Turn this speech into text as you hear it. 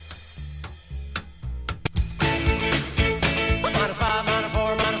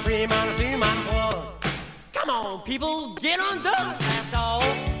on, people, get undone. Blast off.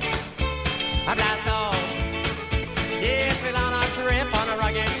 I blast off. Yes, we're on a trip on a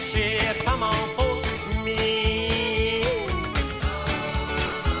rocket ship. Come on, folks, with me.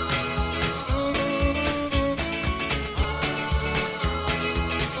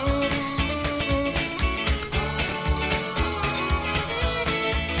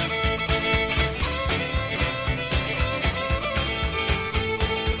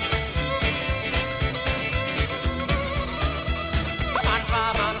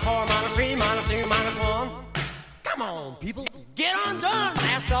 Come on, people, get undone.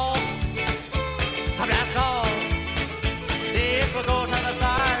 Blast off. Blast off. This will go to the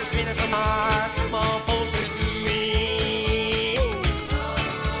stars, Venus and Mars. Come on, folks, with me.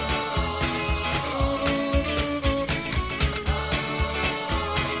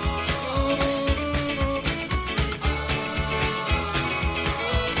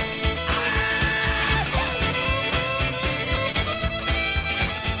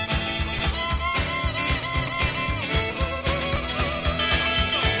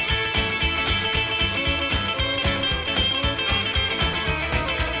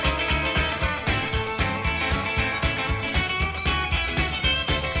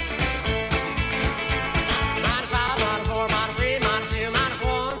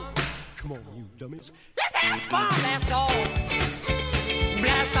 Dummies. Let's have fun. Blast off.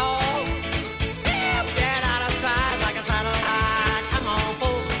 Blast off. Yeah, get out of sight like a satellite. Come on,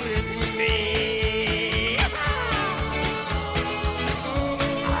 folks, with me.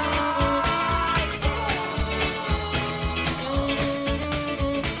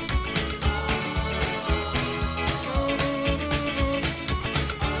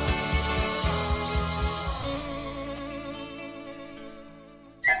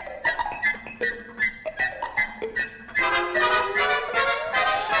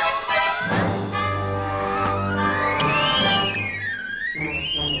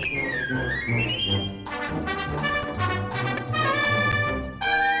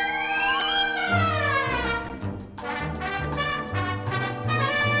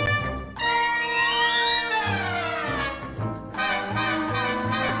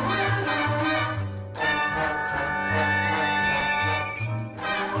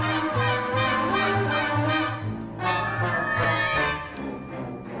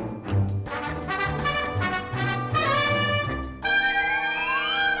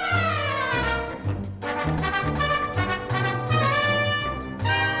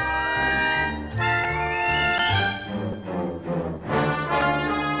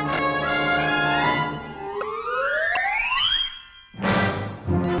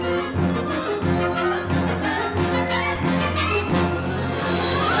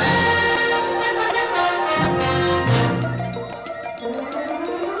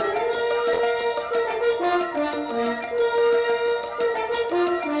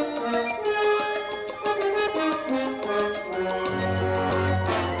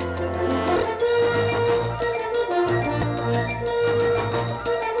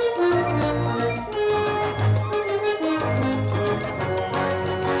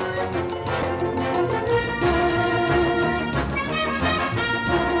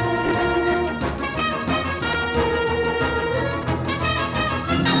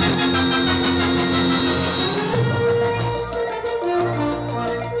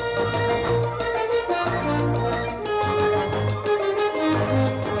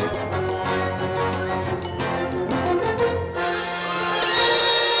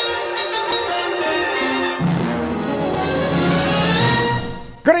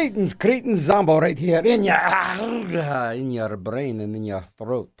 Cretans, Zombo right here in your brain and in your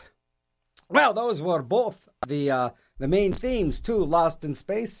throat. Well, those were both the main themes too. Lost in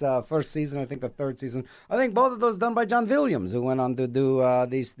Space, first season, I think the third season. I think both of those done by John Williams, who went on to do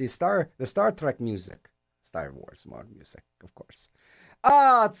the Star Trek music, Star Wars more music, of course.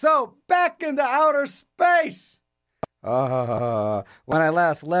 So back into outer space. When I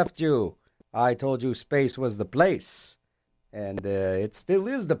last left you, I told you space was the place. And it still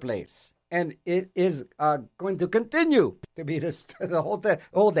is the place. And it is going to continue to be this the whole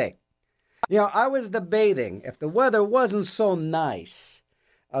day. You know, I was debating if the weather wasn't so nice,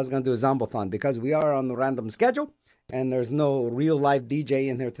 I was going to do a Zombothon because we are on the random schedule. And there's no real live DJ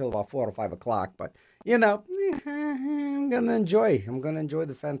in here till about 4 or 5 o'clock. But, you know, I'm going to enjoy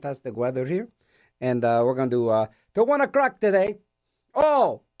the fantastic weather here. And we're going to do till 1 o'clock today.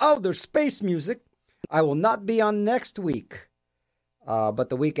 Oh, outer space music. I will not be on next week, but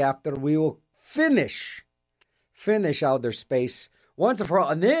the week after we will finish outer space once and for all,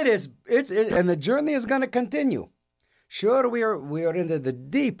 and and the journey is going to continue. Sure, we are into the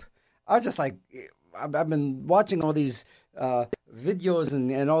deep. I just like I've been watching all these videos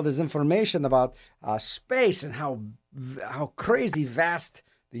and all this information about space and how crazy vast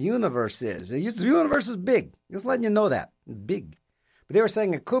the universe is. The universe is big. Just letting you know that. Big. But they were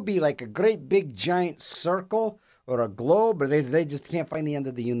saying it could be like a great big giant circle or a globe, but they just can't find the end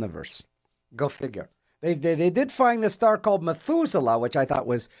of the universe. Go figure. They did find the star called Methuselah, which I thought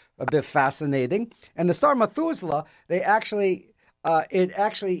was a bit fascinating. And the star Methuselah, it actually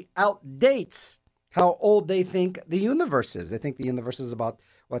outdates how old they think the universe is. They think the universe is about,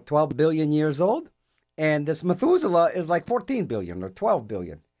 12 billion years old? And this Methuselah is like 14 billion or 12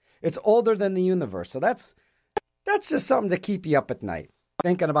 billion. It's older than the universe. So that's just something to keep you up at night,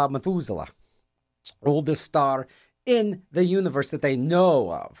 thinking about Methuselah, oldest star in the universe that they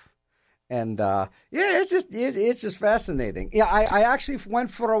know of. And it's just fascinating. Yeah, I actually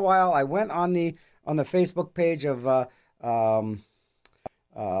went for a while. I went on the Facebook page of Tyson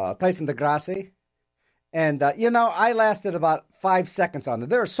DeGrassi, and I lasted about 5 seconds on it.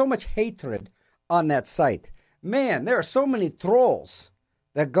 There is so much hatred on that site. Man, there are so many trolls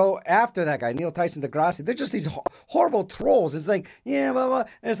that go after that guy, Neil Tyson DeGrassi. They're just these horrible trolls. It's like, yeah, blah, blah.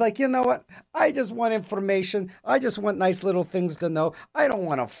 And it's like, you know what? I just want information. I just want nice little things to know. I don't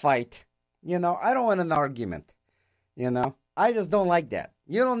want to fight. I don't want an argument. I just don't like that.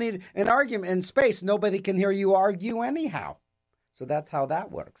 You don't need an argument in space. Nobody can hear you argue anyhow. So that's how that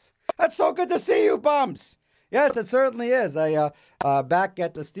works. That's so good to see you, bums. Yes, it certainly is. I back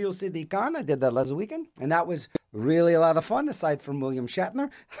at the Steel City Con, I did that last weekend, and that was really a lot of fun, aside from William Shatner.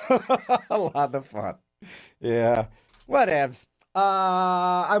 A lot of fun. Yeah. Whatevs.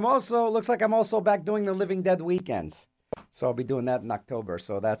 Looks like I'm also back doing the Living Dead weekends. So I'll be doing that in October.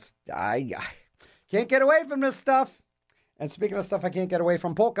 So I can't get away from this stuff. And speaking of stuff I can't get away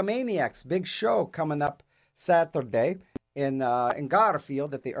from, Polka Maniacs, big show coming up Saturday in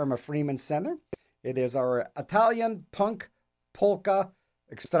Garfield at the Irma Freeman Center. It is our Italian punk polka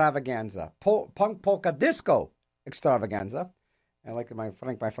extravaganza, punk polka disco extravaganza. I like to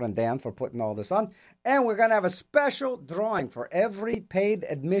thank my friend Dan for putting all this on. And we're going to have a special drawing for every paid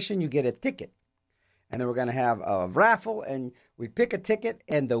admission. You get a ticket. And then we're going to have a raffle, and we pick a ticket,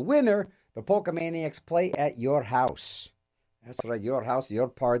 and the winner, the Polka Maniacs, play at your house. That's right, your house, your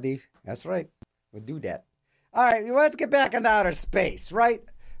party. That's right, we'll do that. All right, let's get back into outer space, right?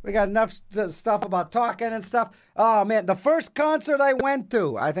 We got enough stuff about talking and stuff. Oh, man, the first concert I went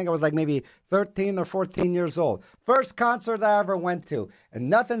to, I think I was like maybe 13 or 14 years old. First concert I ever went to, and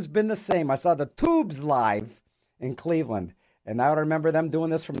nothing's been the same. I saw the Tubes live in Cleveland. And I remember them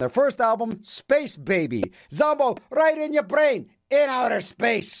doing this from their first album, Space Baby. Zombo, right in your brain, in outer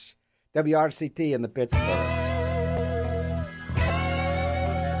space. WRCT in the Pittsburgh.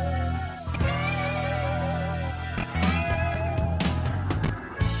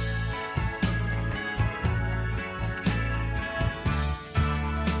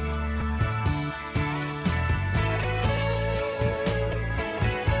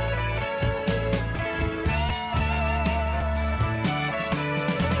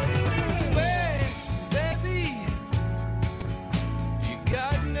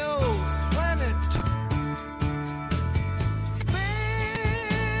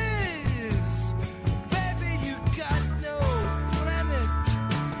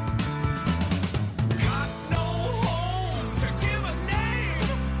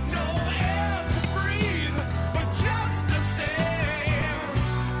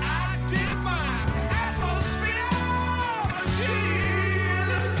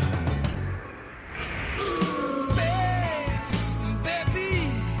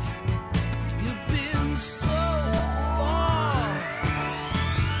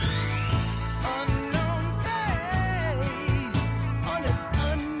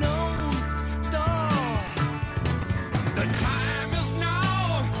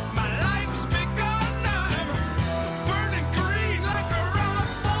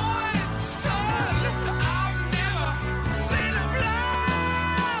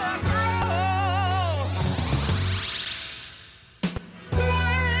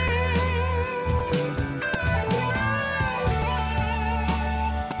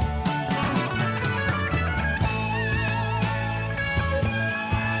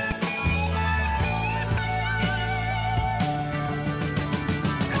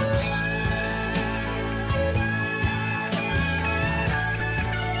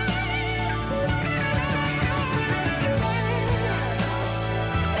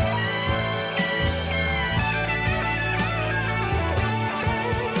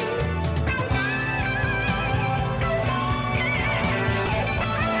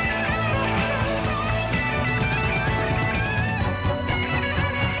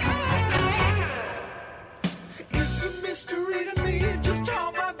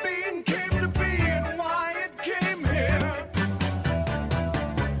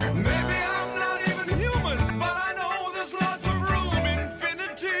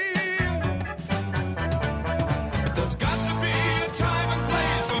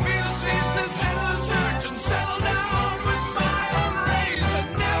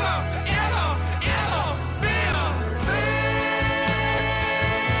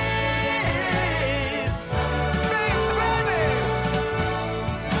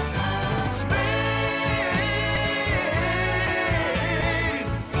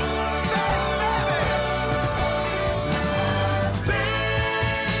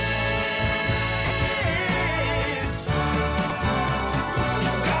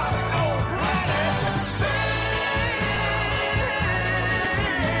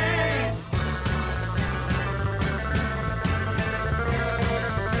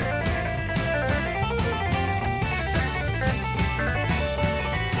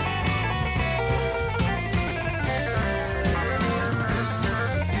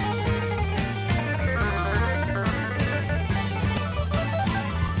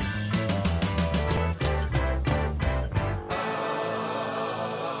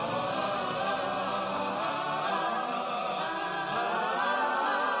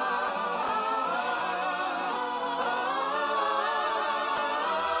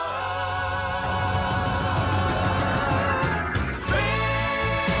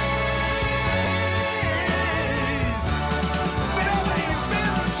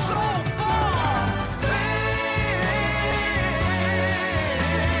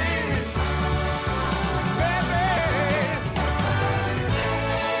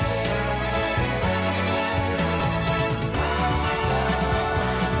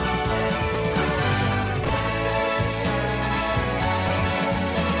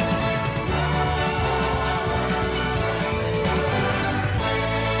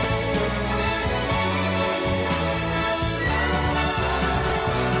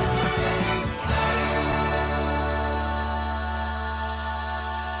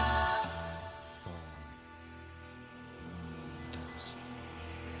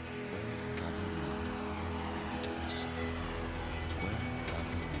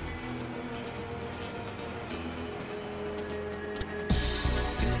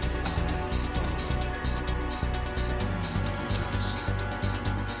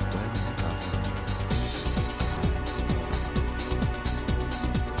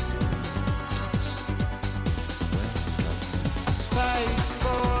 space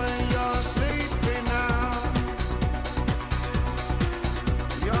boy, you're sleeping now.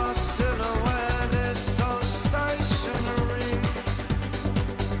 Your silhouette is so stationary.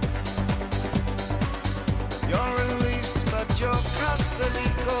 You're released, but your custody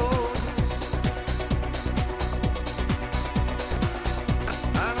goes.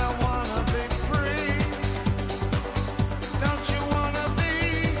 And I wanna be free. Don't you wanna be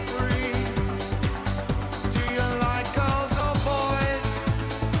free? Do you like girls or boys?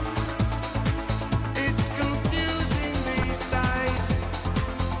 It's confusing these days.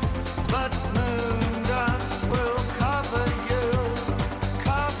 But moon dust will cover you,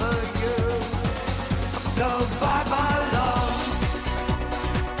 cover you. So bye bye love.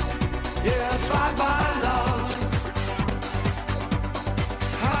 Yeah, bye bye love.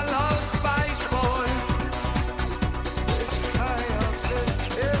 Hello space boy. This chaos is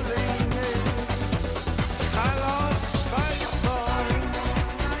killing me. Hello space boy.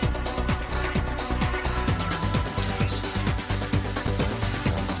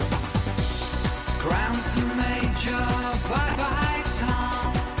 Ground to major, bye bye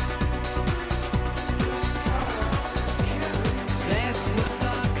Tom. Death the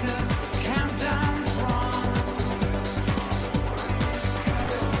circuit, countdown wrong.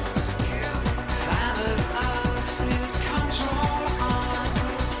 Planet Earth is control on.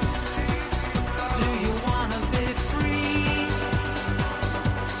 Do you wanna be free?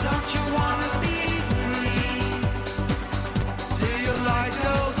 Don't you wanna be free? Do you like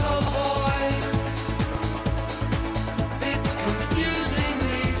girls or boys? It's confusing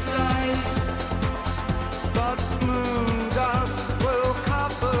these days. But moon dust will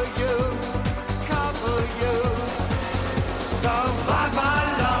cover you, cover you. So bye bye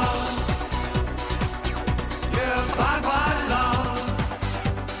love. Yeah, bye bye love.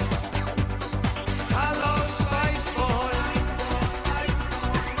 Hello space boy.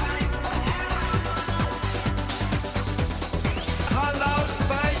 Hello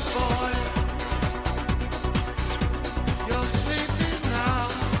space boy. You're sleeping now.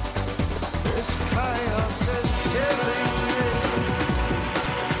 This chaos is killing me.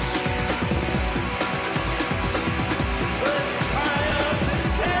 This chaos is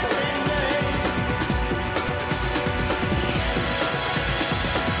killing me.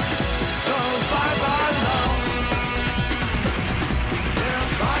 So bye bye love. Yeah,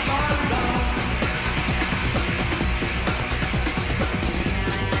 bye bye love.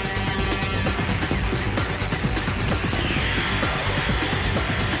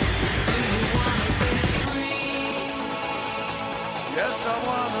 Do you wanna be free?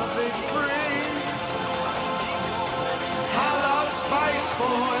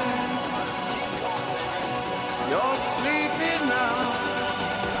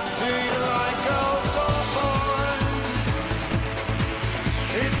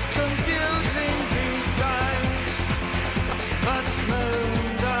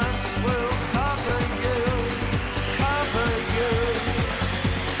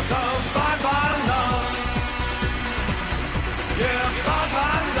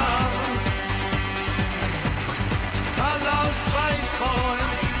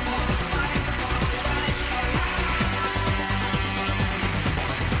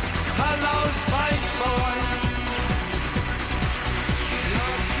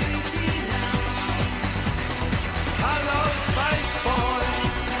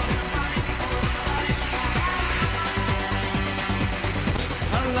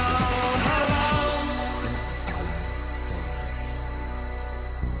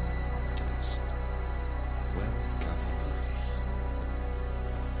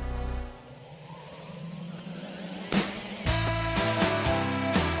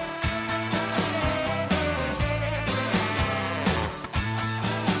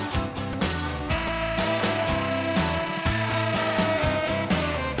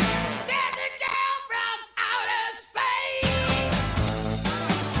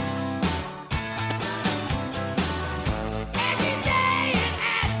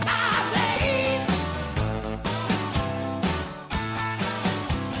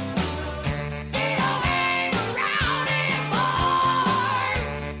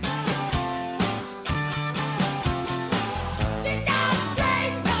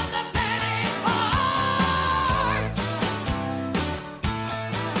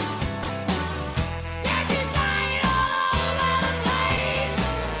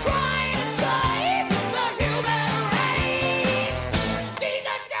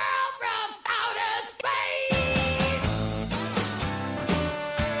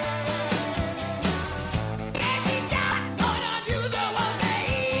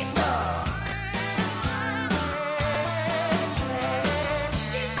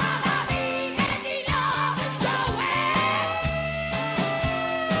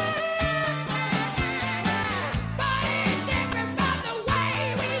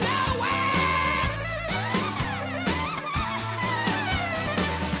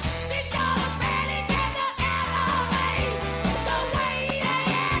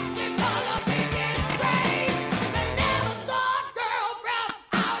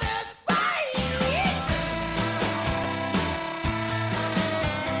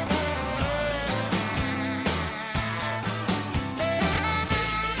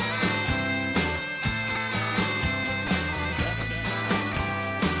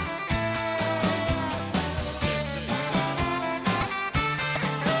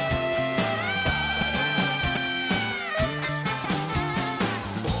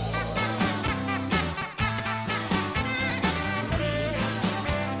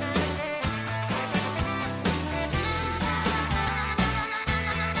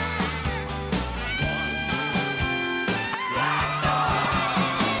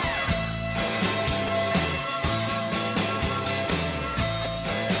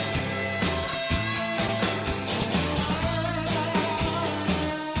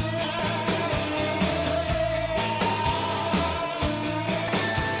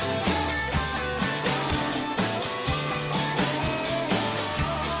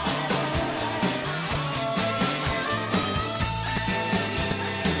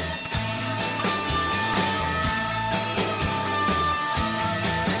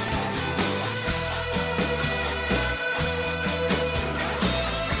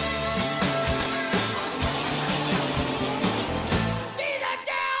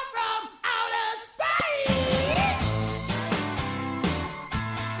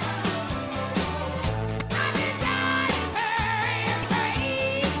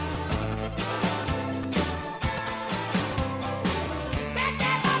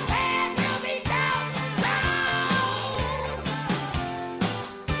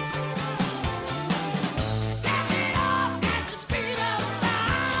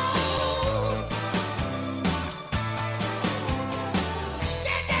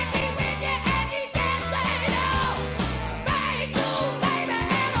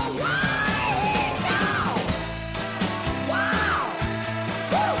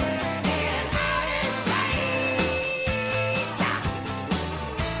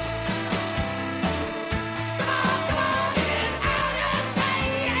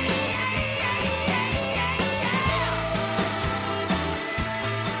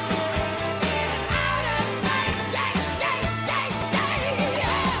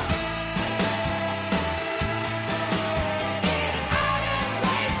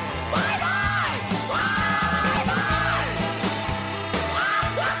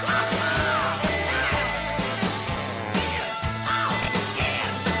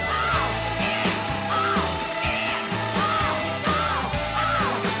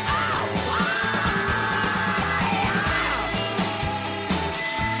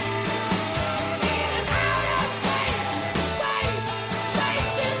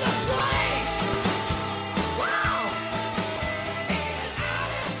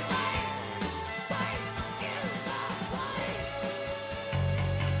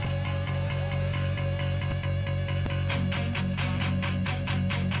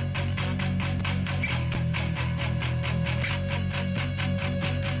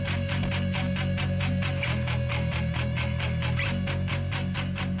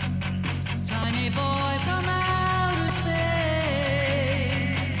 Tiny boy from outer space.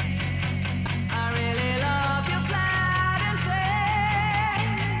 I really love your flattened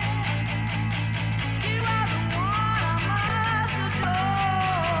face. You are the one I must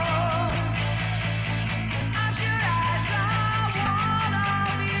adore. I'm sure I saw one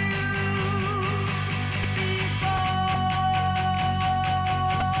of you before.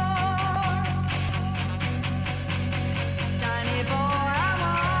 Tiny boy, I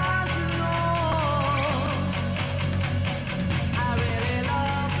want to know. I really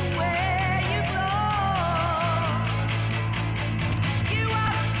love the way you glow. You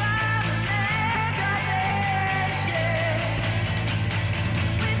are the firmament of ancients,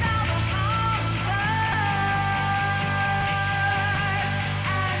 without the hummingbirds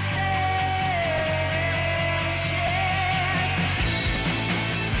and finches.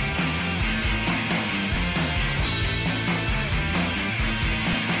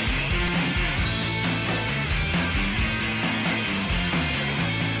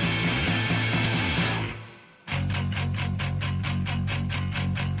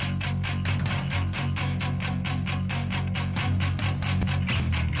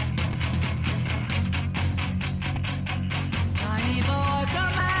 Tiny boy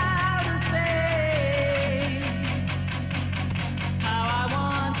from outer space. How I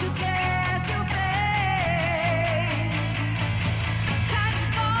want to kiss your face. Tiny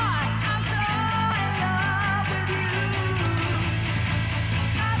boy, I'm so in love with you.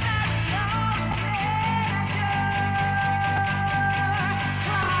 My very own miniature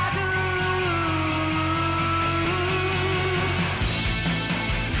Claude.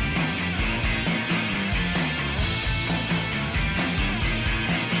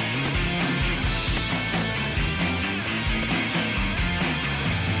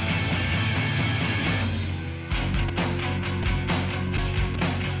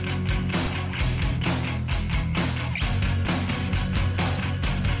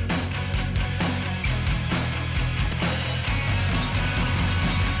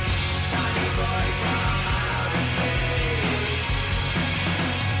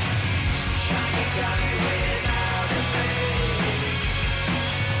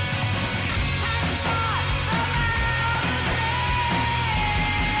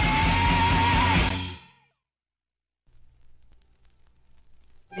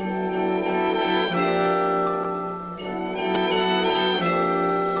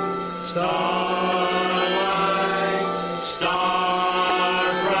 Starlight, star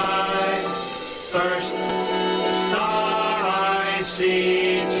bright, first star I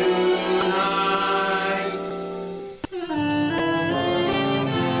see tonight.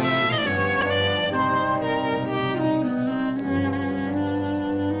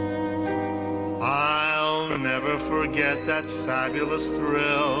 I'll never forget that fabulous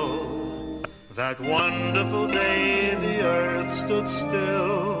thrill. That wonderful day the earth stood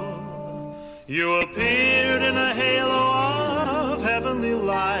still. You appeared in a halo of heavenly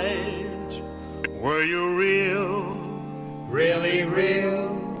light. Were you real? Really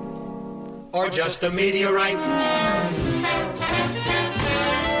real? Or just a meteorite?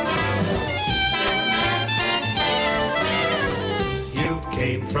 You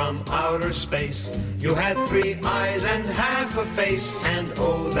came from outer space. You had 3 eyes and half a face. And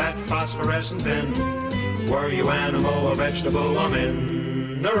oh, that phosphorescent fin. Were you animal or vegetable or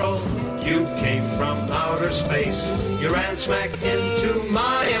mineral? You came from outer space. You ran smack into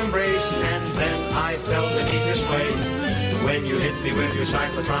my embrace. And then I fell beneath your sway. When you hit me with your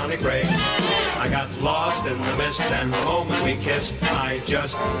cyclotronic ray, I got lost in the mist, and the moment we kissed, I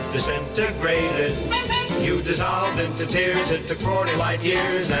just disintegrated. You dissolved into tears. It took 40 light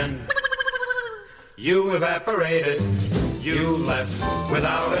years, and you evaporated. You left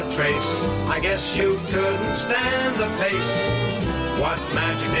without a trace. I guess you couldn't stand the pace. What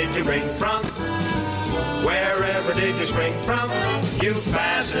magic did you bring from? Wherever did you spring from? You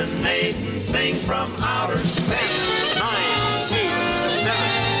fascinating thing from outer space. 9, 8, 7,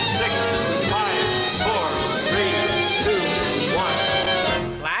 6, 5, 4, 3, 2,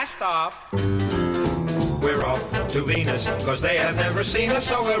 1. Blast off. We're off to Venus, 'cause they have never seen us,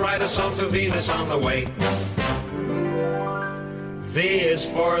 so we'll write a song to Venus on the way. V is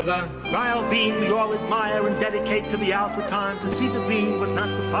for the Ryle beam we all admire and dedicate to the Alpha time to see the beam but not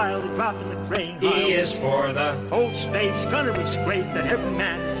to file the drop in the crane. E is for the Old space, gonna be great that every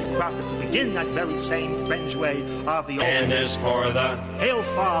man is to prophet to begin that very same French way of the old. N is for the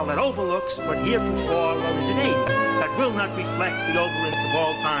Hailfall that overlooks what heretofore originated, that will not reflect the overint of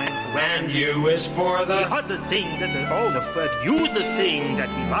all time forever. and U is for The the other thing that you the thing that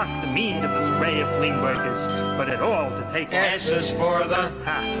we mock the mean of the array of flingworkers, but at all to take S is for the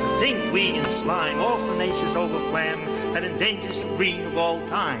to think we in slime all tenacious overflam that endangers the green of all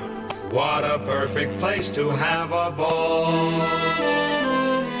time. What a perfect place to have a ball.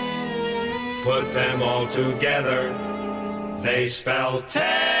 Put them all together, they spell Texas.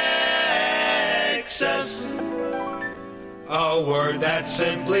 A word that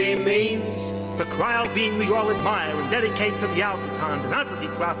simply means The crowd being we all admire and dedicate to the Alberton, and not to the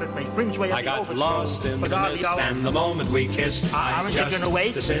prophet may fringe way I got lost in the mist, and the moment we kissed, I Aren't you just gonna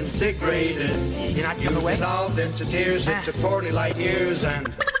wait? disintegrated. You're not You gonna wait? dissolved into tears, it took 40 light years,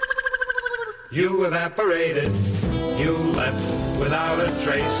 and you evaporated. You left without a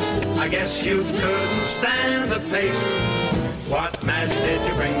trace. I guess you couldn't stand the pace. What magic did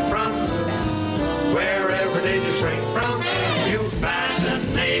you bring from? Wherever did you shrink from? You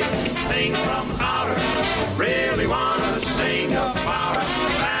fascinating thing from outer. Really wanna sing about a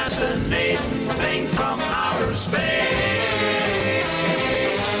fascinating thing from outer space.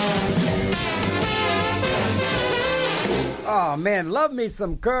 Oh, man, love me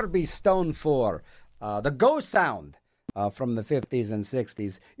some Kirby Stone 4. The Go Sound from the 50s and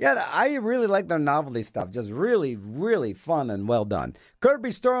 60s. Yeah, I really like their novelty stuff. Just really, really fun and well done.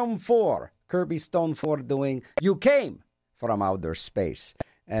 Kirby Stone 4 doing You Came from Outer Space.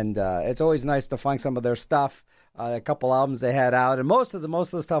 And it's always nice to find some of their stuff. A couple albums they had out. And most of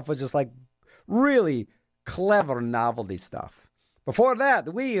the stuff was just like really clever novelty stuff. Before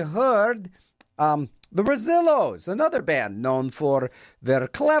that, we heard the Rosillos, another band known for their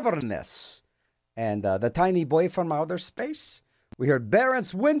cleverness. And the Tiny Boy from Outer Space. We heard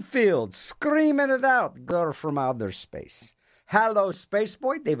Barents Winfield screaming it out, Girl from Outer Space. Hello, Space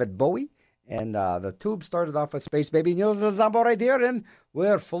Boy, David Bowie. And the Tube started off with Space Baby. And you know the Zombo right here, and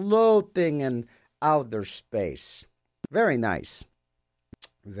we're floating in outer space. Very nice.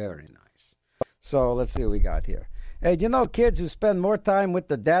 Very nice. So let's see what we got here. Hey, you know kids who spend more time with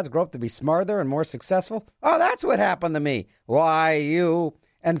their dads grow up to be smarter and more successful? Oh, that's what happened to me. Why, you.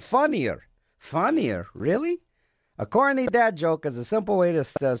 And funnier. Funnier? Really? A corny dad joke is a simple way to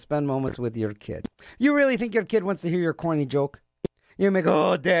spend moments with your kid. You really think your kid wants to hear your corny joke? You may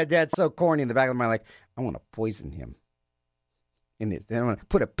go, oh, Dad's so corny. In the back of my mind, like, I want to poison him. Then I want to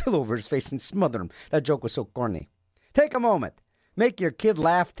put a pillow over his face and smother him. That joke was so corny. Take a moment. Make your kid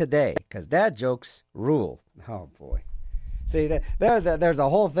laugh today, because dad jokes rule. Oh, boy. See, there's a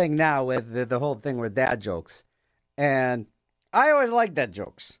whole thing now with the whole thing with dad jokes. And I always like dad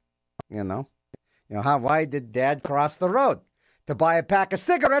jokes, you know. Why did Dad cross the road? To buy a pack of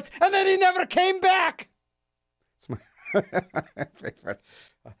cigarettes, and then he never came back. It's my favorite.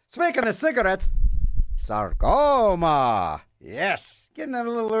 Speaking of cigarettes, sarcoma. Yes. Getting a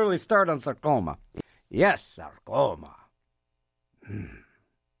little early start on sarcoma. Yes, sarcoma.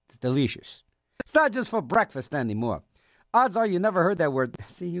 It's delicious. It's not just for breakfast anymore. Odds are you never heard that word.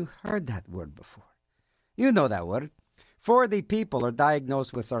 See, you heard that word before. You know that word. 40 people are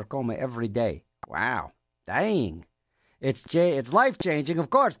diagnosed with sarcoma every day. Wow. Dang. It's life-changing, of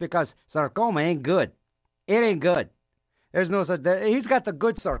course, because sarcoma ain't good. It ain't good. There's no such. He's got the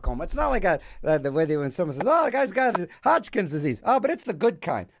good sarcoma. It's not like the way when someone says, "Oh, the guy's got Hodgkin's disease." Oh, but it's the good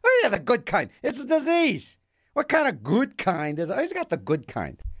kind. Oh, yeah, the good kind. It's a disease. What kind of good kind is? Oh, he's got the good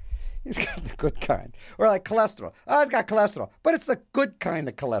kind. He's got the good kind. Or like cholesterol. Oh, he's got cholesterol, but it's the good kind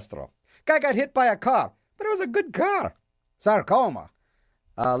of cholesterol. Guy got hit by a car, but it was a good car. Sarcoma.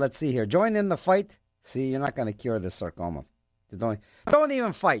 Let's see here. Join in the fight. See, you're not going to cure this sarcoma. Don't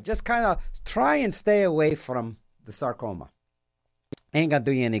even fight. Just kind of try and stay away from the sarcoma. Ain't going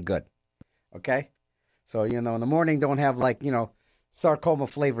to do you any good. Okay? So, in the morning, don't have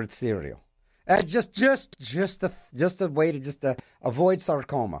sarcoma-flavored cereal. That's just a way to avoid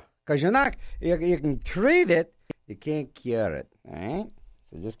sarcoma. Because you can treat it, you can't cure it. All right?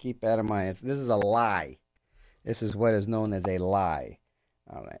 So just keep that in mind. This is a lie. This is what is known as a lie.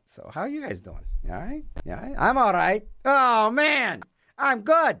 All right. So how are you guys doing? All right? Yeah, I'm all right. Oh, man. I'm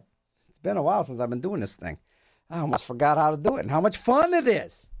good. It's been a while since I've been doing this thing. I almost forgot how to do it and how much fun it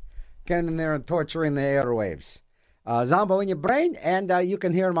is. Getting in there and torturing the airwaves. Zombo In Your Brain. And you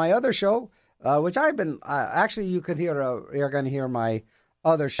can hear my other show, which I've been... actually, you could hear... you're going to hear my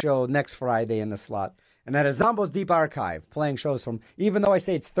other show next Friday in the slot. And that is Zombo's Deep Archive, playing shows from... Even though I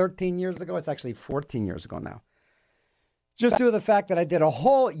say it's 13 years ago, it's actually 14 years ago now. Just due to the fact that I did a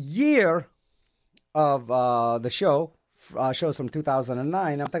whole year of the show shows from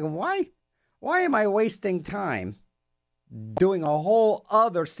 2009. I'm thinking, why am I wasting time doing a whole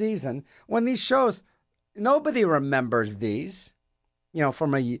other season when these shows, nobody remembers these,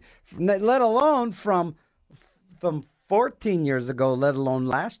 let alone from 14 years ago, let alone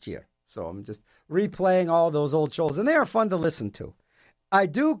last year. So I'm just replaying all those old shows, and they are fun to listen to. I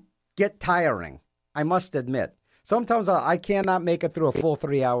do get tiring, I must admit. Sometimes I cannot make it through a full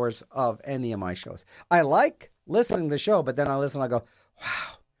 3 hours of any of my shows. I like listening to the show, but then I listen and I go,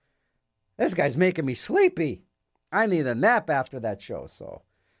 wow, this guy's making me sleepy. I need a nap after that show. So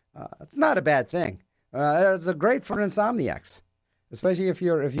it's not a bad thing. It's great for insomniacs, especially if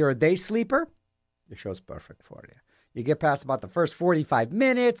you're a day sleeper. The show's perfect for you. You get past about the first 45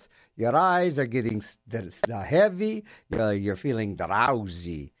 minutes, your eyes are getting heavy, you're feeling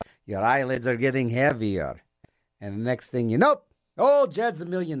drowsy, your eyelids are getting heavier, and the next thing you know, old Jed's a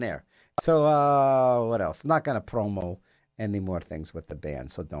millionaire. So what else? I'm not going to promo any more things with the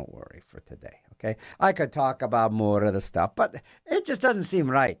band, so don't worry for today, okay? I could talk about more of the stuff, but it just doesn't seem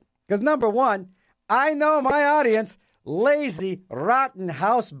right. Because number one, I know my audience, lazy, rotten,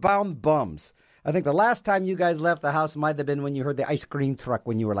 housebound bums. I think the last time you guys left the house might have been when you heard the ice cream truck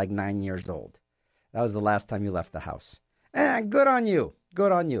when you were like 9 years old. That was the last time you left the house. And good on you.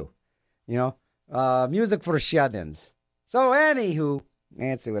 Good on you. Music for shut-ins. So anywho,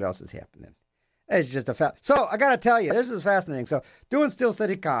 let's see what else is happening. It's just a fact. So I got to tell you, this is fascinating. So doing Steel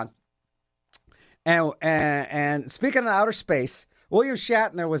City Con. And speaking of outer space, William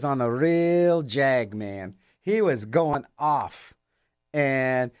Shatner was on the real jag, man. He was going off.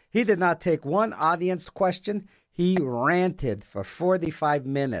 And he did not take one audience question. He ranted for 45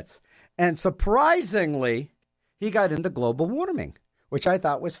 minutes. And surprisingly, he got into global warming, which I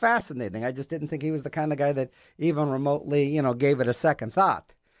thought was fascinating. I just didn't think he was the kind of guy that even remotely, gave it a second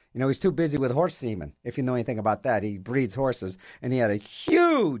thought. He's too busy with horse semen, if you know anything about that. He breeds horses, and he had a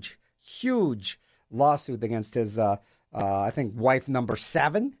huge, huge lawsuit against his, I think, wife number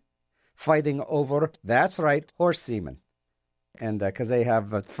 7, fighting over, that's right, horse semen. And because they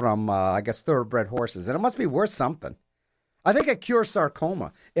have it from, I guess, thoroughbred horses. And it must be worth something. I think it cures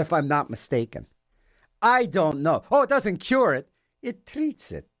sarcoma, if I'm not mistaken. I don't know. Oh, it doesn't cure it. It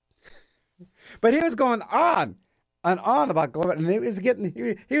treats it. But he was going on and on about global. And he was getting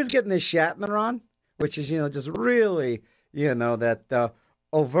his Shatner on, which is, just really, that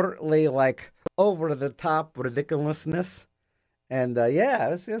overtly, like, over-the-top ridiculousness. And, it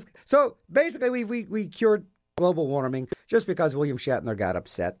was, so basically we cured global warming just because William Shatner got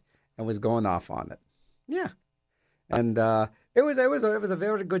upset and was going off on it. Yeah. And it was a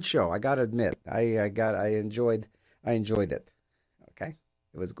very good show. I got to admit. I enjoyed it. Okay?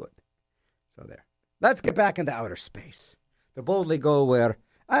 It was good. So there. Let's get back into outer space. To boldly go where,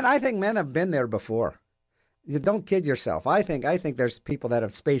 and I think men have been there before. You don't kid yourself. I think there's people that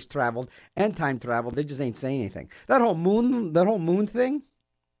have space traveled and time traveled. They just ain't saying anything. That whole moon thing,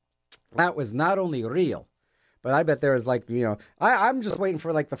 that was not only real, but I bet there was I'm just waiting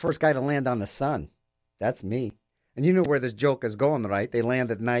for the first guy to land on the sun. That's me. And you know where this joke is going, right? They land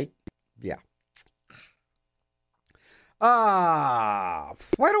at night. Yeah. That's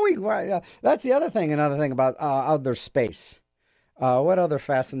the other thing. Another thing about outer space. What other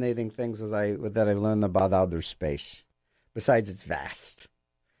fascinating things that I learned about outer space? Besides, it's vast,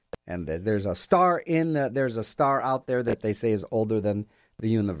 and there's a star out there that they say is older than the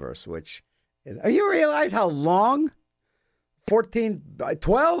universe, which. You realize how long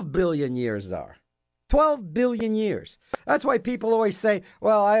 12 billion years are? 12 billion years. That's why people always say,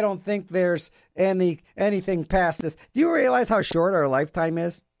 well, I don't think there's anything past this. Do you realize how short our lifetime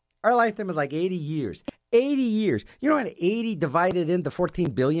is? Our lifetime is like 80 years. 80 years. You know what 80 divided into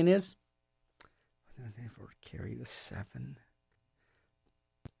 14 billion is? Carry the 7.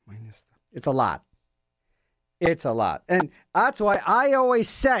 It's a lot. It's a lot. And that's why I always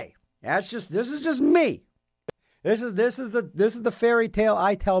say, this is just me. This is the fairy tale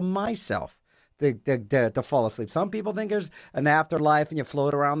I tell myself to fall asleep. Some people think there's an afterlife and you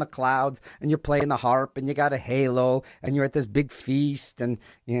float around the clouds and you're playing the harp and you got a halo and you're at this big feast and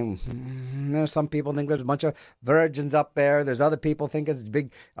some people think there's a bunch of virgins up there. There's other people think it's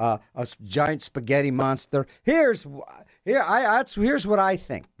a giant spaghetti monster. Here's what I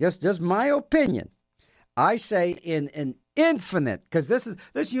think. Just my opinion. I say in an infinite, because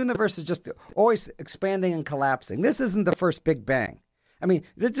this universe is just always expanding and collapsing. This isn't the first Big Bang. I mean,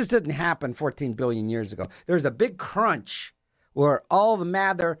 this just didn't happen 14 billion years ago. There's a big crunch where all the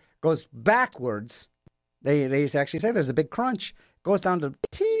matter goes backwards. They used to actually say there's a big crunch, goes down to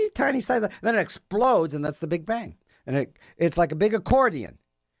teeny tiny size, then it explodes, and that's the Big Bang. And it's like a big accordion.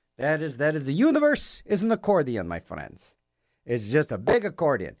 That is the universe is an accordion, my friends. It's just a big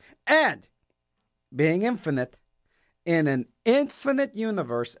accordion. And being infinite, in an infinite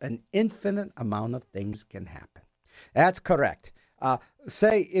universe, an infinite amount of things can happen. That's correct.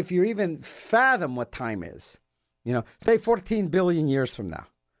 Say, if you even fathom what time is, say 14 billion years from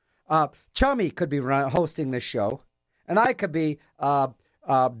now, Chummy could be hosting this show, and I could be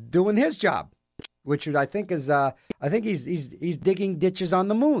doing his job, which I think is, he's digging ditches on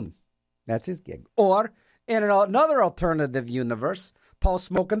the moon. That's his gig. Or in another alternative universe, Paul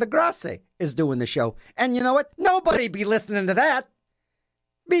Smokin' the Grasse is doing the show. And you know what? Nobody be listening to that.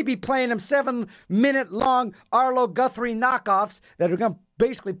 Me be playing them 7-minute long Arlo Guthrie knockoffs that are going to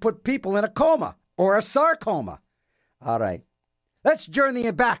basically put people in a coma or a sarcoma. All right. Let's journey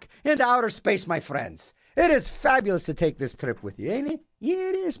back into outer space, my friends. It is fabulous to take this trip with you, ain't it? Yeah,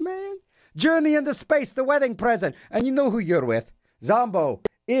 it is, man. Journey into space, the wedding present. And you know who you're with. Zombo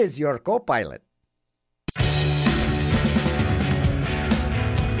is your co-pilot.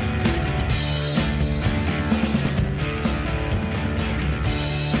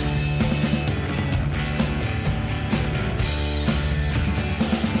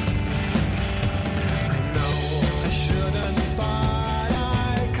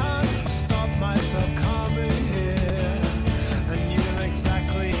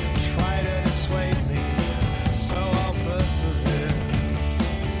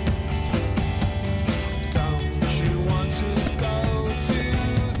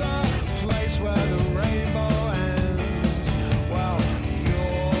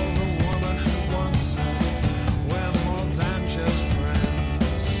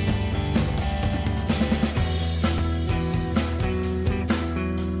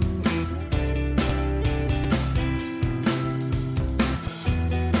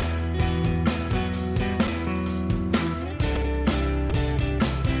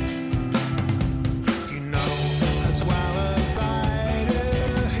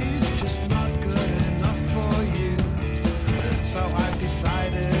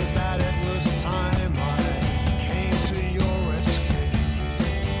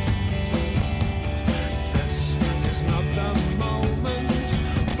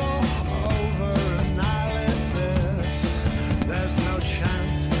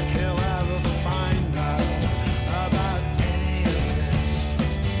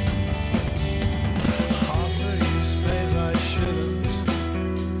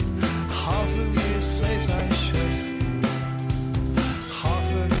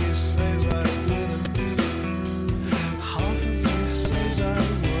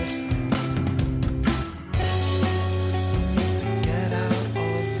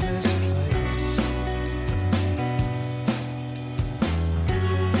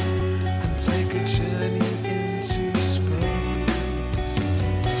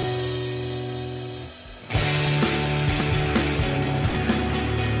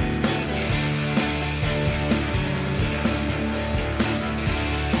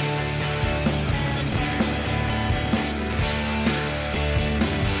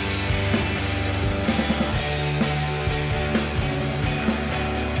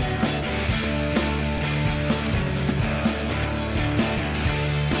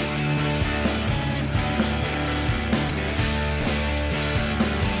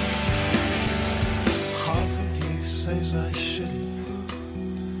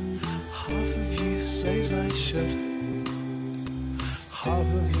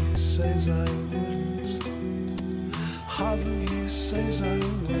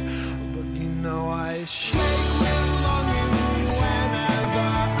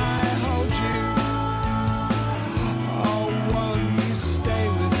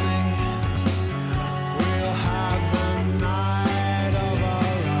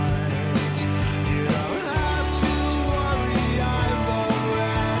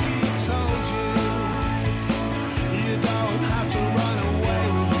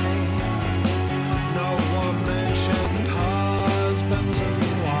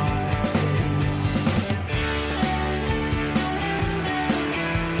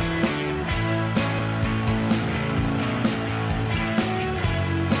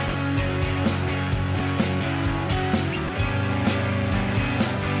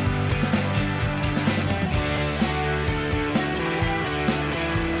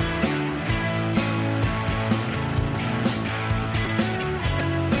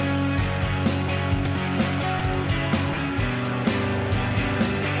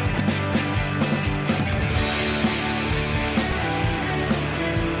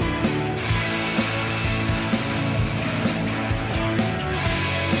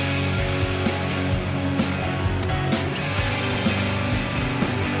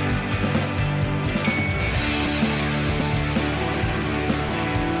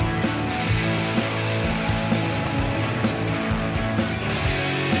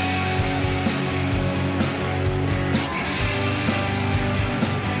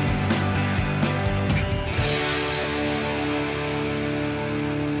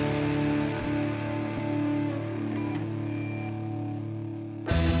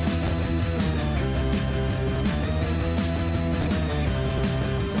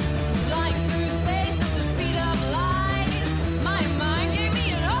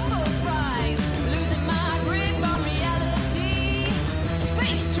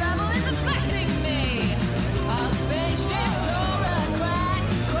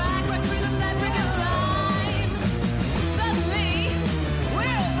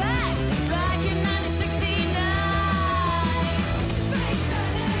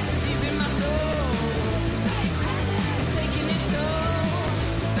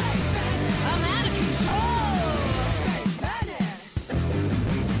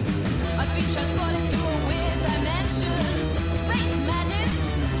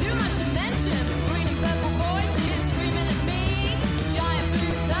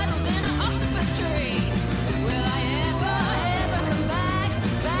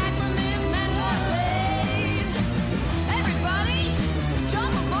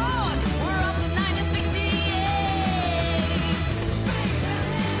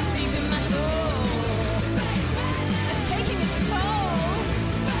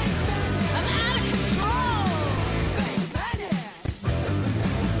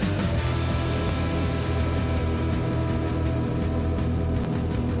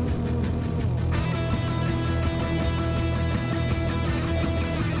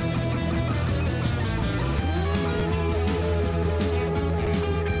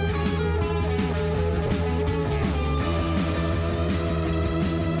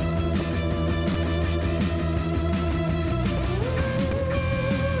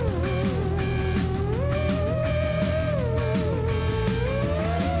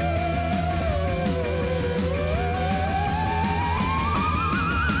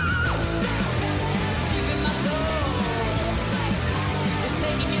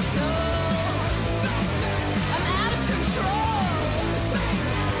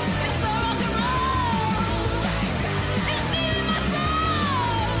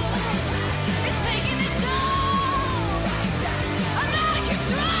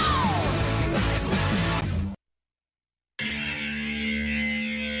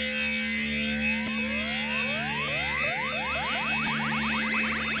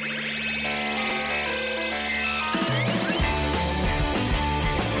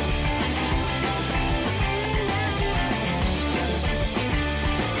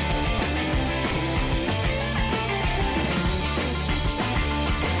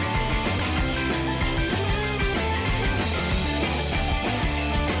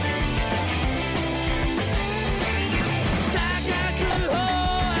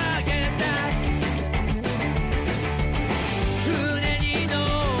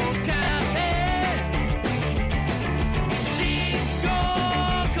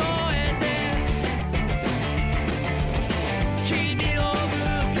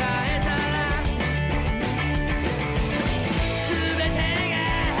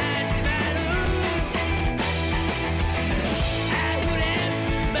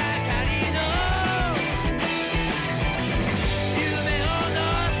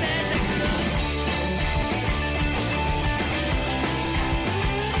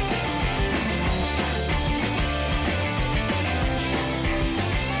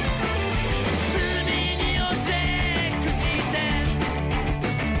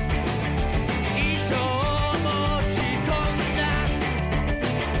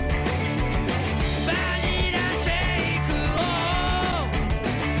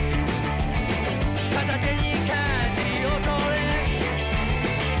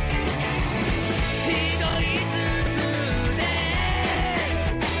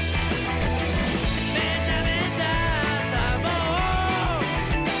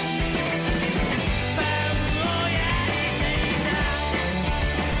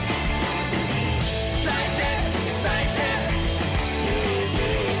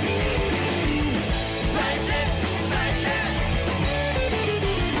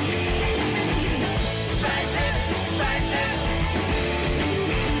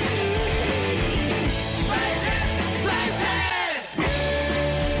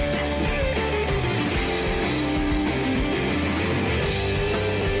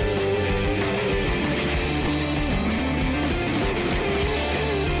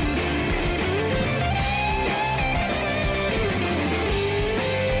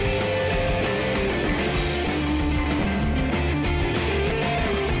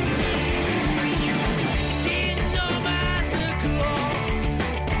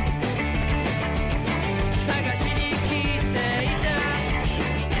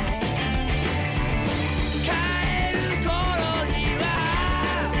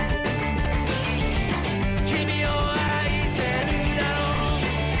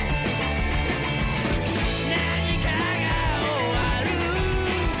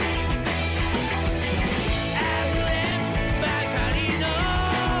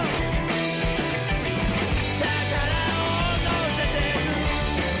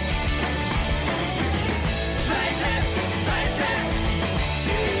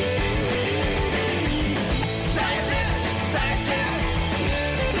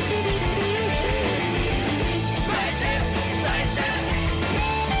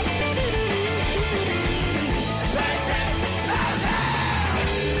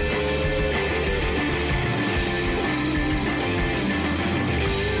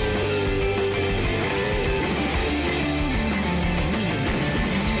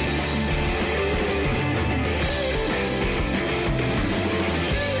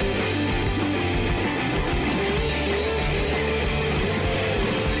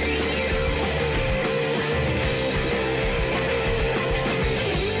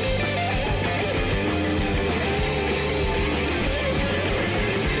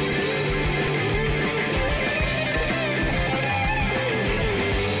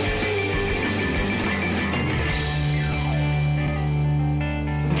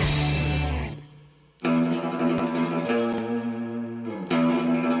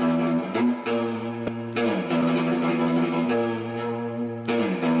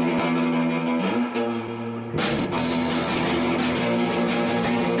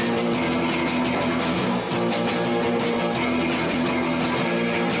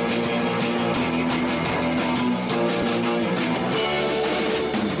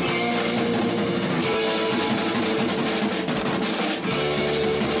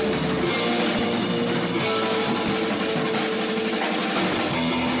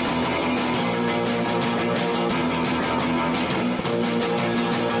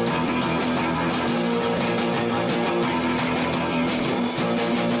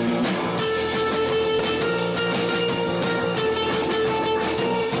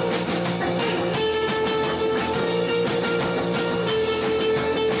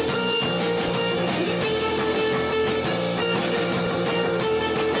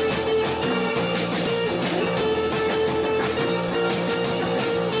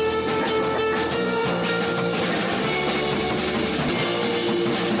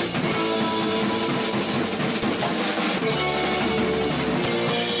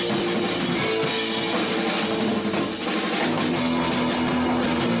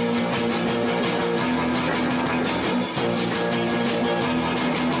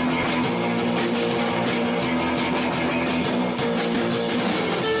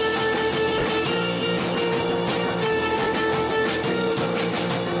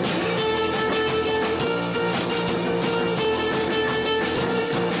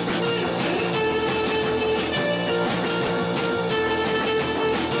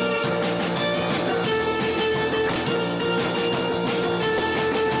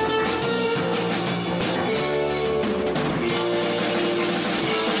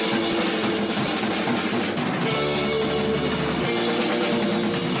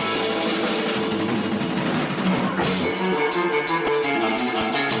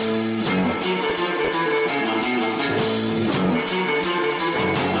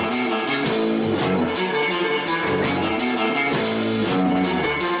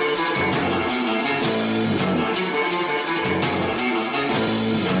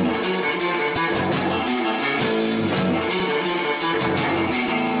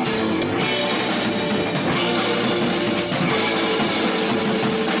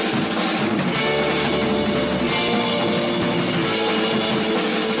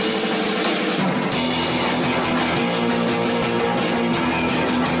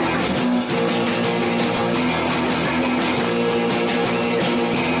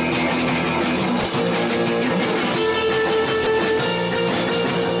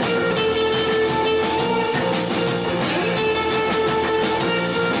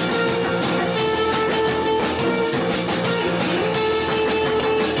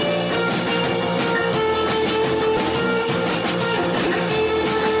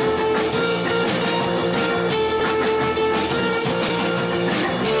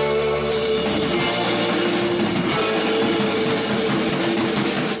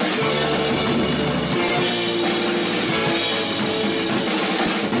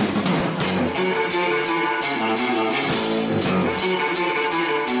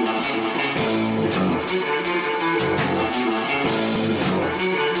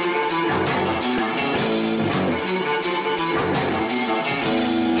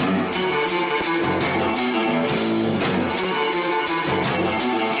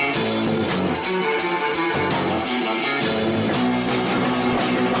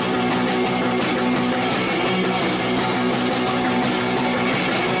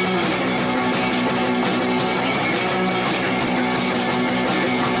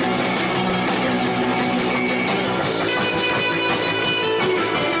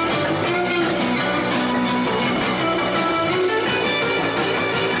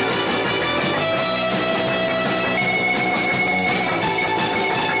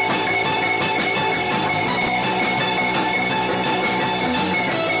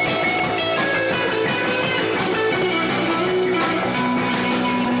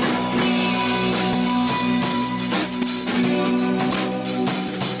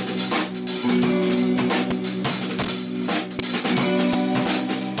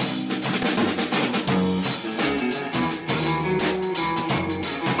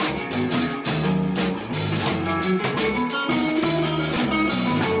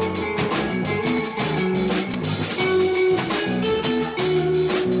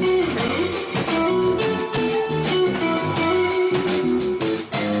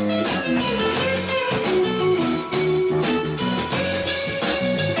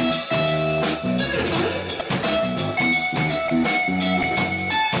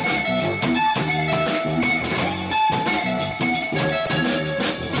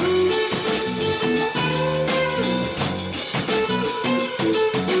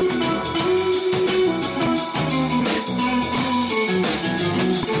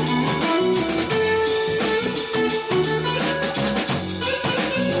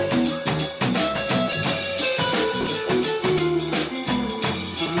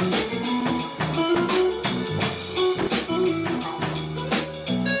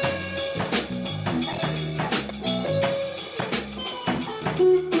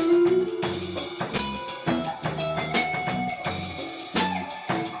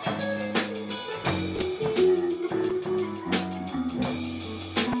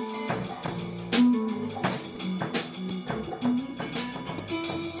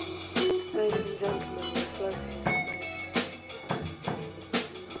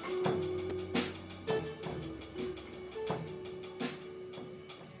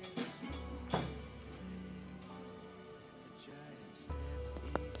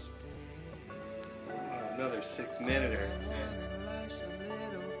 another 6-minute. Life's a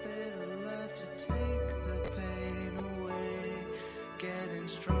little bit of love to take the pain away. Getting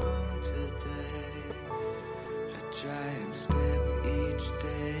strong today. A giant step each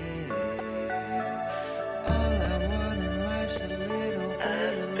day. All I want in life's a little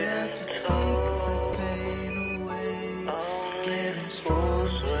bit of love to take the pain away. Getting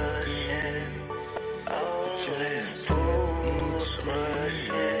strong today. A giant step each day.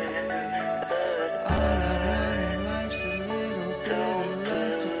 All I want in life's a little bit of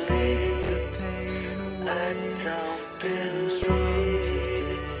love to take the pain away. Getting strong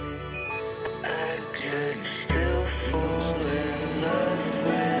today. A giant step each day. I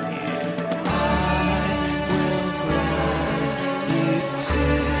will love you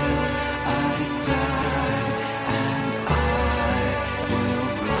till I die, and I will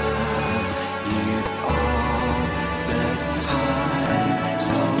love you all the time.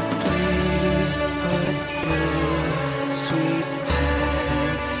 So please put your sweet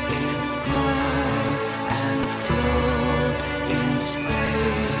hand in mine and float in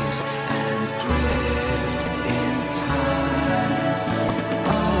space and drift in time.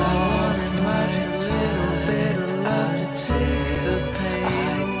 All I want in life's a little bit of love to take the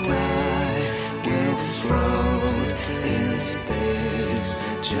pain away. Get float in space,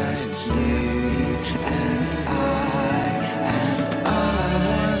 just you and I. And all I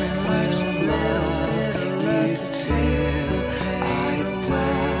want in life's a little bit of love to take the pain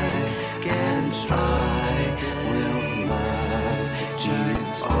away. And I will love you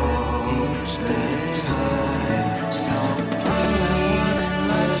all the time. So all I want in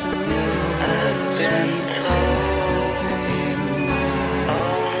life's a little bit of love to take the pain away.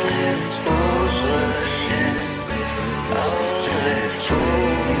 Get float in space,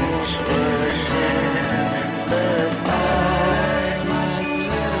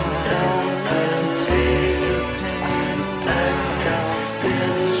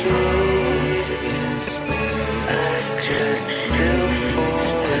 just you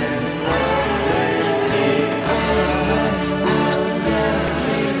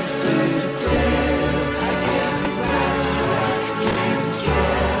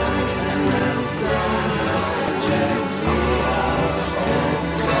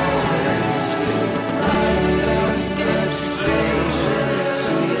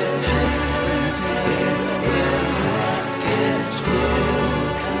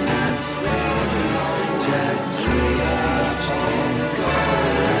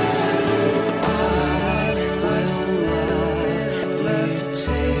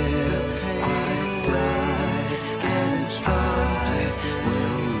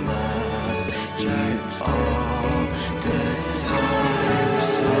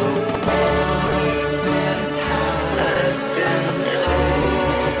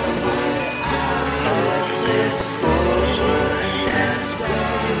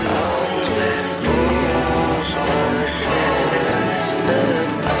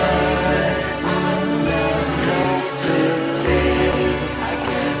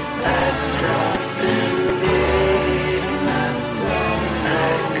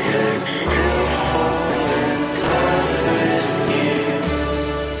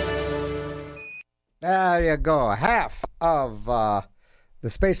There you go. Half of the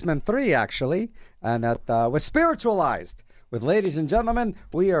Spaceman 3, actually. And that was spiritualized. With ladies and gentlemen,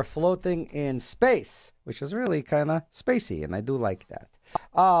 we are floating in space, which is really kind of spacey, and I do like that.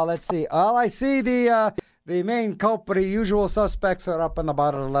 Let's see. I see the main culprit, usual suspects are up and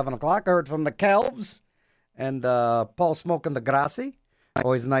about at 11 o'clock. I heard from the Kelvs and Paul Smoking the Grassi.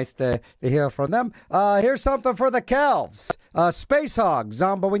 Always nice to hear from them. Here's something for the Kelvs. Space Hog,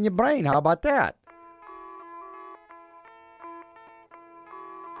 Zombo In Your Brain. How about that?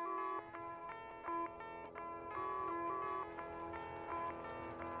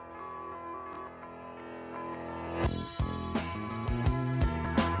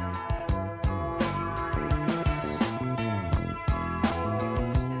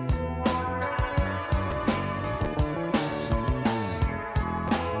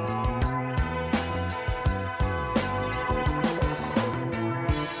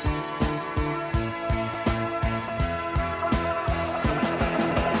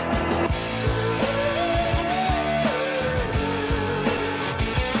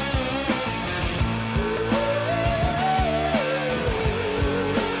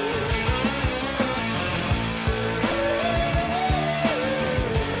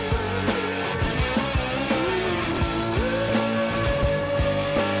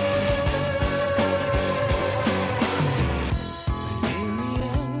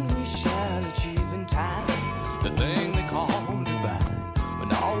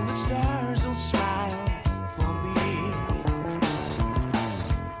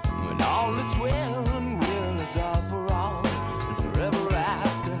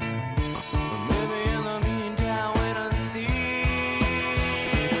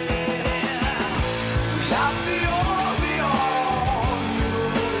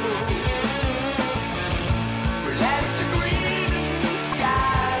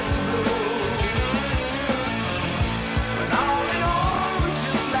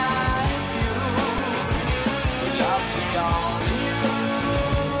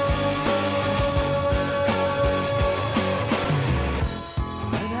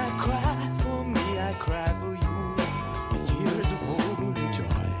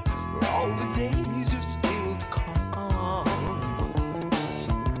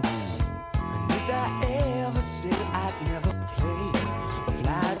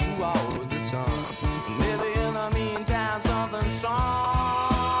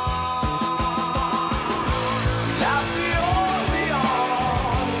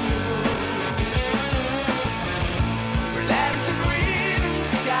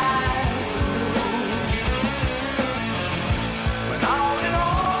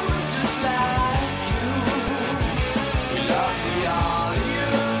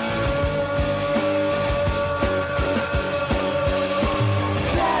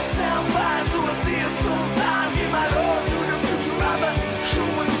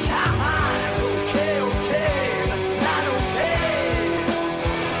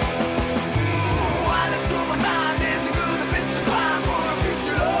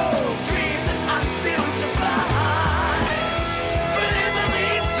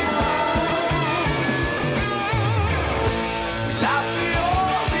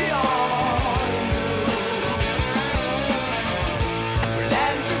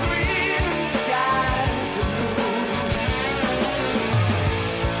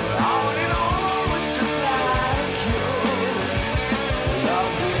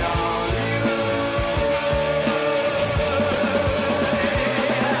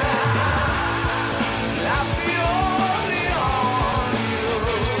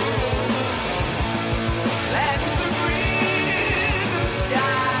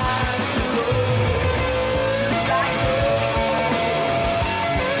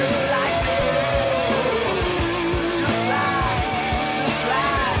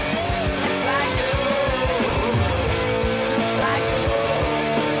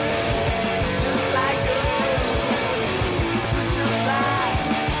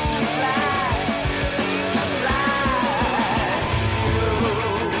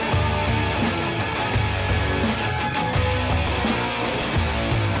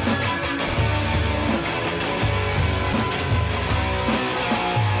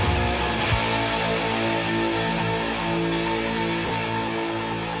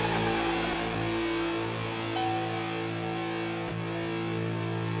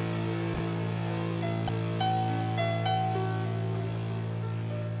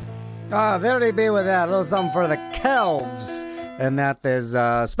 There they be with that. A little something for the Kelvs. And that is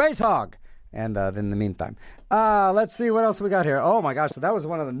Space Hog. And in the meantime, let's see what else we got here. Oh, my gosh. So that was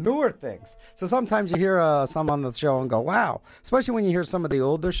one of the newer things. So sometimes you hear some on the show and go, wow. Especially when you hear some of the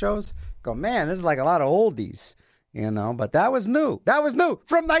older shows. Go, man, this is like a lot of oldies. You know, but that was new. That was new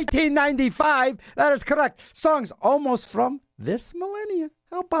from 1995. That is correct. Songs almost from this millennia.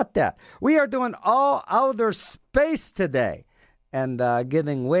 How about that? We are doing all outer space today. And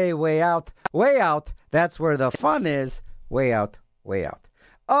getting way, way out, way out. That's where the fun is. Way out, way out.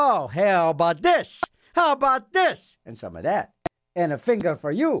 Oh, how about this? How about this? And some of that. And a finger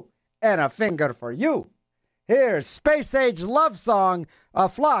for you. And a finger for you. Here's Space Age Love Song, A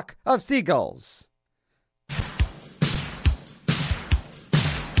Flock of Seagulls.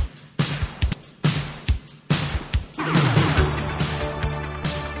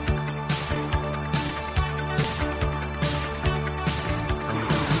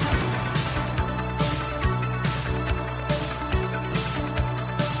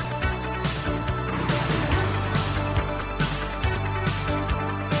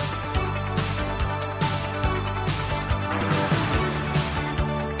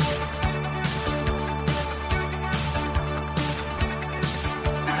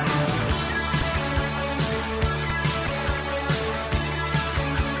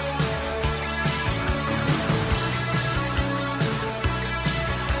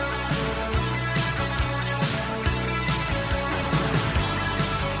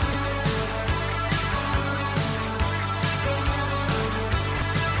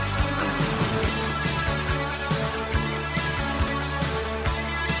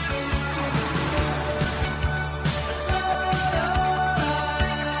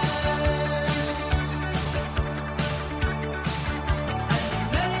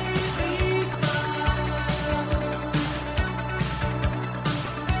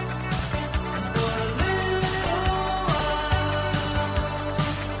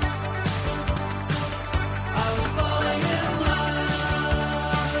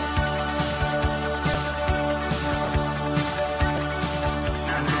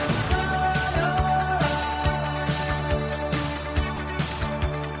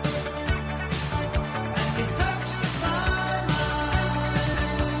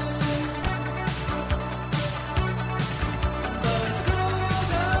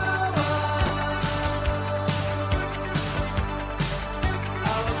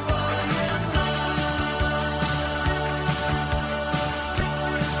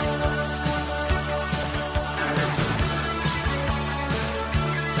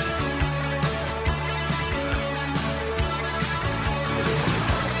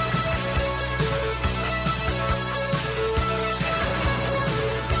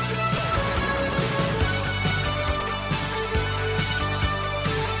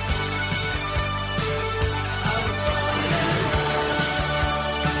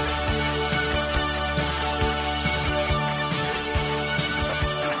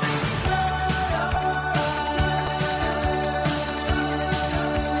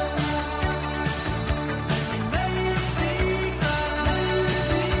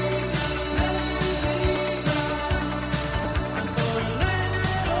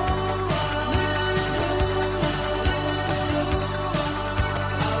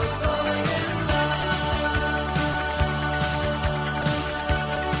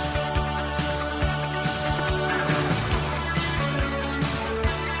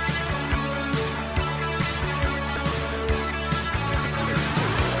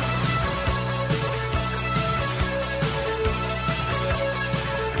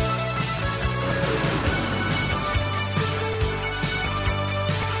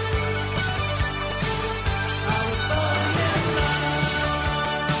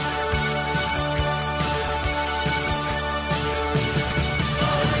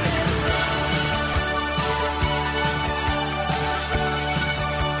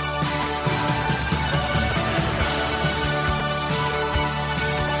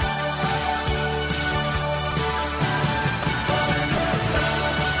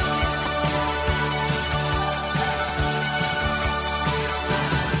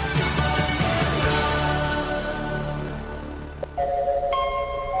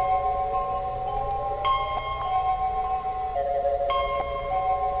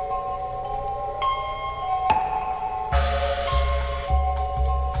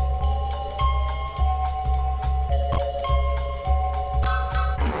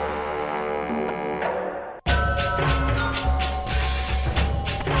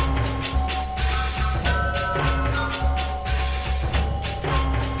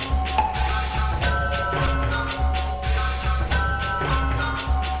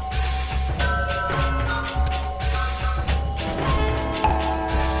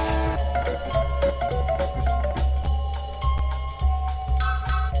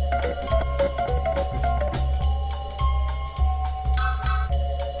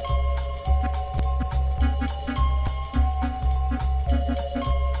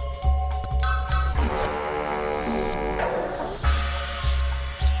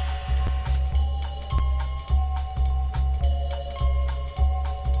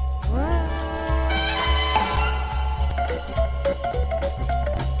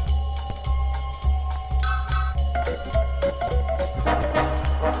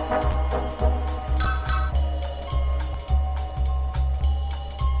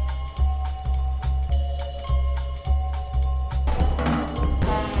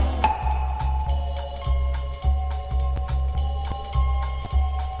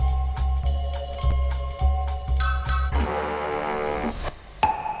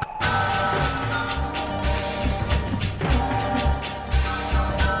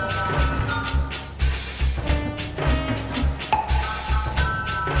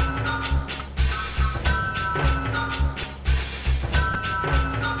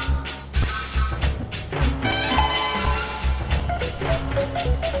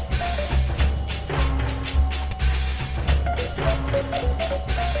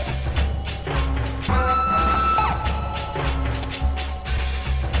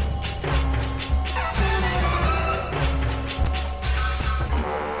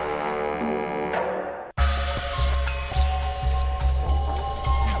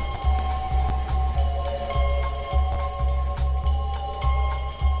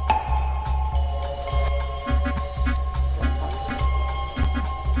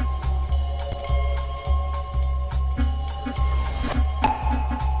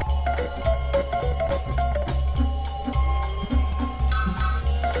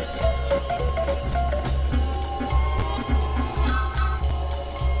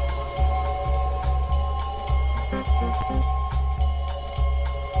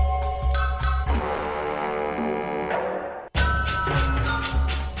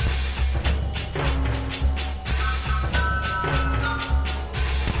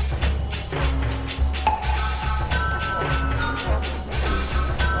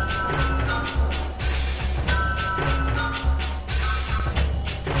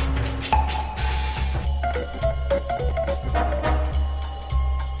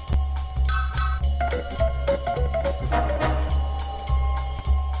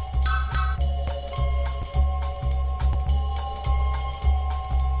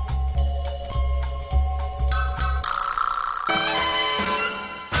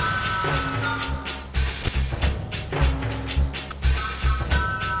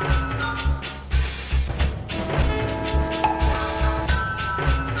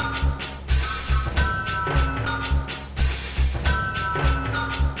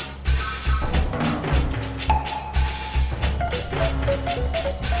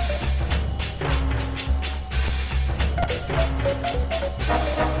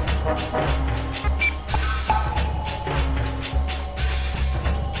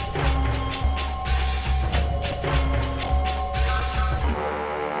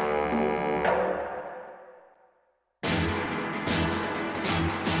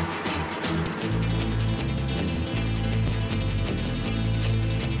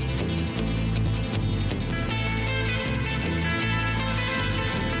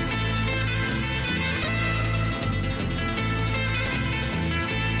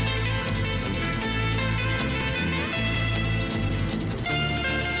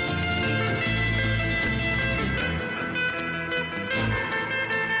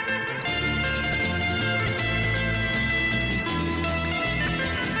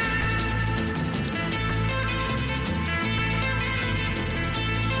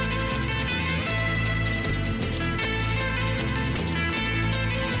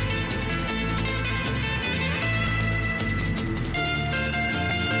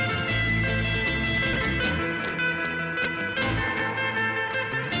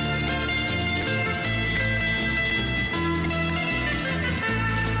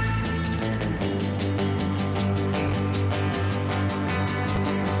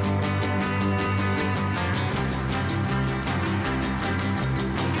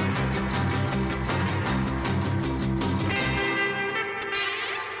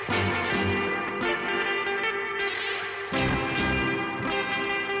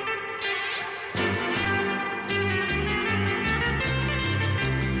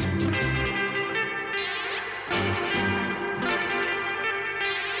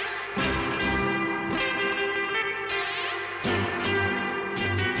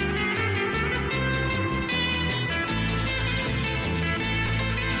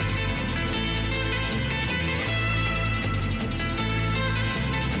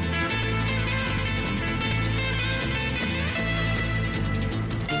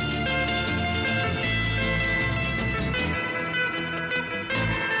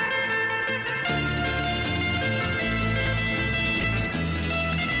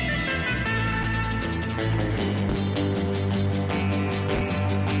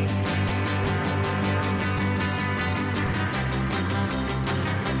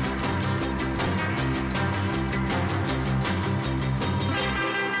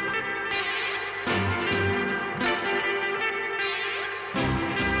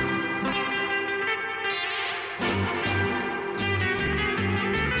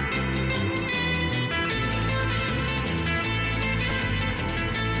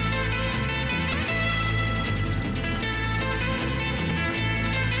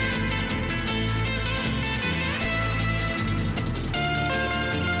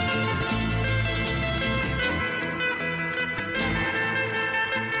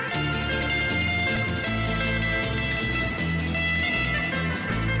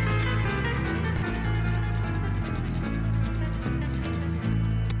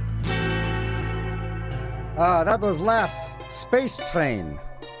 That was Last Space Train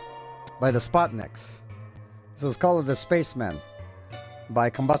by the Sputniks. This is called The Spaceman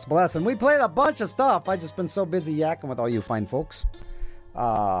by Combustible S. And we played a bunch of stuff. I just been so busy yakking with all you fine folks.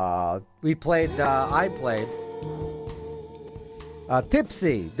 I played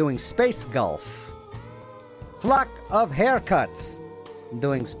Tipsy doing Space Golf. Flock of Haircuts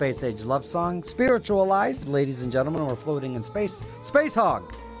doing Space Age Love Song. Spiritualized, ladies and gentlemen, we're floating in space. Space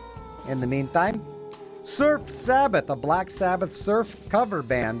Hog. In the meantime, Surf Sabbath, a Black Sabbath surf cover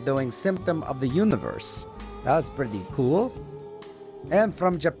band doing Symptom of the Universe. That was pretty cool. And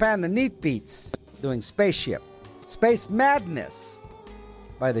from Japan, the Neat Beats doing Spaceship. Space Madness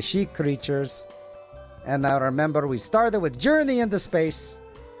by the Chic Creatures. And now remember, we started with Journey into Space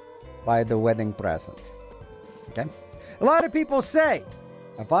by The Wedding Present. Okay? A lot of people say,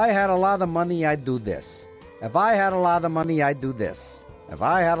 if I had a lot of money, I'd do this. If I had a lot of money, I'd do this. If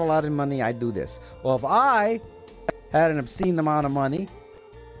I had a lot of money, I'd do this. Well, if I had an obscene amount of money,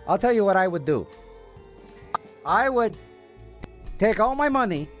 I'll tell you what I would do. I would take all my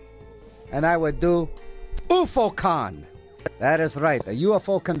money and I would do UFOCon. That is right, a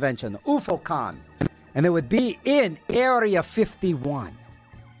UFO convention, UFOCon. And it would be in Area 51.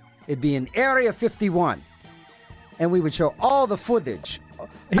 It'd be in Area 51. And we would show all the footage.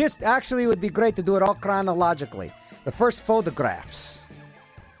 Actually, it would be great to do it all chronologically. The first photographs,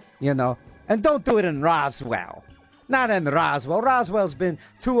 you know. And don't do it in Roswell. Not in Roswell. Roswell's been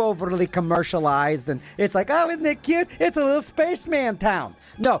too overly commercialized. And it's like, oh, isn't it cute? It's a little spaceman town.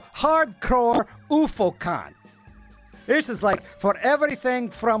 No, hardcore UFOCon. This is like for everything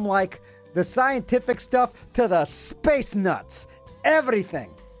from like the scientific stuff to the space nuts.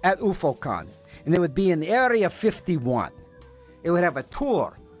 Everything at UFOCon. And it would be in Area 51. It would have a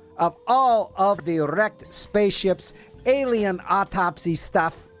tour of all of the wrecked spaceships, alien autopsy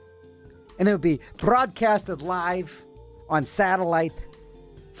stuff. And it would be broadcasted live on satellite,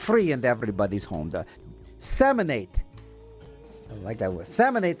 free into everybody's home. To disseminate,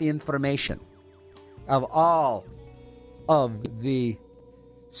 disseminate the information of all of the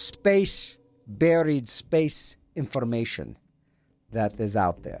buried space information that is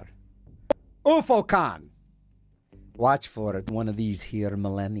out there. UFOCon. Watch for it one of these here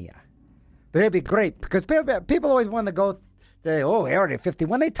millennia. But it'd be great because people always want to go to, Area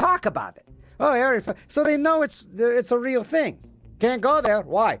 51. They talk about it. Oh, Area 51. So they know it's a real thing. Can't go there.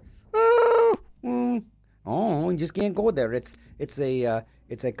 Why? You just can't go there. It's a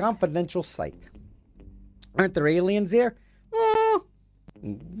confidential site. Aren't there aliens there? I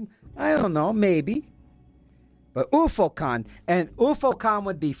don't know. Maybe. But UFOCon, and UFOCon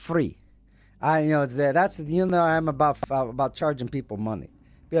would be free. I'm about charging people money.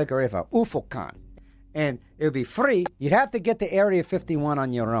 Be like a UFOCon, and it would be free. You'd have to get to Area 51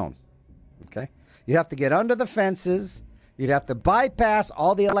 on your own. Okay, you'd have to get under the fences. You'd have to bypass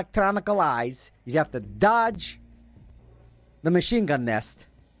all the electronical eyes. You'd have to dodge the machine gun nest.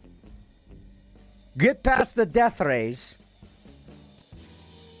 Get past the death rays,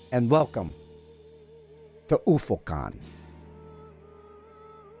 and welcome to UFOCon.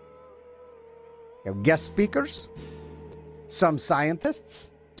 You have guest speakers, some scientists,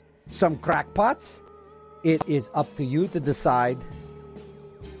 some crackpots. It is up to you to decide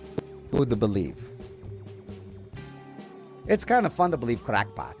who to believe. It's kind of fun to believe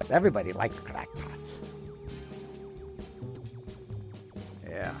crackpots. Everybody likes crackpots.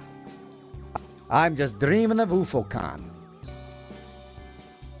 Yeah. I'm just dreaming of UFOCon.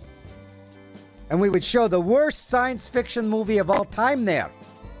 And we would show the worst science fiction movie of all time there.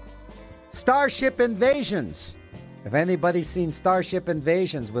 Starship Invasions. If anybody's seen Starship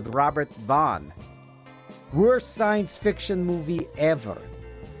Invasions with Robert Vaughn. Worst science fiction movie ever.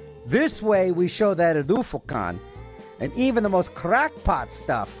 This way we show that at UFOCon, and even the most crackpot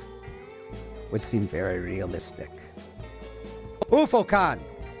stuff would seem very realistic. UFOCon.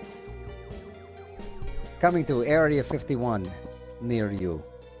 Coming to Area 51 near you.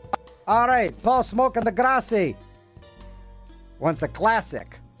 All right, Paul Smoke and the Grassi. Once a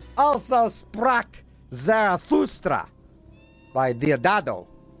classic. Also sprach Zarathustra by Diodado.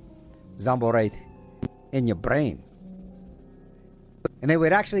 Zombo In Your Brain. And they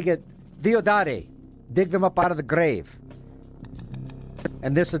would actually get Diodade, dig them up out of the grave.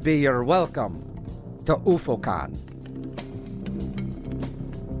 And this would be your welcome to UFOCon.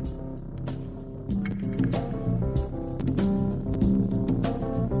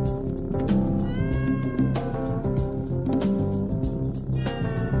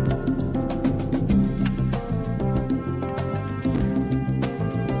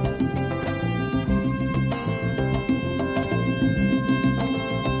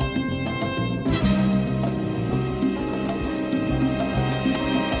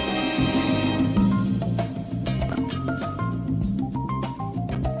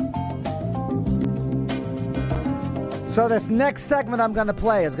 So this next segment I'm going to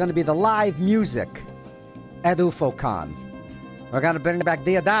play is going to be the live music at UFOCon. We're going to bring back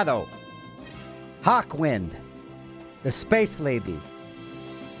Diodado, Hawkwind, the Space Lady,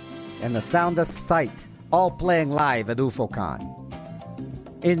 and the Sound of Sight, all playing live at UFOCon.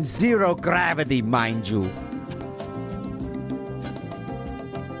 In zero gravity, mind you.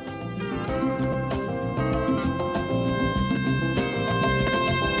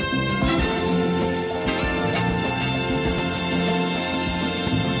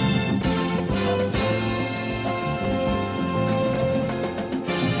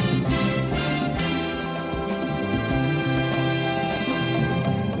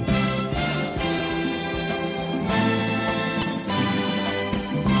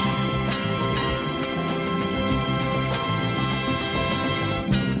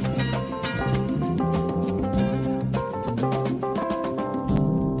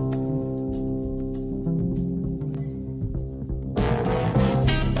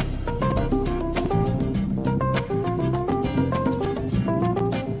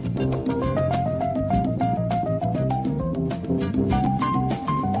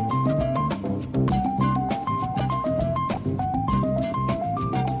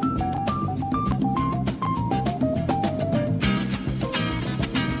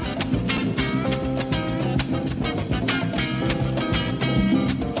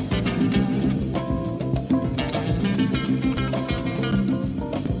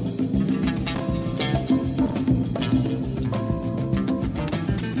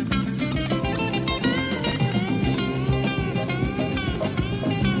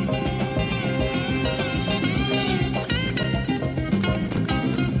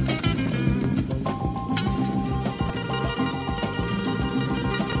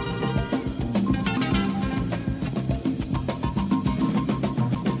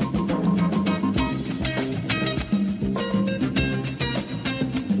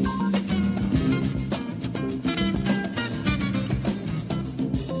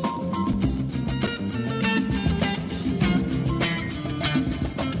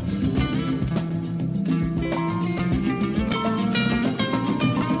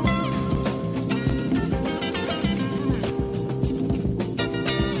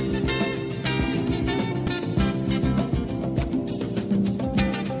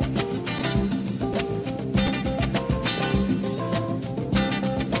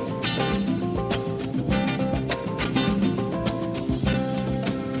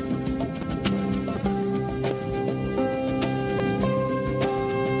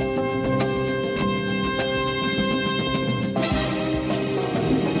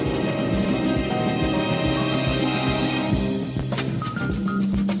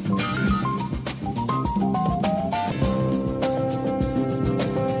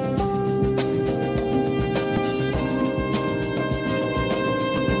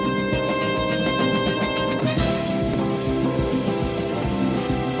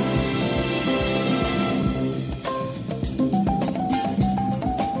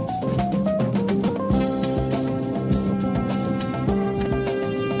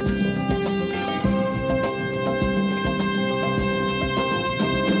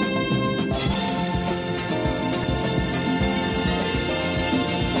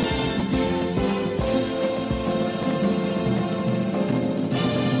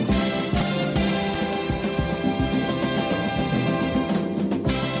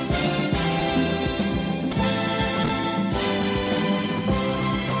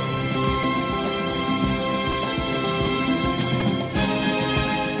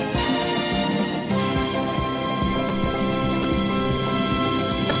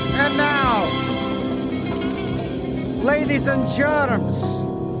 Ladies and germs,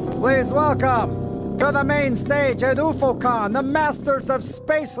 please welcome to the main stage at UFOCon, the masters of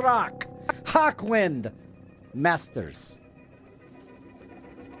space rock, Hawkwind, masters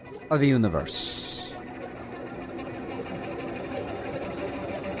of the universe.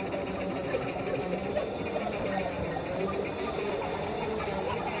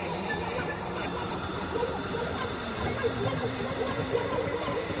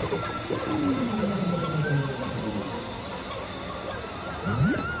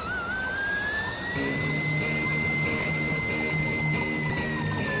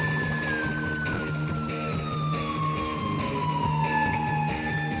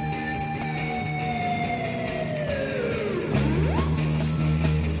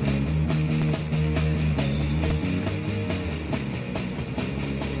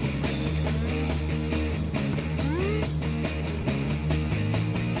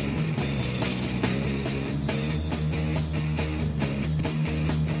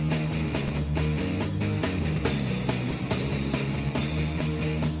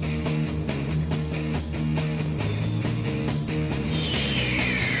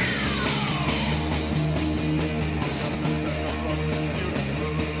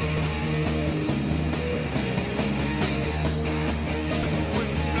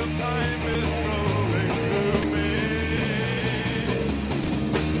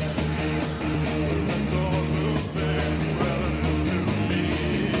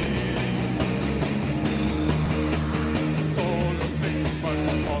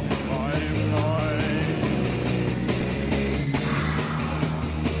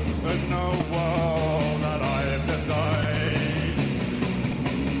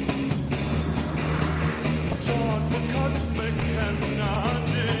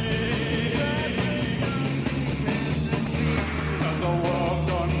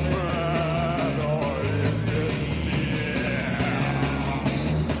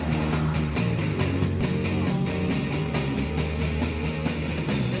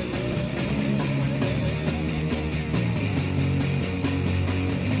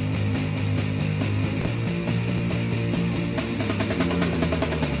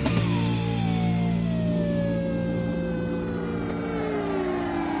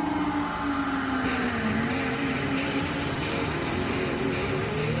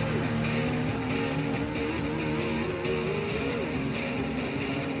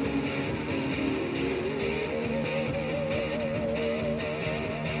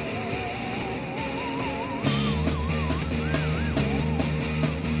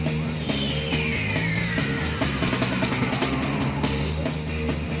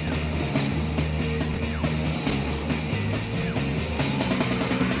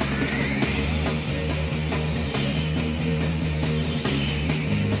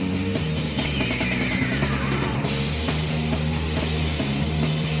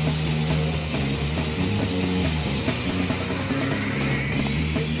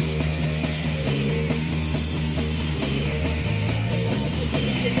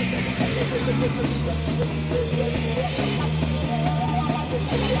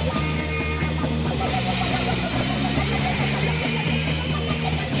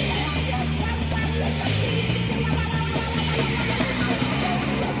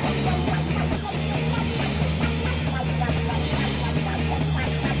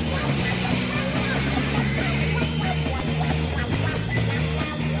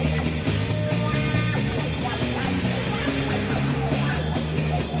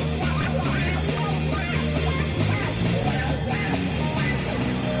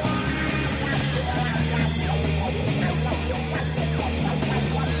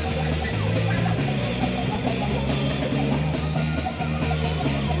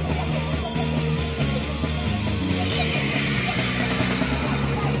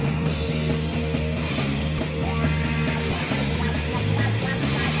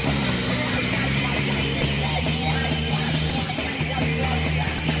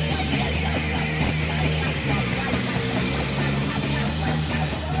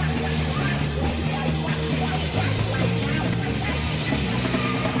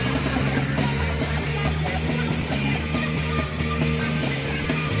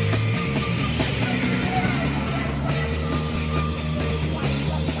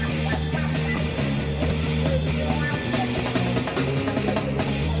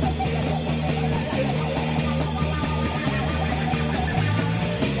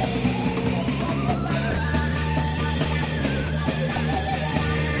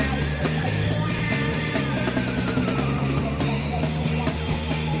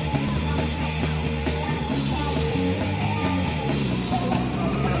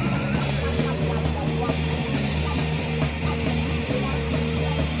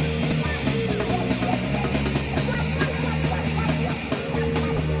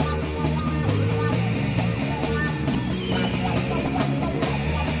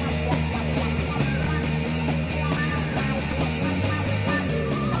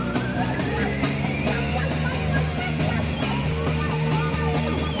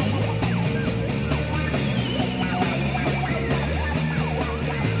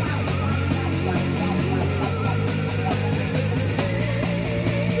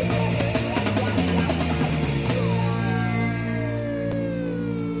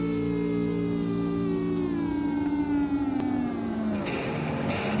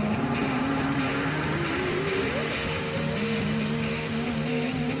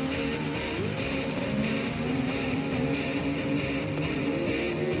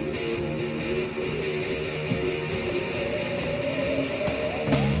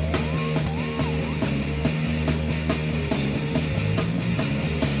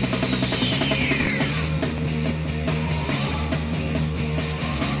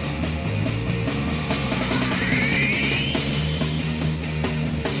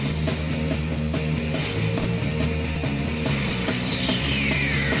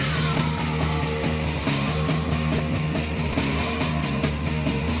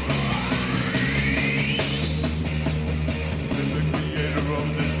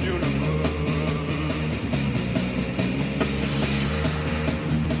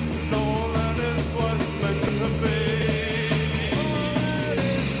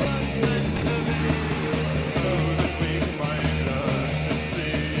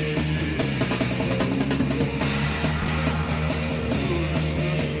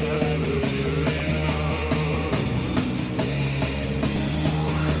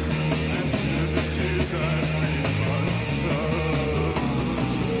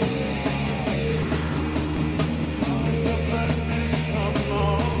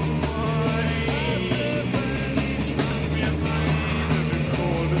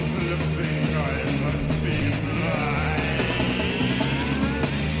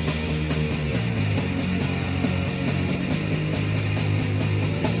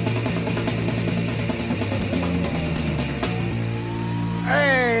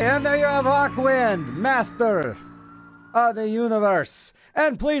 And there you have Hawkwind, master of the universe.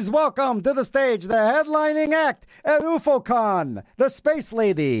 And please welcome to the stage the headlining act at UFOCon, the Space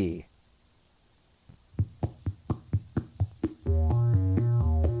Lady.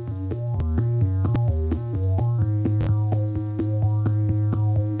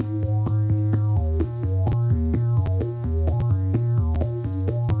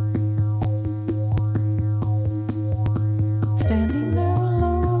 Standing there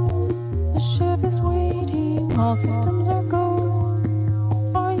alone, the ship is waiting, all systems are go.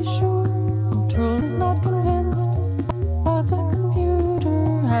 Are you sure? Control is not convinced, but the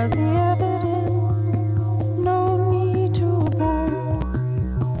computer has the evidence. No need to abort.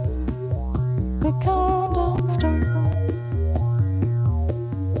 The countdown starts.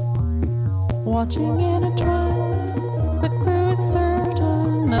 Watching in a trance, the crew is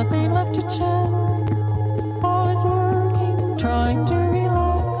certain, nothing left to chance. All is working, trying to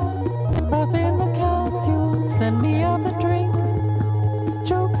relax. Up in the capsule, send me up a drink.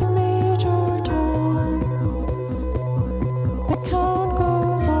 Jokes Major Tom. The count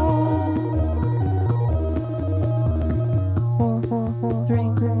goes on. 4, 3,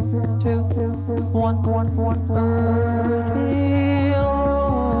 2, 1. Earth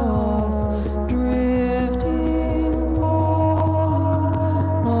below us, drifting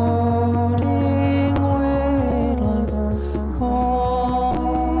on, floating weightless, calling.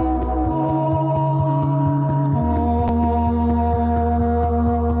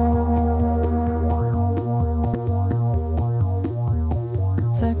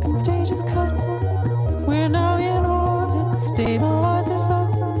 Second stage is cut. We're now in orbit, stabilizers up.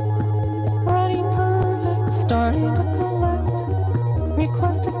 Running perfect, starting to collect.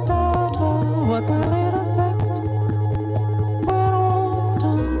 Requested data, what will it affect? When all is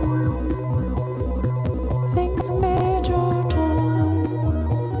done, thinks Major Tom.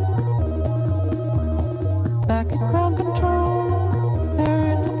 Back at ground control, there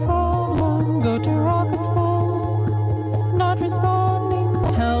is a problem. Go to rockets full, not responding.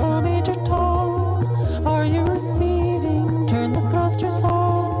 Hello, Major Tom. Are you receiving? Turn the thrusters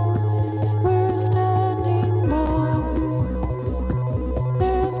on. We're standing by.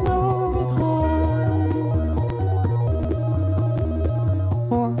 There's no reply.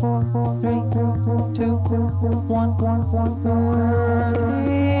 4, 3, 2, 1. Earth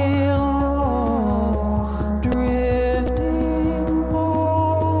below us, drifting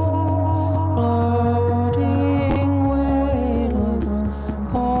on, floating weightless,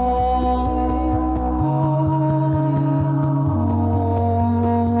 calling.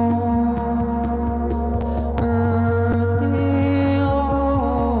 Earth below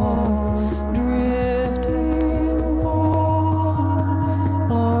us, drifting on,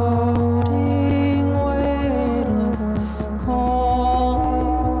 floating weightless, calling.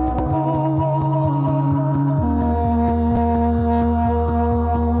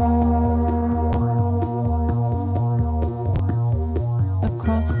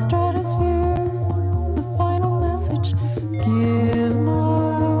 Across the stratosphere, the final message. Give my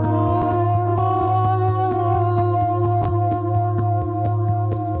all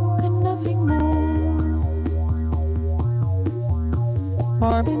and nothing more.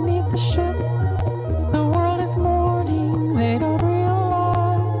 Far beneath the ship, the world is mourning. They don't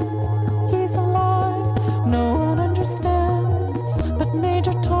realize he's alive. No one understands, but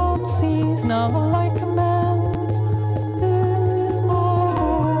Major Tom sees. Now the light commands. This is my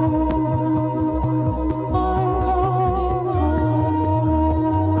home. I'm coming home.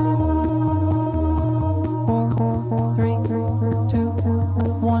 4, 3, 2,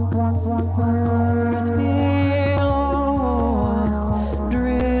 1. Earth below us,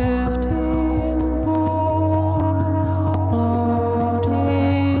 drifting on,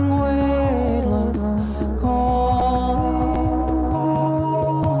 floating weightless, calling. Earth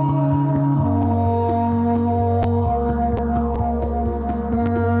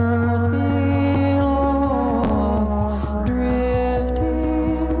below us,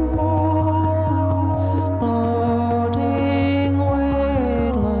 drifting on, floating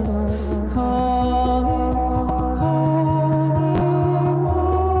weightless,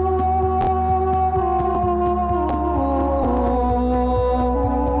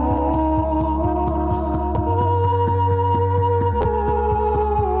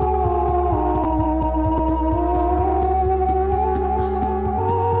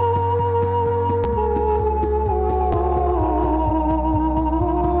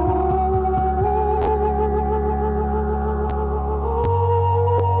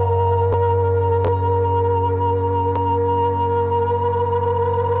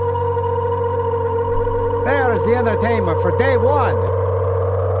 There's the entertainment for day one.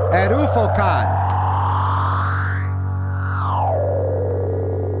 at UFOCon.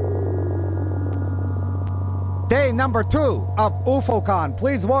 Day number 2 of UFOCon.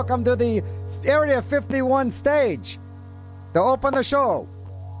 Please welcome to the Area 51 stage to open the show,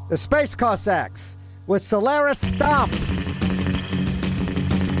 the Space Cossacks with Solaris Stomp.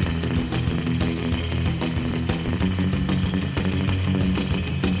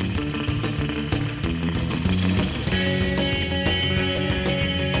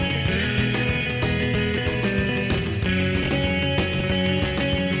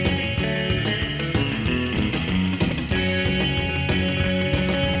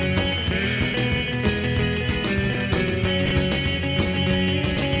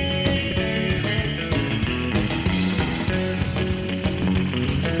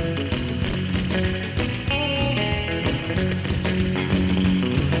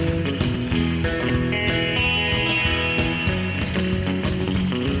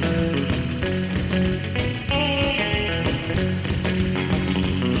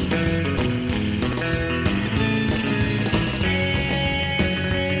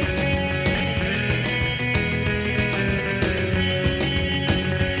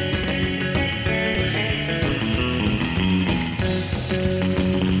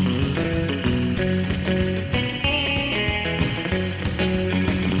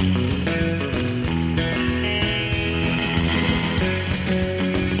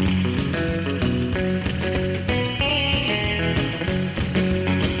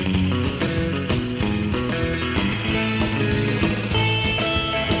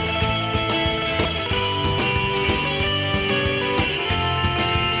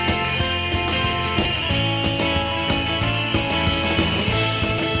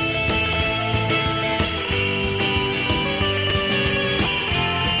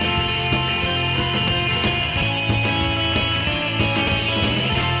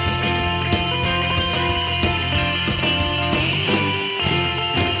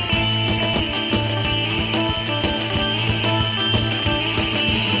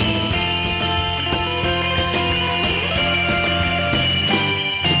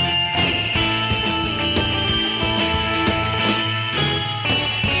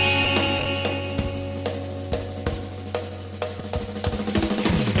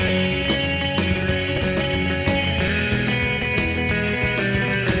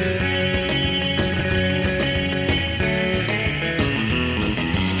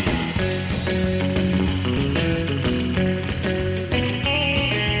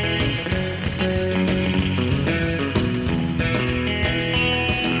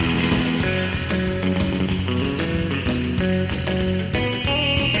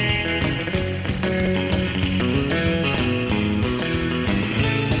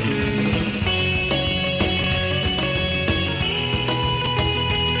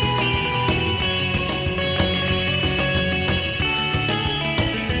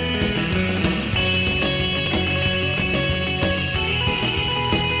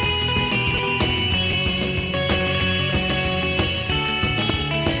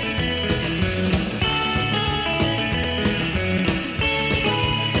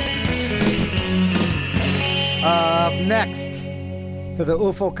 Next to the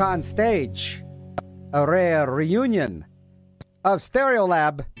UFOCon stage, a rare reunion of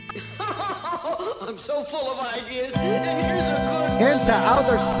Stereolab I'm so full of ideas, and here's a good into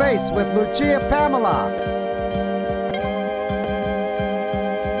outer space with Lucia Pamela.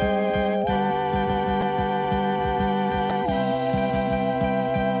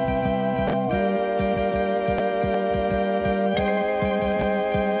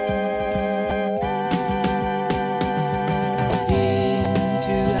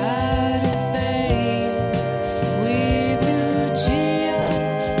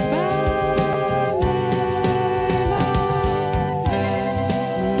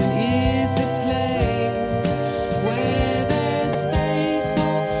 Is the place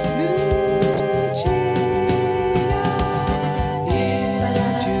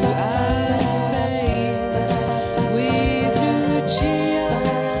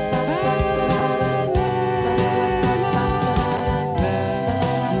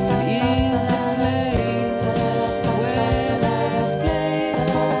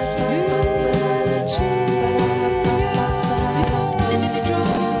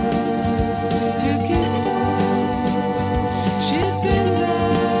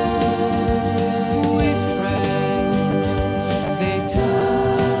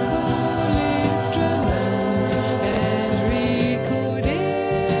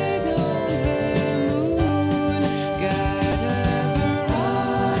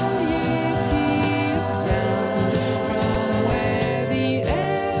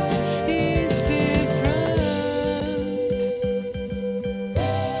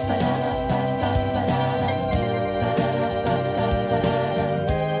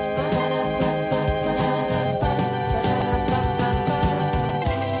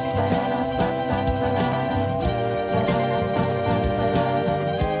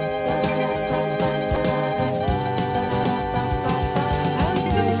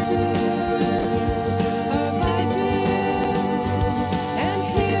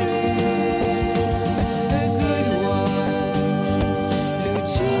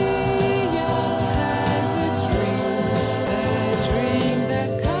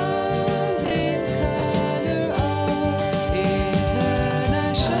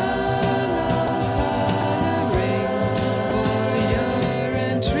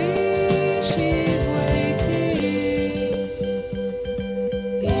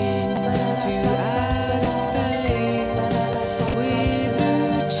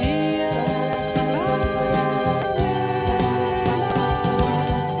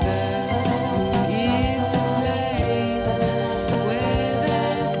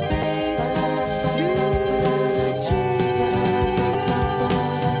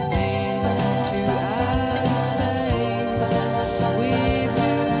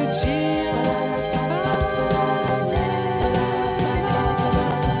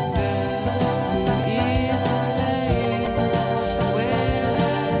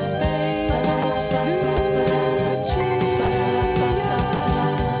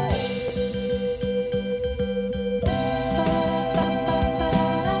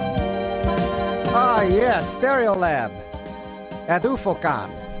Yes, Stereolab at UFOCon.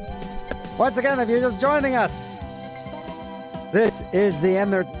 Once again, if you're just joining us, this is the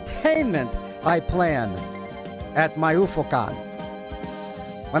entertainment I plan at my UFOCon.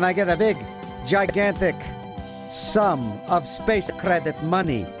 When I get a big, gigantic sum of space credit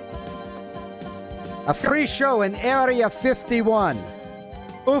money. A free show in Area 51,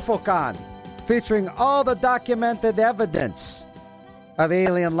 UFOCon, featuring all the documented evidence of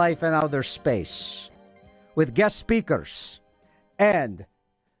alien life in outer space, with guest speakers and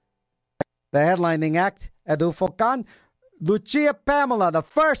the headlining act at UFOCon, Lucia Pamela, the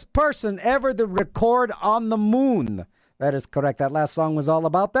first person ever to record on the moon. That is correct. That last song was all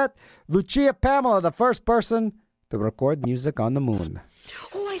about that. Lucia Pamela, the first person to record music on the moon.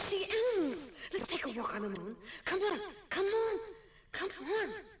 Oh, I see animals. Let's take a walk on the moon. Come on, come on, come on.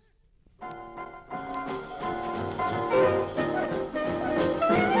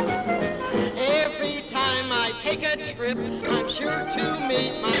 Every time I take a trip, I'm sure to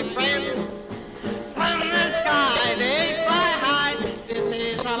meet my friends. From the sky, they fly high. This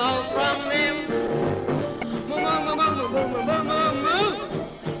is hello from them.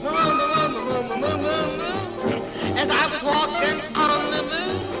 As I was walking on the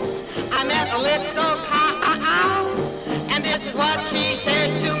moon, I met a little cow, and this is what she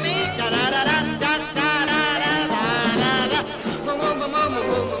said to me. Da da da da da da da da da.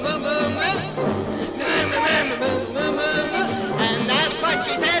 And that's what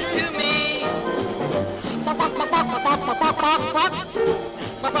she said to me.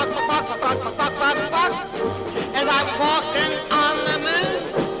 As I was walking on the moon,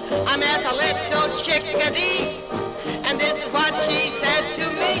 I met a little chickadee, and this is what she said to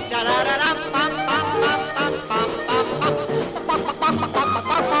me. Da da da da bum bum bum bum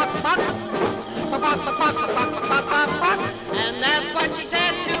bum bum. And that's what she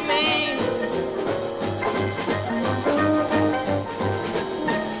said to me.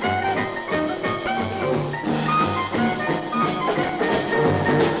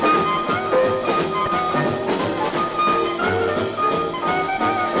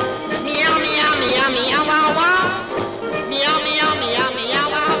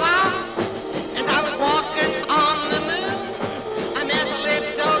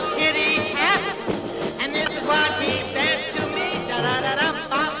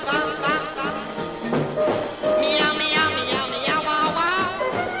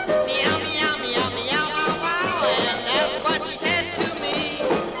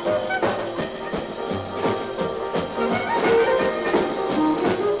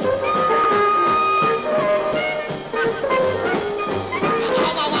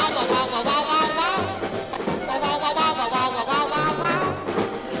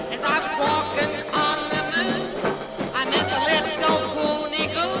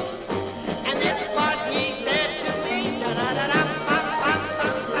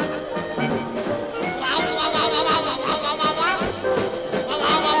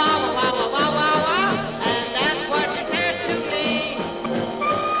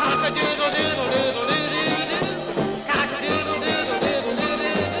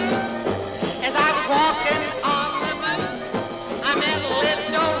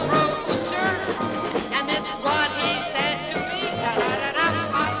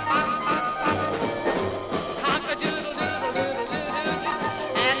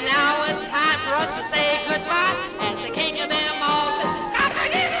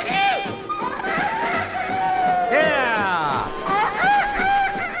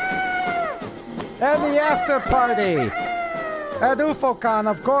 After party at UFOCon,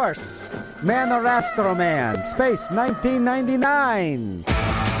 of course. Man or Astro Man, Space 1999.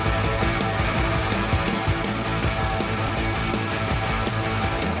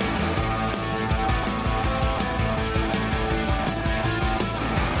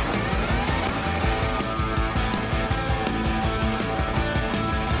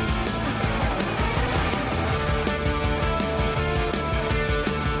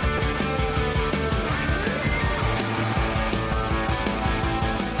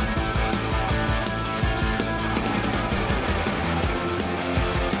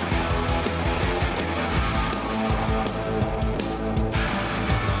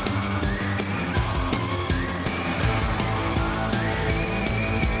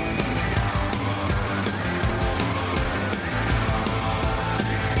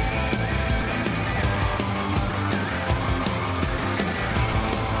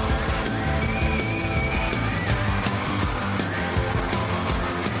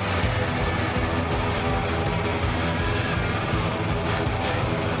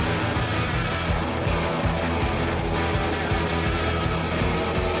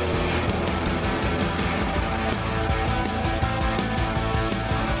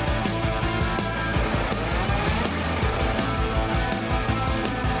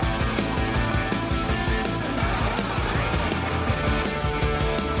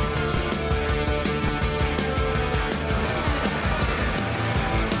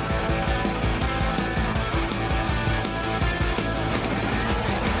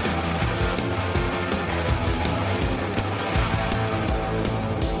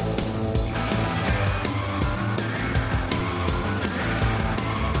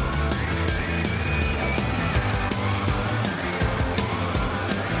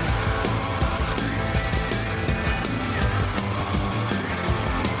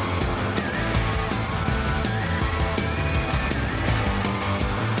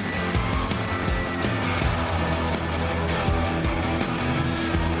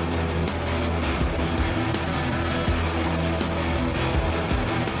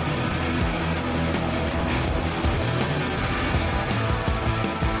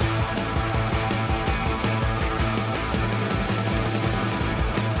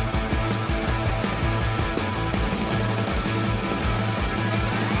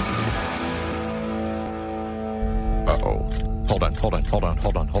 Hold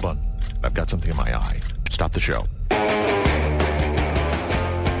on. I've got something in my eye. Stop the show.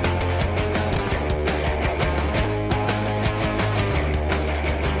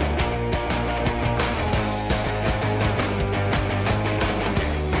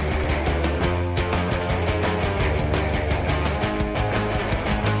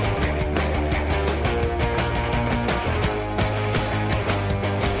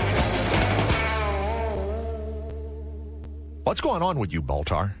 What's going on with you,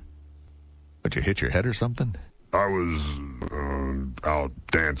 Baltar? Did you hit your head or something? I was out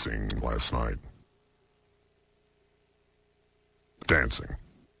dancing last night. Dancing.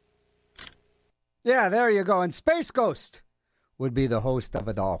 Yeah, there you go. And Space Ghost would be the host of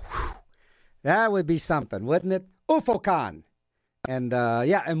it all. Whew. That would be something, wouldn't it? UFOCon. And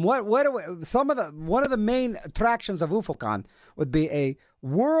and one of the main attractions of UFOCon would be a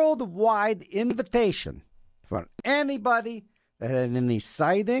worldwide invitation for anybody that had any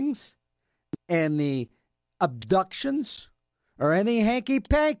sightings, any abductions, or any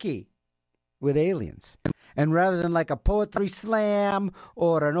hanky-panky with aliens. And rather than like a poetry slam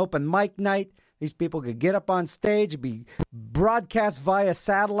or an open mic night, these people could get up on stage, be broadcast via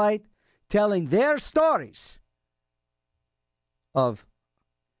satellite, telling their stories of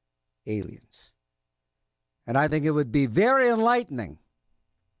aliens. And I think it would be very enlightening.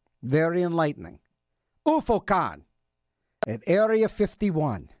 Very enlightening. UFOCon at Area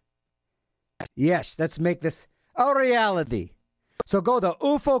 51. Yes, let's make this a reality. So go to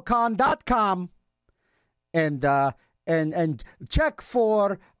ufocon.com and check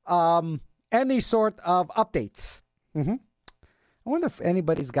for any sort of updates. I wonder if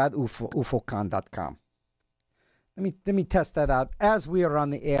anybody's got ufocon.com. Let me test that out as we are on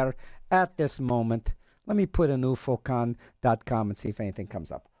the air at this moment. Let me put in ufocon.com and see if anything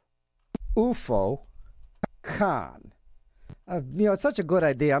comes up. UFOCon. It's such a good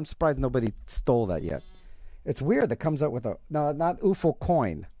idea. I'm surprised nobody stole that yet. It's weird that comes up with no, not UFO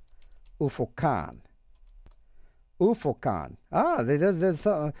coin. UFOCon. UFOCon. There's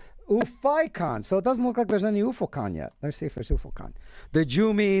UFICon. So it doesn't look like there's any UFOCon yet. Let's see if there's UFOCon. Did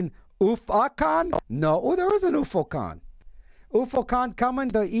you mean UFOCon? No, there is an UFOCon. UFOCon coming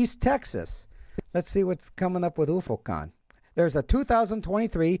to East Texas. Let's see what's coming up with UFOCon. There's a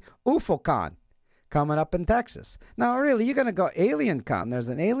 2023 UFOCon coming up in Texas. Now, really, you're going to go Alien Con. There's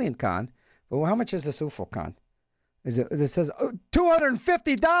an Alien Con. But how much is this UFOCon? It says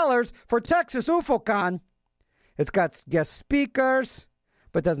 $250 for Texas UFOCon. It's got guest speakers,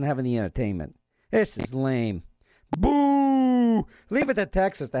 but doesn't have any entertainment. This is lame. Boo! Leave it to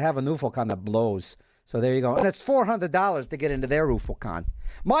Texas to have an UFOCon that blows. So there you go. And it's $400 to get into their UFOCon.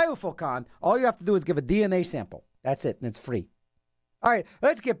 My UFOCon, all you have to do is give a DNA sample. That's it, and it's free. All right,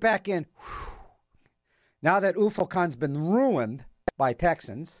 let's get back in. Now that UFOCon's been ruined by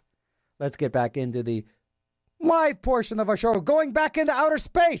Texans, let's get back into the live portion of our show, going back into outer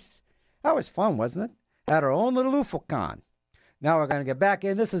space. That was fun, wasn't it? Had our own little UFOCon. Now we're going to get back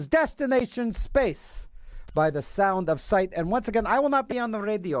in. This is Destination Space by the Sound of Sight. And once again, I will not be on the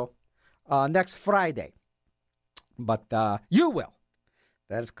radio next Friday, but you will.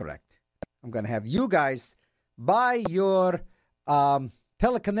 That is correct. I'm going to have you guys, by your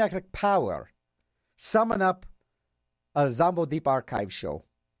telekinetic power, summon up a Zombo Deep Archive show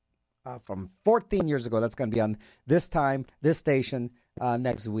from 14 years ago. That's going to be on this time, this station,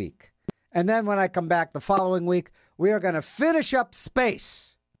 next week. And then when I come back the following week, we are going to finish up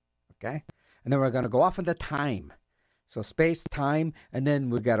space. Okay? And then we're going to go off into time. So space, time, and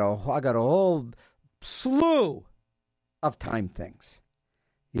then I got a whole slew of time things.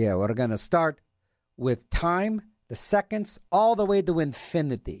 Yeah, we're going to start with time, the seconds, all the way to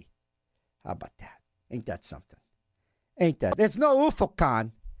infinity. How about that? Ain't that something? Ain't that? There's no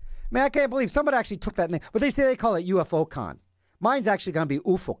UFOCon. Man, I can't believe somebody actually took that name. But they say they call it UFOCon. Mine's actually going to be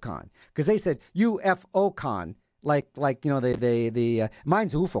UFOCon. Because they said UFOCon. Like mine's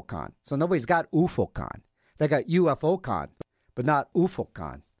UFOCon. So nobody's got UFOCon. They got UFOCon, but not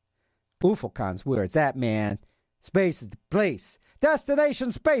UFOCon. UFOCon's where it's at, man. Space is the place.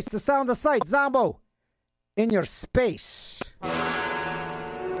 Destination Space, the Sound of Sight. Zombo, in your space.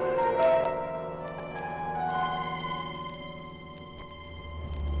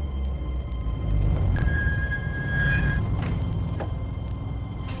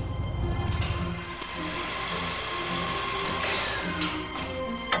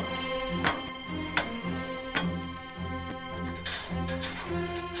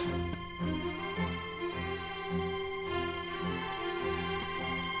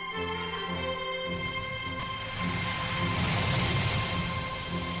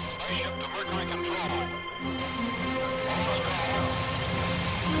 spaceship to Mercury Control. Almost call.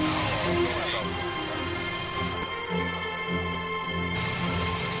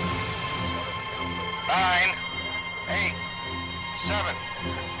 9, 8, 7,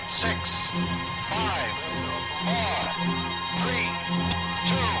 6, 5, 4, 3,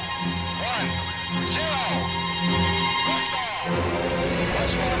 2, 1, 0. Liftoff.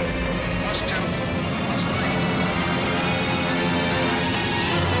 +1, +2, +3.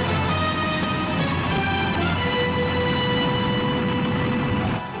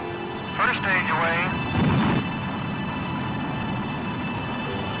 First stage away.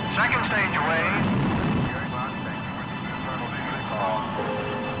 Second stage away.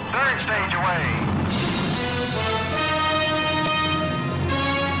 Third stage away.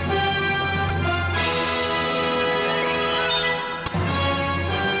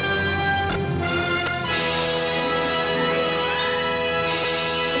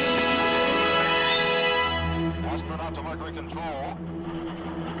 Astronaut to Mercury Control.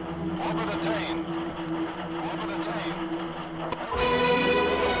 Orbit attained. Orbit attained.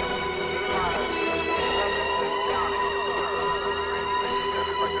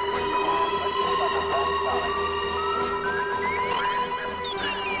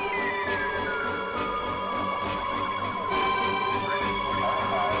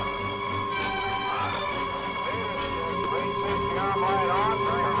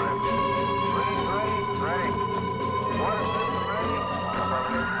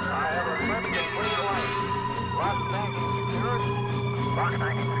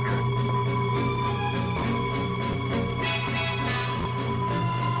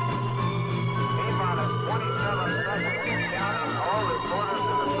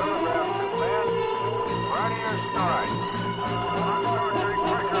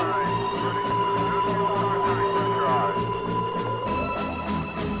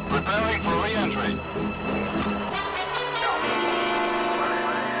 Preparing for re-entry.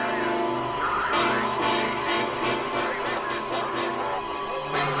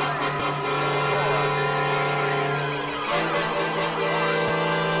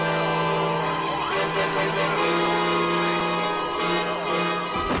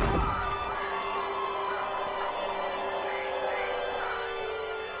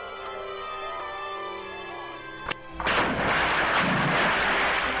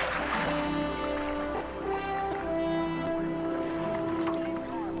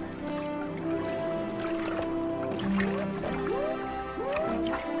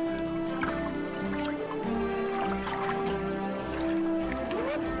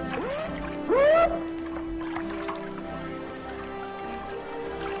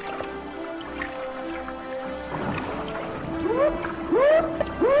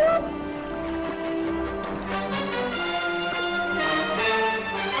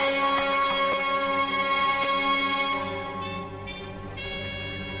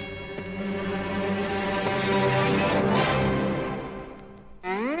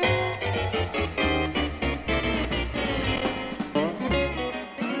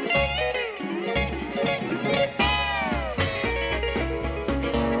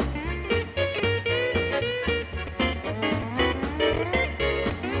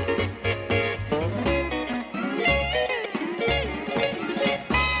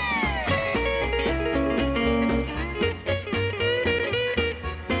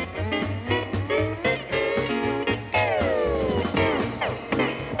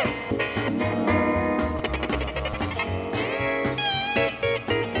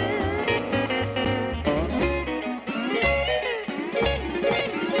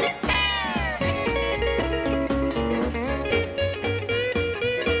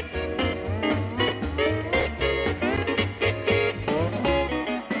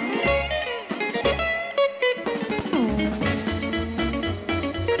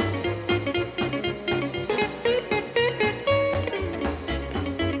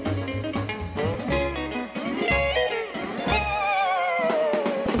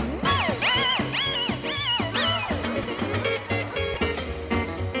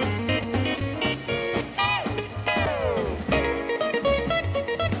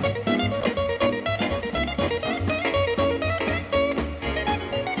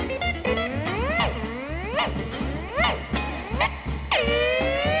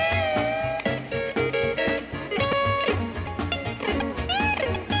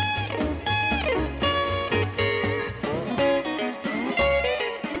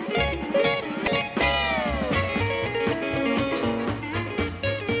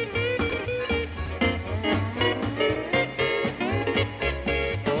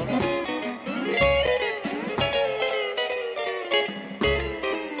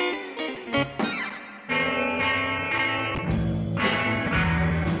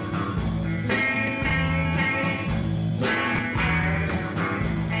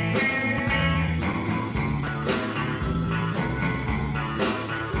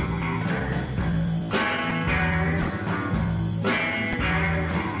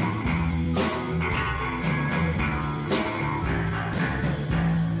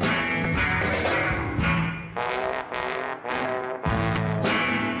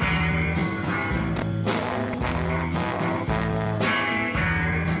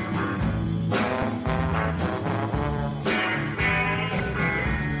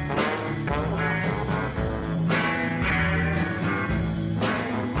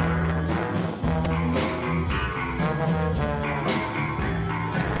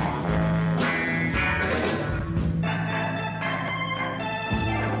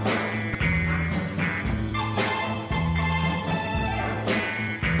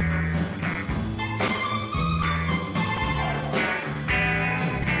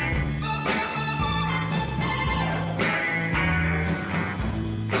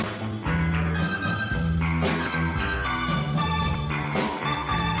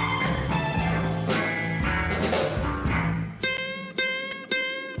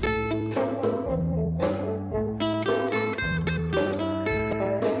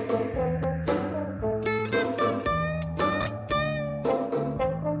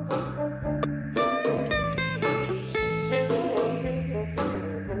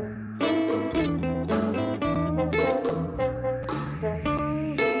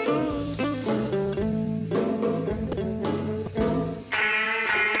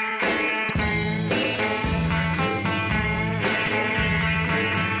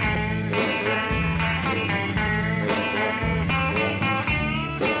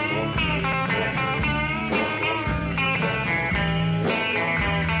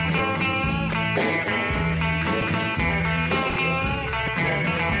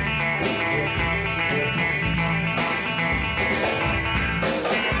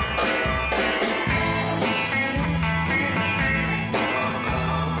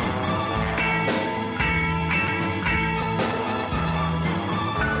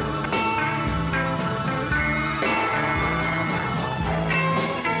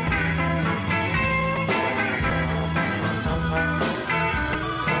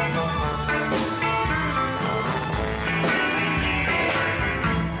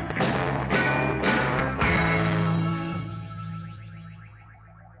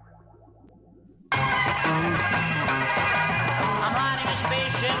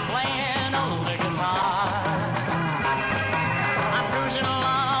 spaceship playing a little guitar. I'm cruising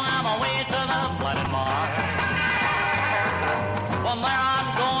along, I'm away to the planet Mars. From there I'm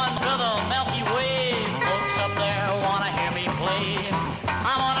going to the Milky Way. Folks up there wanna hear me play.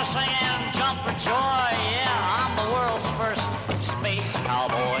 I wanna sing and jump for joy. Yeah, I'm the world's first space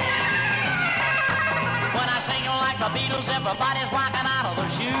cowboy. When I sing like the Beatles, everybody's rocking out of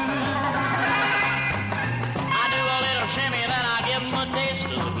their shoes. I do a little shimmy, then I give them a taste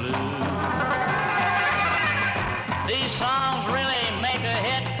of the blues. These songs really make a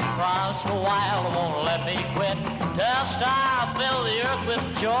hit. Cross the wild won't let me quit. Tell star, fill the earth with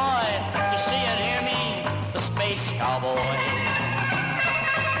joy to see and hear me, the space cowboy.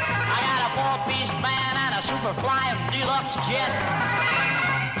 I got a four-piece band and a super flying deluxe jet.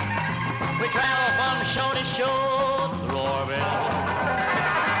 We travel from show to show through orbit.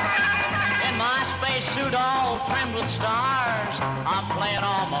 In my spacesuit all trimmed with stars, I'm playing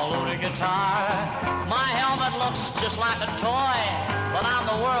on my loaded guitar. My helmet looks just like a toy, but I'm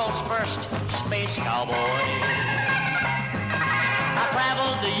the world's first space cowboy. I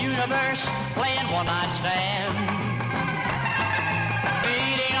traveled the universe playing one-night stand,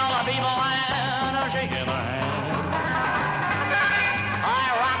 meeting all the people and shaking their hand. I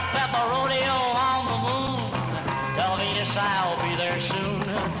rocked at the rodeo on the moon. Tell Venus I'll be there soon.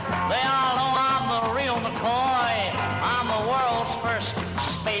 They all know I'm the real McCoy. I'm the world's first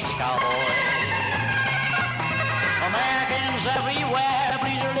space cowboy. Americans everywhere,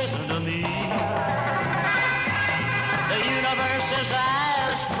 please listen to me. The universe is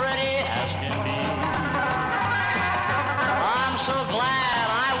as pretty as can be. I'm so glad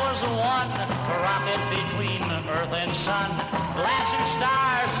I was the one who rocket between Earth and Sun, blasting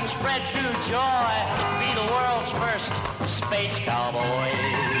stars and spread true joy. Be the world's first space cowboy.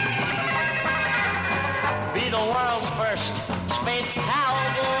 Be the world's first space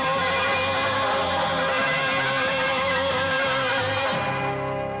cowboy.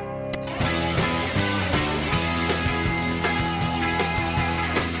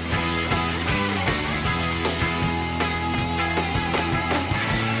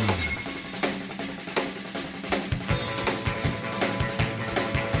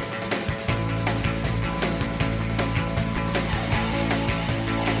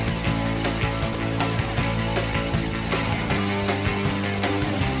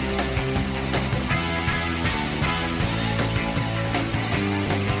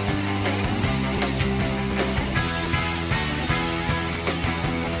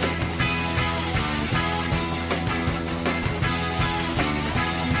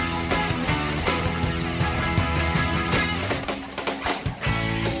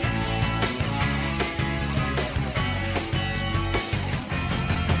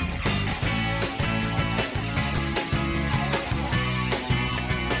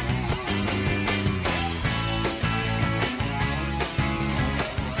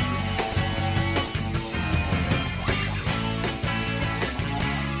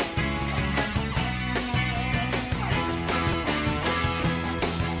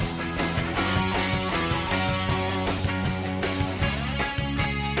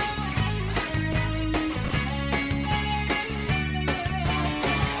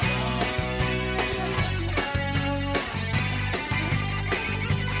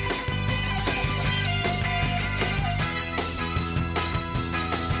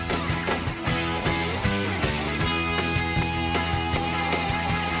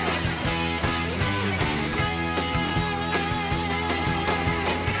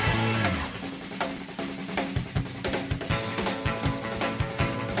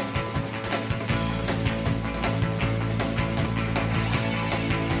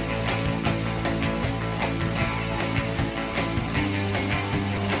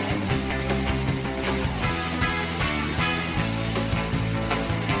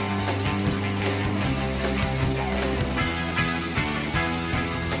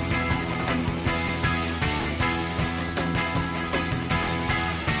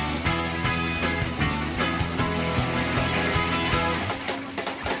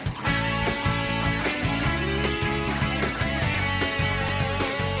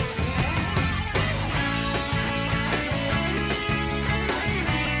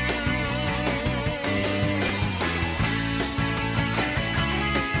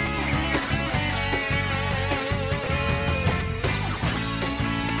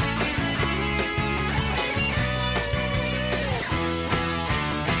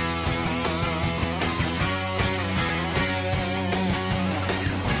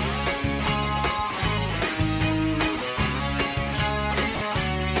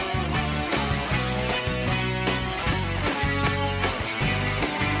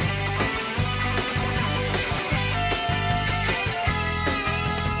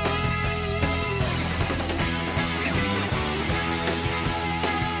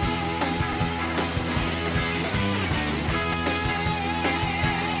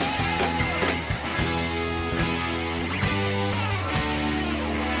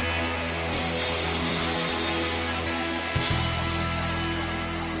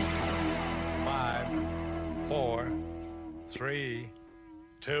 3,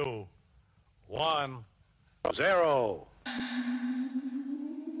 2, 1, 0.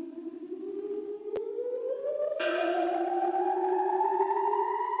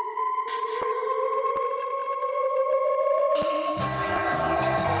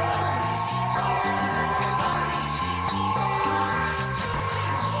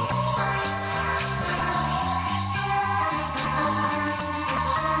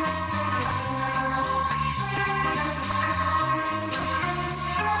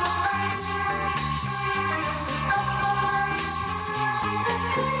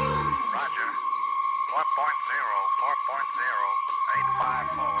 Roger. 4.0, 4.0,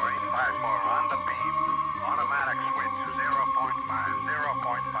 854, 854 on the beam. Automatic switch 0.5,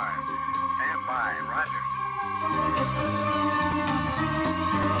 0.5. Stand by, roger.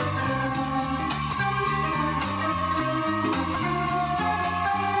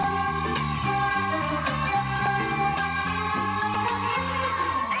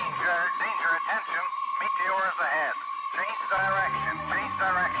 Danger, attention. Meteor is ahead. Change direction.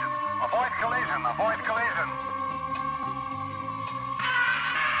 Avoid collision.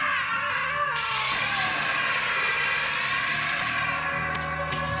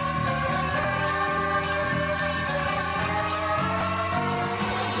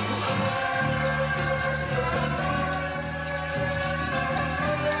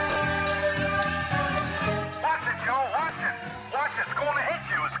 Watch it, Joe, watch it. It's going to hit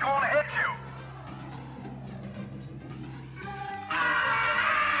you.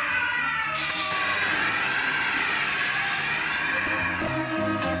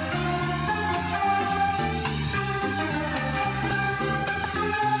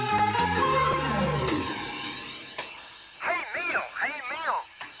 Hey, Neil.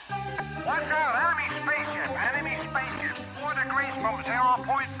 Watch out, enemy spaceship. 4 degrees from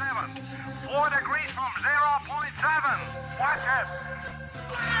 0.7. 4 degrees from 0.7. Watch it.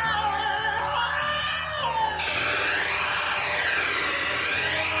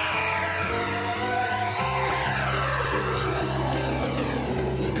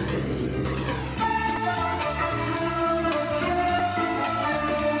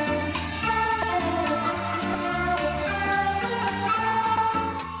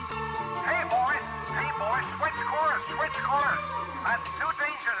 Hey boys, switch course. That's 2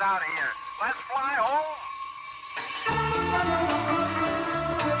 dangers out here. Let's fly home.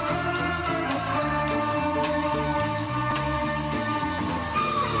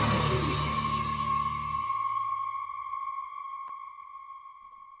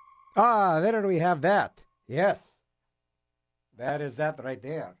 Ah, there we have that. Yes. That is that right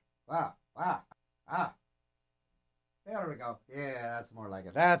there. Wow. There we go. Yeah,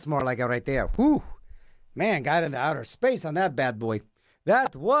 that's more like it right there. Whew. Man, got into outer space on that bad boy.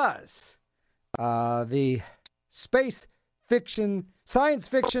 That was the Science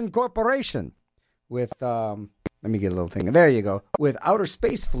Fiction Corporation with, let me get a little thing. There you go. With Outer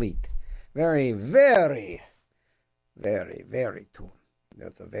Space Fleet. Very, very, very, very tune.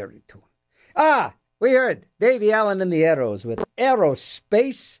 That's a very tune. Ah, we heard Davy Allen and the Arrows with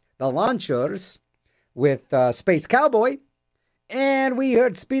Aerospace, the Launchers, with Space Cowboy. And we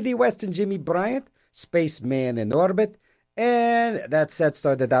heard Speedy West and Jimmy Bryant, Spaceman in Orbit. And that set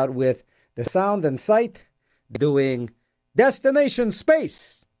started out with The Sound and Sight doing Destination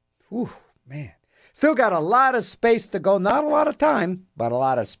Space. Whew, man. Still got a lot of space to go. Not a lot of time, but a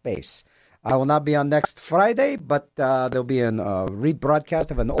lot of space. I will not be on next Friday, but there'll be a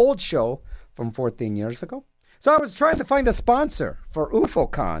rebroadcast of an old show from 14 years ago. So I was trying to find a sponsor for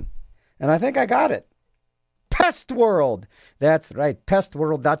UFOCon, and I think I got it. Pest World. That's right,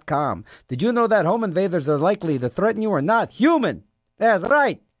 pestworld.com. Did you know that home invaders are likely to threaten you or not? Human. That's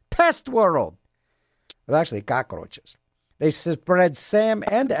right, Pest World. Well, actually, cockroaches. They spread Sam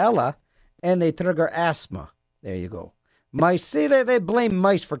and Ella, and they trigger asthma. There you go. Mice, see, they blame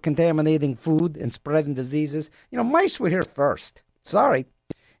mice for contaminating food and spreading diseases. Mice were here first. Sorry.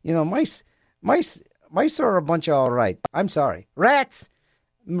 Mice are a bunch of all right. I'm sorry. Rats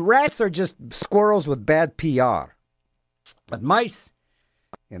are just squirrels with bad PR. But mice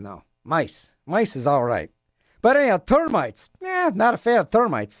is all right. But anyhow, termites, not a fan of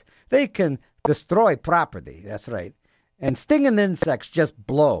termites. They can destroy property. That's right. And stinging insects just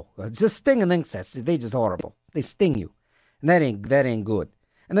blow. Just stinging insects, they just horrible. They sting you. And that ain't good.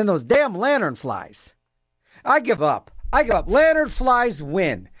 And then those damn lantern flies. I give up. Lantern flies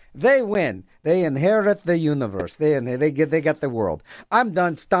win. They win. They inherit the universe. They get the world. I'm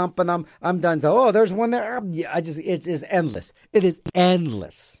done stomping them. I'm done. There's one there. It is endless. It is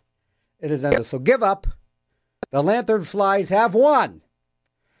endless. So give up. The lantern flies have won.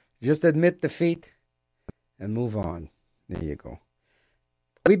 Just admit defeat and move on. There you go.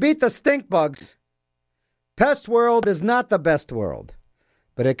 We beat the stink bugs. Pest World is not the best world,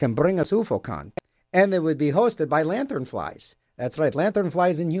 but it can bring us UFOCon. And it would be hosted by lanternflies. That's right,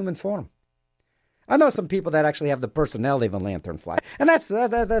 lanternflies in human form. I know some people that actually have the personality of a lanternfly. And that's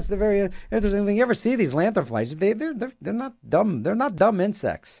the very interesting thing. You ever see these lanternflies? They're not dumb. They're not dumb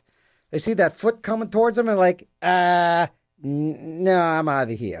insects. They see that foot coming towards them and like, no, I'm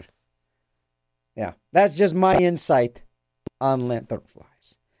out of here. Yeah, that's just my insight on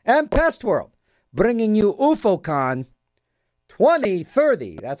lanternflies. And Pest World, bringing you UFOCon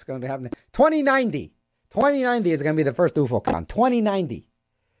 2030. That's going to be happening. 2090. 2090 is going to be the first UFOCon. 2090.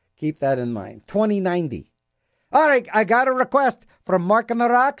 Keep that in mind. 2090. All right, I got a request from Mark and the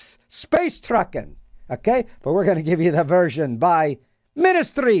Rocks, Space Truckin'. Okay, but we're going to give you the version by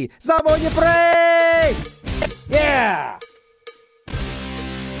Ministry. Zombo In Your Brain! Yeah!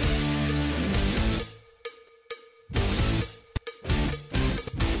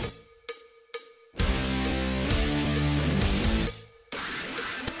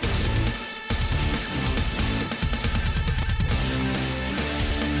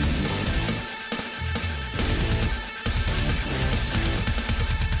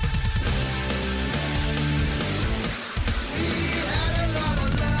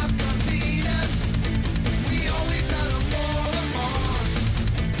 We always had a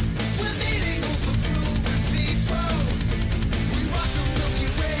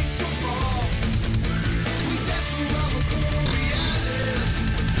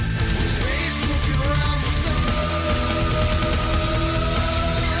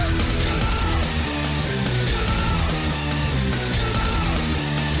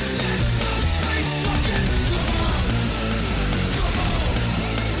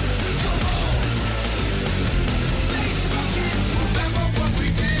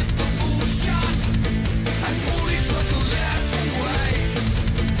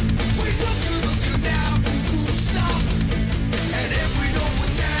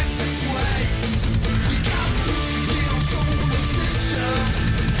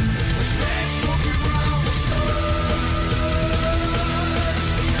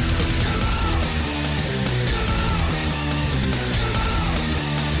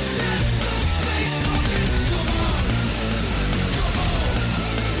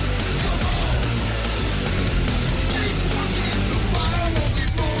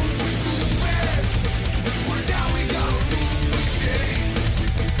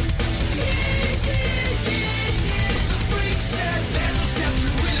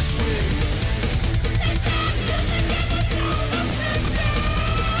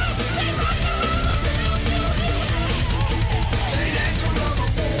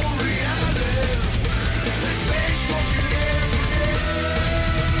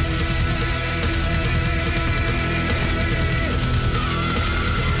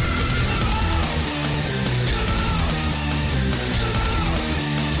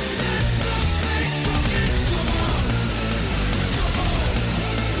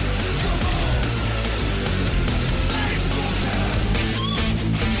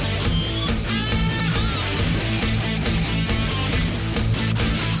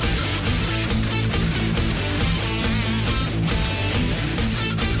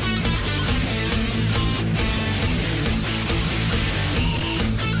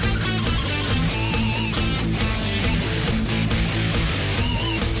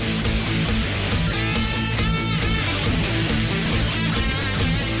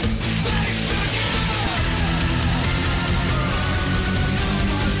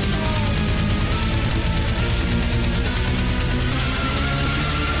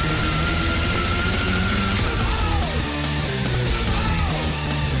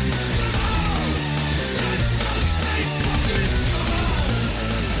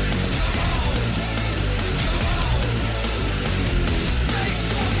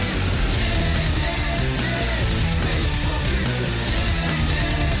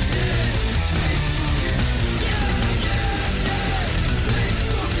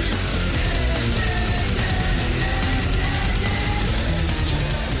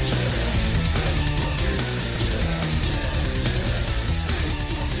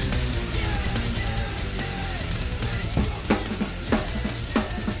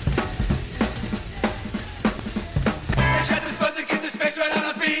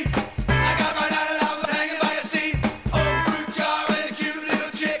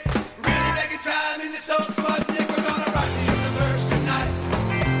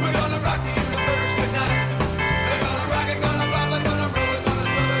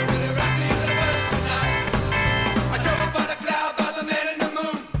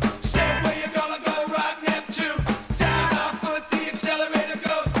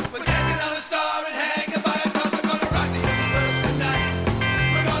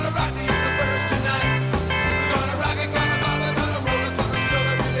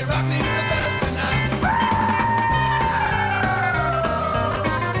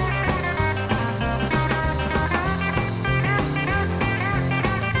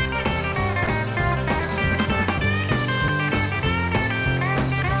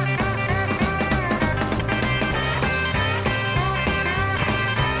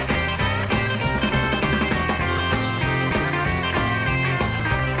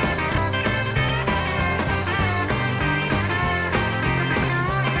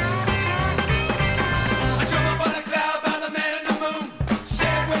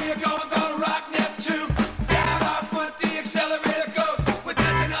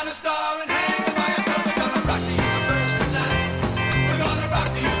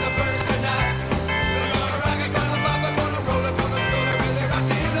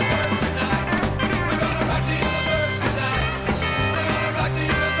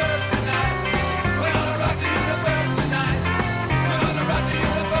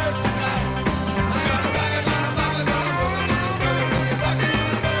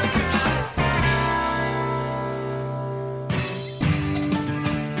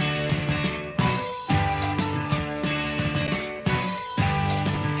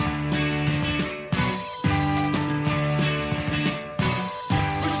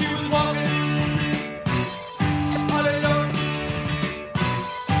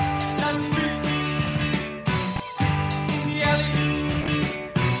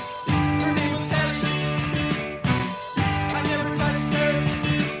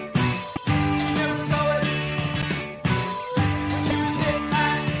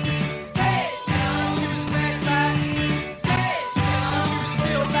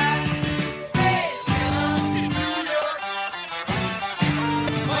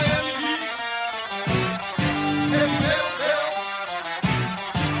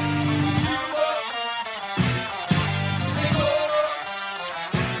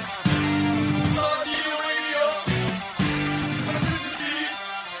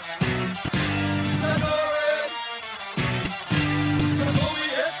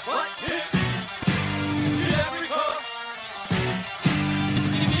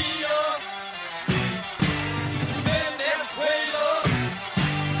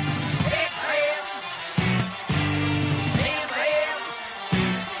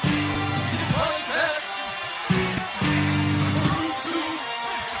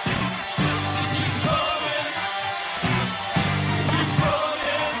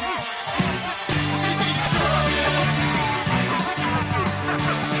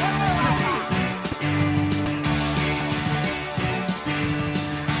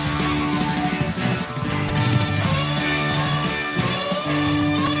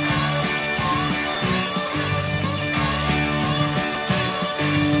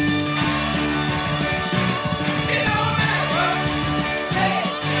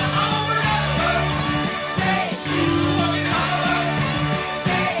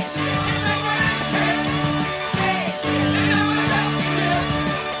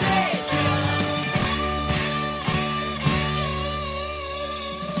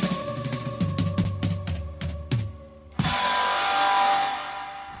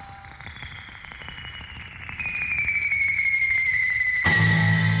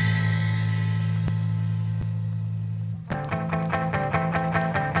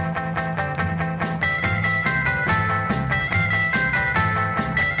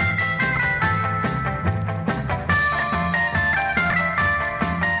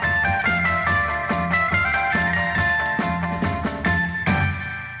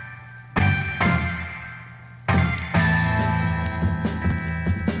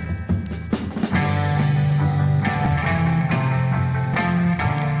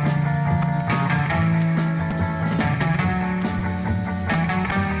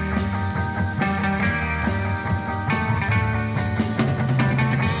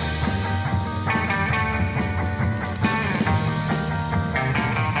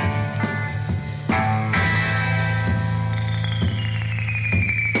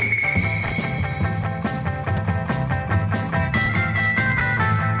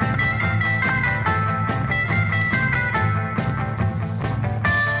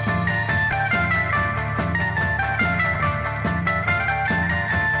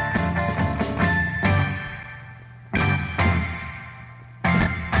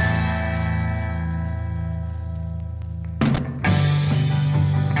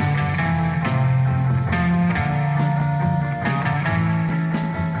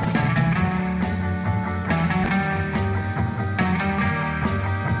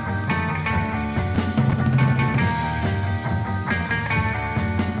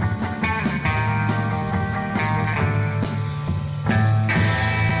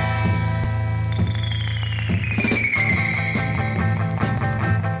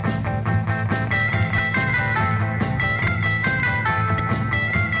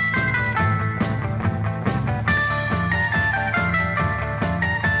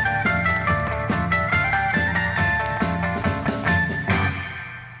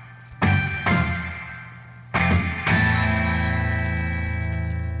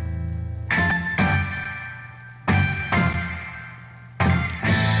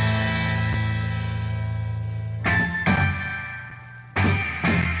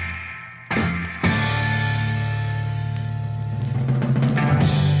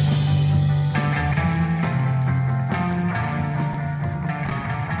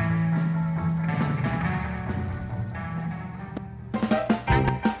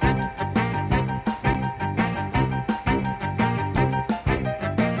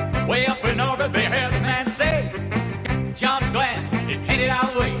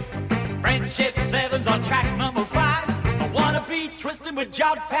twisting with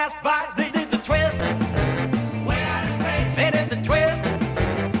John passed by. They did the twist. Way out of space. They did the twist.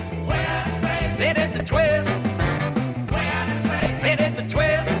 Way out of space. They did the twist. Way out of space. They did the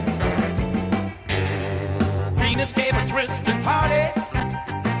twist. Venus gave a twisted party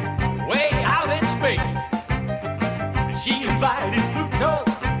way out in space. She invited Pluto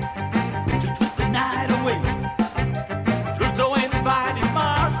to twist the night away. Pluto invited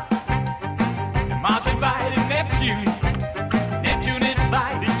Mars, and Mars invited Neptune. Neptune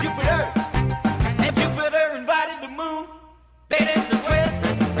invited Jupiter, and Jupiter invited the moon. They did the twist.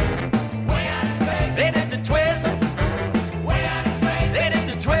 Way out of space. They did the twist. Way out of space. They did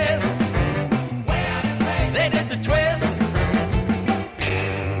the twist. Way out of space. They did the twist.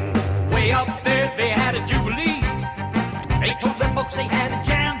 Way up there they had a jubilee. They told them folks they had a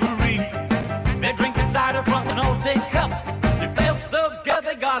jamboree. They're drinking cider from an old tin cup. It felt so good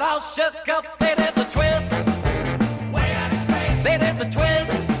they got all shook up. They did the twist. Way out of space. They did the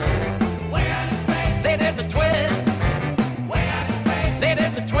twist. Way out of space. They did the twist. Way out of space. They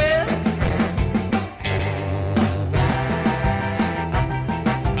did the twist.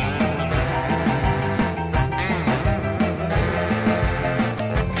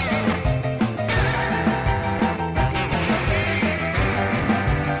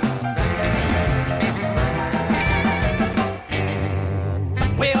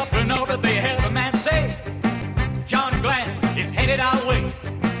 Way up and over they heard a man say, John Glenn is headed our way.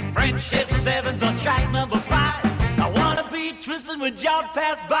 Friendship 7's on track number 5. I wanna be twisted when John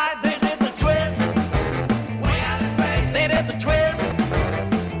passed by. They did the twist. Way out of space. They did the twist.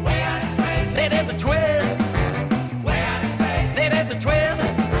 Way out of space. They did the twist. Way out of space. They did the twist.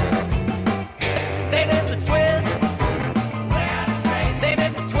 They did the twist. Way out of space. They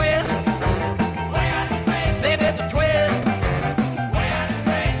did the twist. Way out of space. They did the twist. Way out of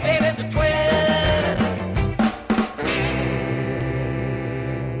space. They did the twist.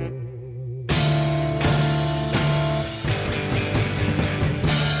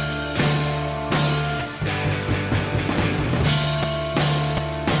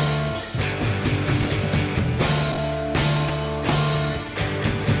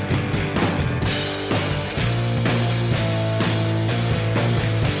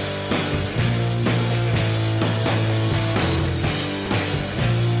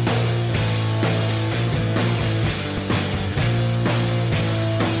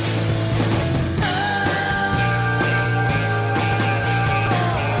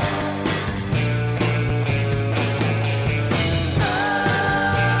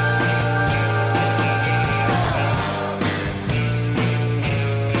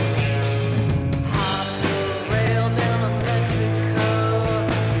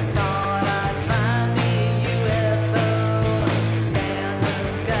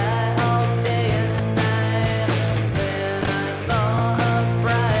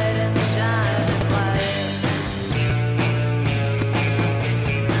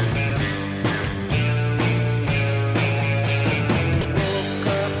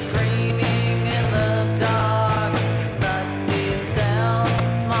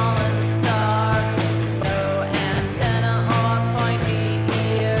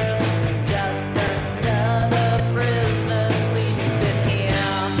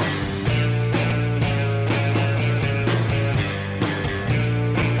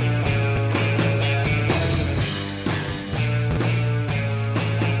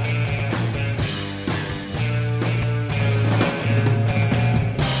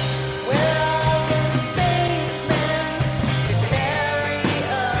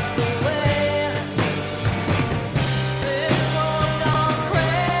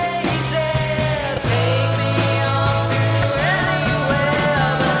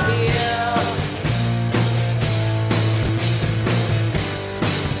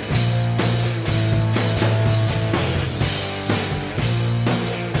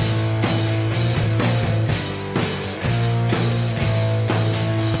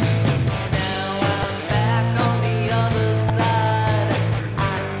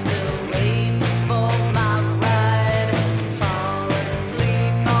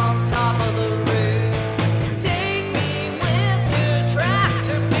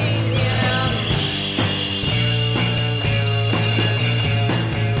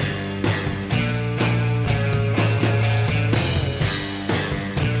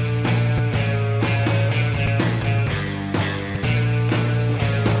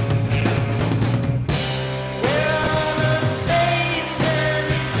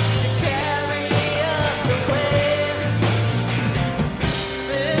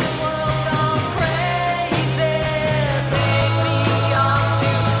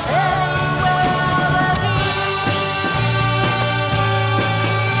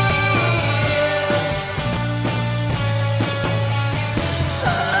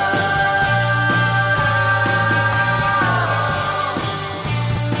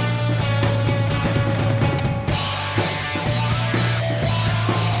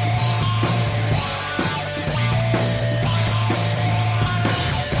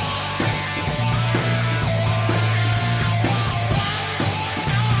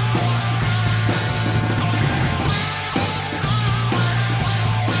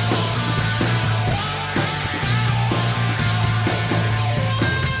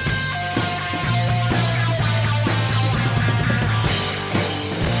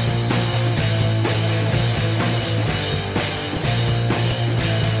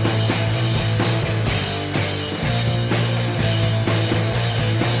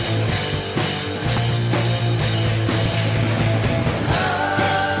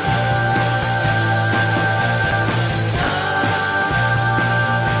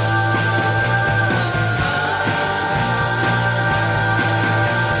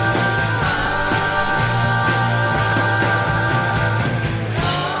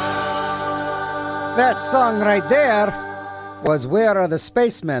 song right there was Where Are the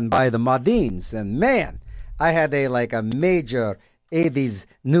Spacemen by the Modines. And man, I had a major 80s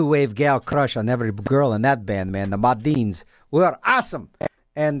new wave gal crush on every girl in that band, man. The Modines were awesome.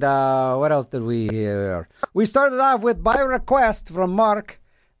 And what else did we hear? We started off with, by request from Mark,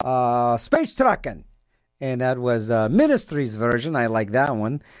 Space Truckin'. And that was Ministry's version. I like that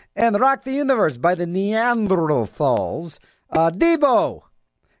one. And Rock the Universe by the Neanderthals. Debo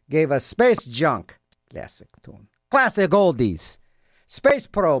gave us Space Junk. Classic tune. Classic oldies. Space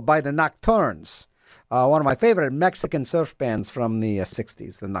Pro by the Nocturnes. One of my favorite Mexican surf bands from the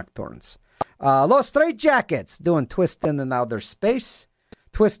 60s, the Nocturnes. Los Straight Jackets doing Twistin' in Outer Space.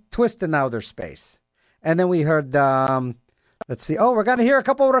 Twist in Outer Space. And then we heard, let's see. Oh, we're going to hear a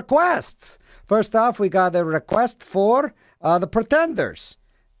couple of requests. First off, we got a request for the Pretenders.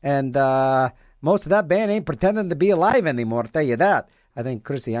 And most of that band ain't pretending to be alive anymore, I'll tell you that. I think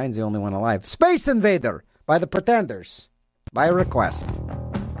Chrissy Hines the only one alive. Space Invader by the Pretenders. By request.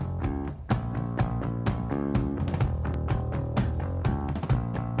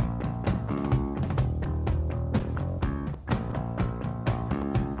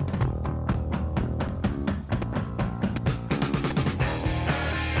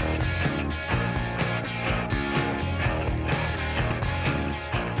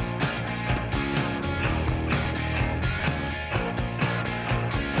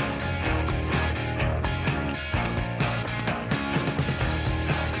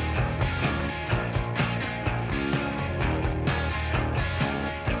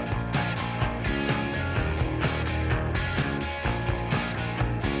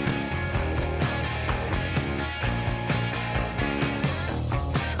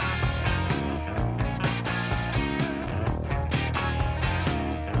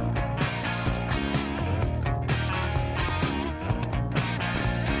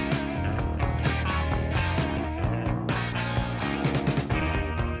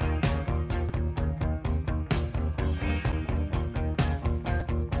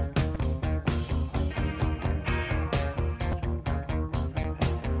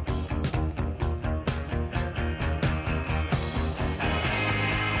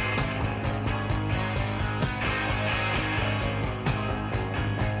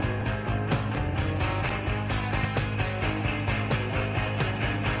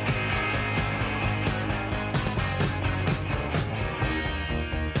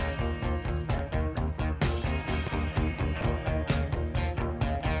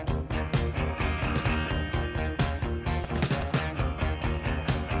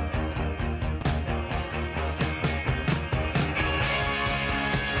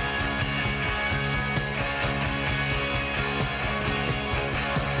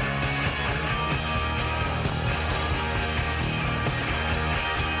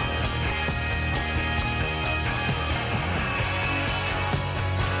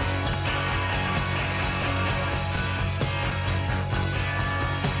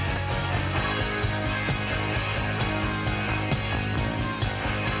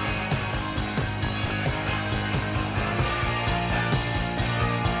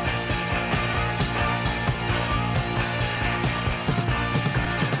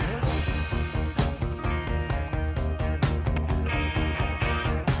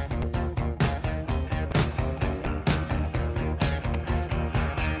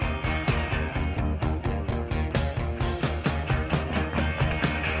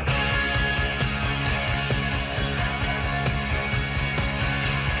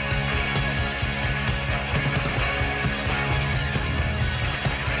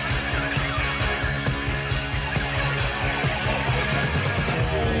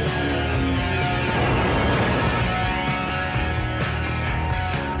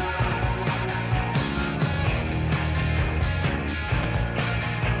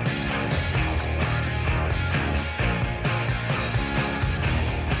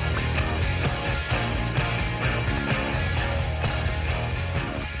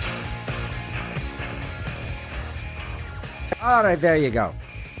 All right, there you go.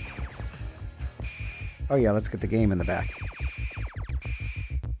 Oh, yeah, let's get the game in the back.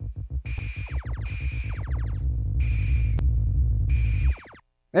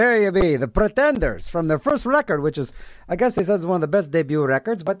 There you be, the Pretenders from their first record, which is, I guess they said is one of the best debut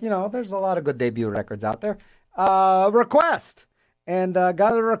records, but, you know, there's a lot of good debut records out there. Request. And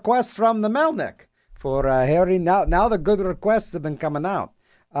got a request from the Melnick for Harry. Now the good requests have been coming out.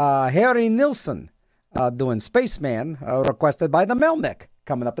 Harry Nilsson doing Spaceman, requested by the Melnick,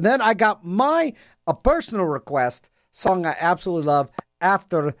 coming up. And then I got a personal request, song I absolutely love.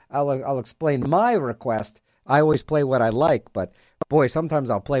 After I'll explain my request. I always play what I like, but boy, sometimes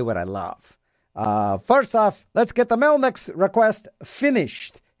I'll play what I love. First off, let's get the Melnick's request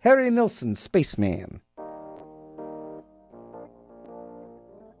finished. Harry Nilsson, Spaceman.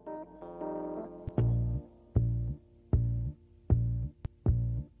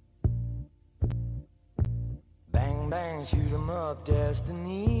 Bang, bang, shoot 'em up,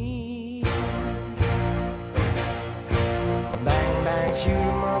 destiny. Bang, bang, shoot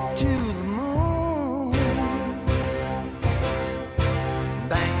 'em up to the moon.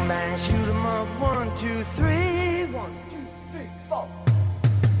 Bang, bang, shoot 'em up, 1, 2, 3. 1, 2, 3, 4.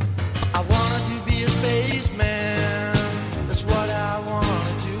 I wanted to be a spaceman. That's what I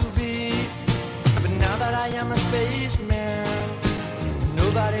wanted to be. But now that I am a spaceman,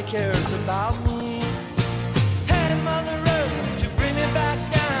 nobody cares about me. Hey, Mother Earth, you bring me back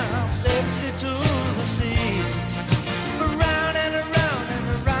down safely to the sea. Around and around and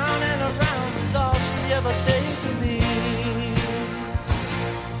around and around is all she ever say to me.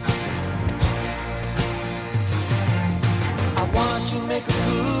 I wanted to make a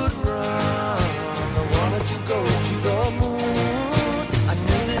good run. I wanted to go to the moon. I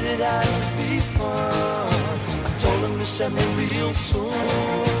knew that it had to be fun. I told him to send me real soon.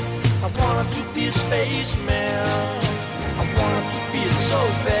 I wanted to be a spaceman. I wanted to be it so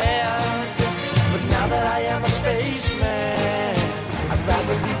bad. But now that I am a spaceman, I'd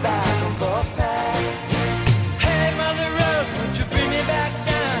rather be back on the pad. Hey, Mother Earth, would you bring me back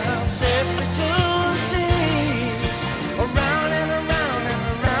down safely to the sea? Around and around and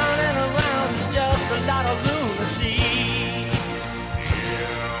around and around is just a lot of lunacy.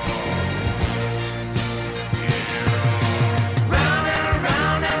 Round and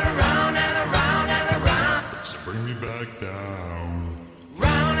around and around and around and around. So bring me back down.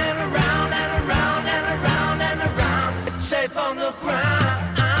 Round and around and around and around and around, safe on the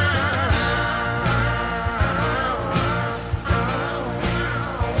ground.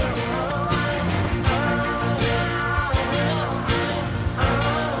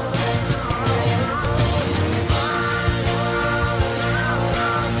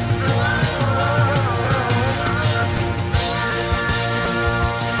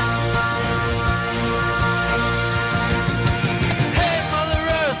 Hey, Mother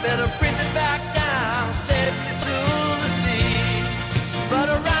Earth, better bring me back down safely to the sea. But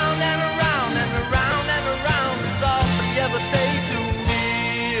around and around and around and around is all she ever say to me.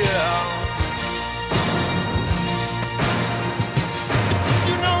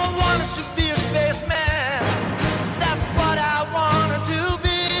 You know I wanted to be a spaceman. That's what I wanted to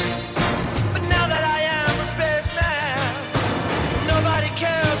be. But now that I am a spaceman, nobody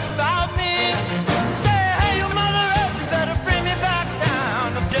cares about me. Say, hey, you Mother Earth, you better bring me back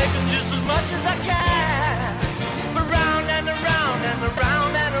down. I'm taking just as much as I can. Around and around and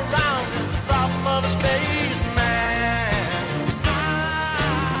around and around is the problem of a spaceman.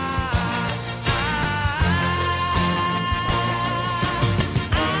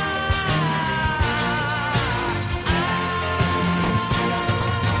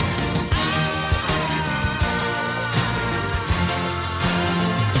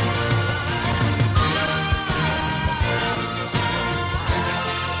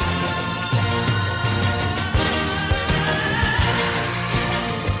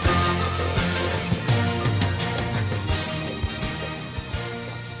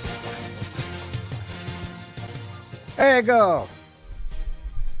 There you go.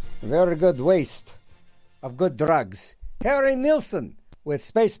 Very good waste of good drugs. Harry Nilsson with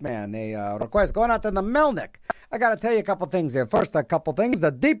Spaceman, a request going out to the Melnick. I got to tell you a couple things there. First, a couple things.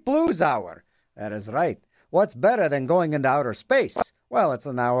 The Deep Blues Hour. That is right. What's better than going into outer space? Well, it's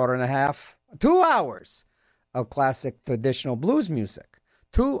an hour and a half, 2 hours of classic traditional blues music.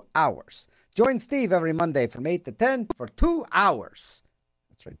 2 hours. Join Steve every Monday from 8 to 10 for 2 hours.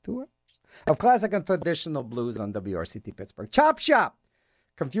 That's right, 2 hours of classic and traditional blues on WRCT Pittsburgh. Chop Shop.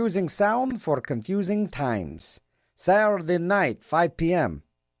 Confusing sound for confusing times. Saturday night, 5 p.m.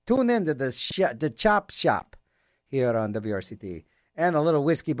 Tune in to the Chop Shop here on WRCT. And a little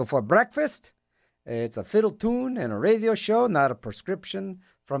whiskey before breakfast. It's a fiddle tune and a radio show, not a prescription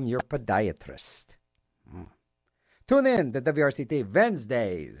from your podiatrist. Tune in to WRCT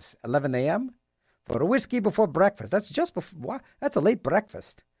Wednesdays, 11 a.m. for a whiskey before breakfast. That's just before. What? That's a late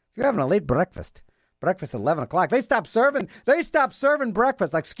breakfast. If you're having a late breakfast at 11 o'clock, they stop serving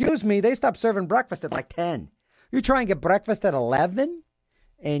breakfast. Excuse me, they stop serving breakfast at like 10. You try and get breakfast at 11?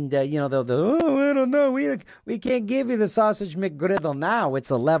 And, they'll, I don't know, we can't give you the sausage McGriddle now. It's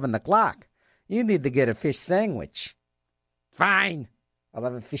 11 o'clock. You need to get a fish sandwich. Fine. I'll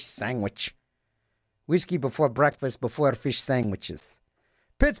have a fish sandwich. Whiskey before breakfast, before fish sandwiches.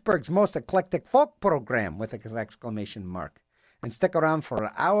 Pittsburgh's most eclectic folk program with an exclamation mark. and stick around for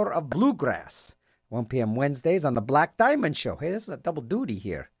an hour of bluegrass. 1 p.m. Wednesdays on the Black Diamond Show. Hey, this is a double duty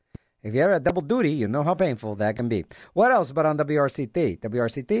here. If you're at double duty, you know how painful that can be. What else but on WRCT?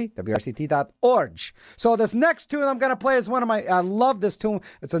 WRCT.org. So this next tune I'm going to play is one of my... I love this tune.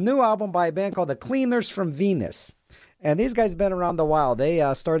 It's a new album by a band called The Cleaners from Venus. And these guys have been around a while. They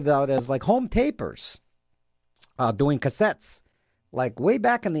started out as like home tapers, doing cassettes, like way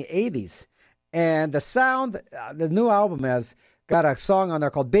back in the 80s. And the sound, the new album has got a song on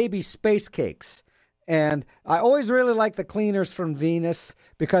there called Baby Space Cakes. And I always really liked the Cleaners from Venus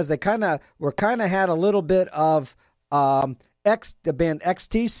because they had a little bit of the band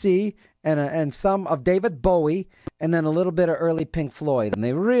XTC and some of David Bowie and then a little bit of early Pink Floyd. And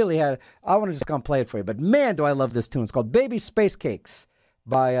they really had, I want to just come play it for you. But man, do I love this tune. It's called Baby Space Cakes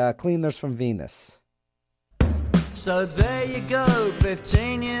by Cleaners from Venus. So there you go,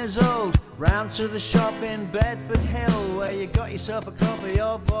 15 years old, round to the shop in Bedford Hill, where you got yourself a copy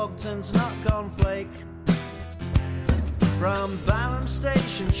of Ogden's Not Gone Flake. From Balham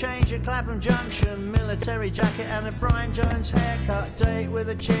Station, change at Clapham Junction, military jacket and a Brian Jones haircut, date with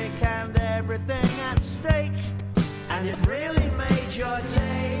a chick and everything at stake. And it really made your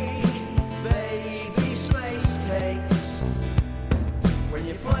day, baby space cakes, when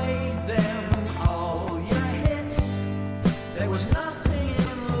you played them. There was nothing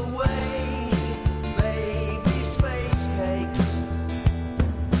in the way, baby space cakes,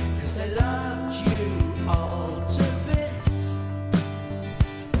 'cause they loved you all to bits.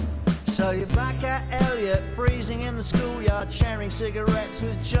 So you're back at Elliot, freezing in the schoolyard, sharing cigarettes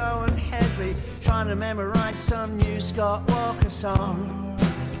with Joe and Hedley, trying to memorize some new Scott Walker song.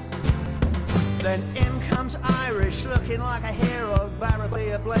 Then in comes Irish, looking like a hero,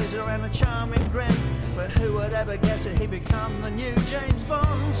 Barathea blazer and a charming grin. But who would ever guess that he'd become the new James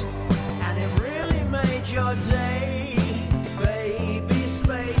Bond? And it really made your day, baby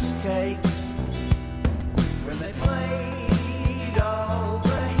space cakes, when they played all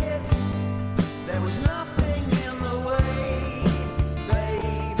the hits. There was nothing in the way,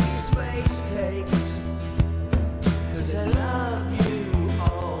 baby space cakes, 'cause they love you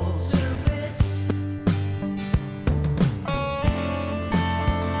all to bits.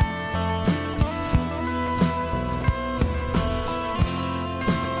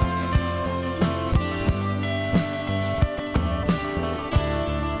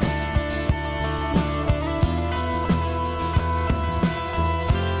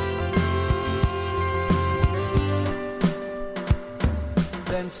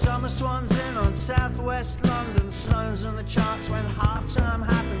 Then Summer Swan's in on Southwest London, Sloan's on the charts when half-term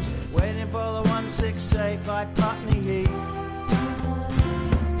happens, waiting for the 168 by Putney Heath.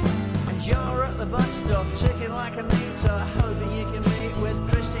 And you're at the bus stop, ticking like a meter, hoping you can meet with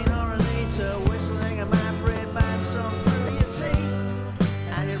Christine or Anita, whistling a Manfred Mann song through your teeth.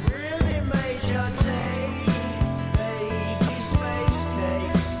 And it really made your day, baby space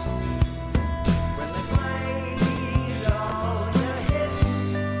cakes, when they played all your hits.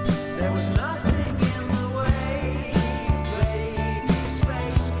 There was nothing in the way, baby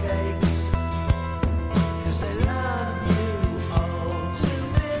space cakes, 'cause they love you all to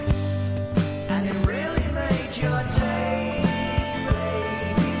bits. And it really made your day,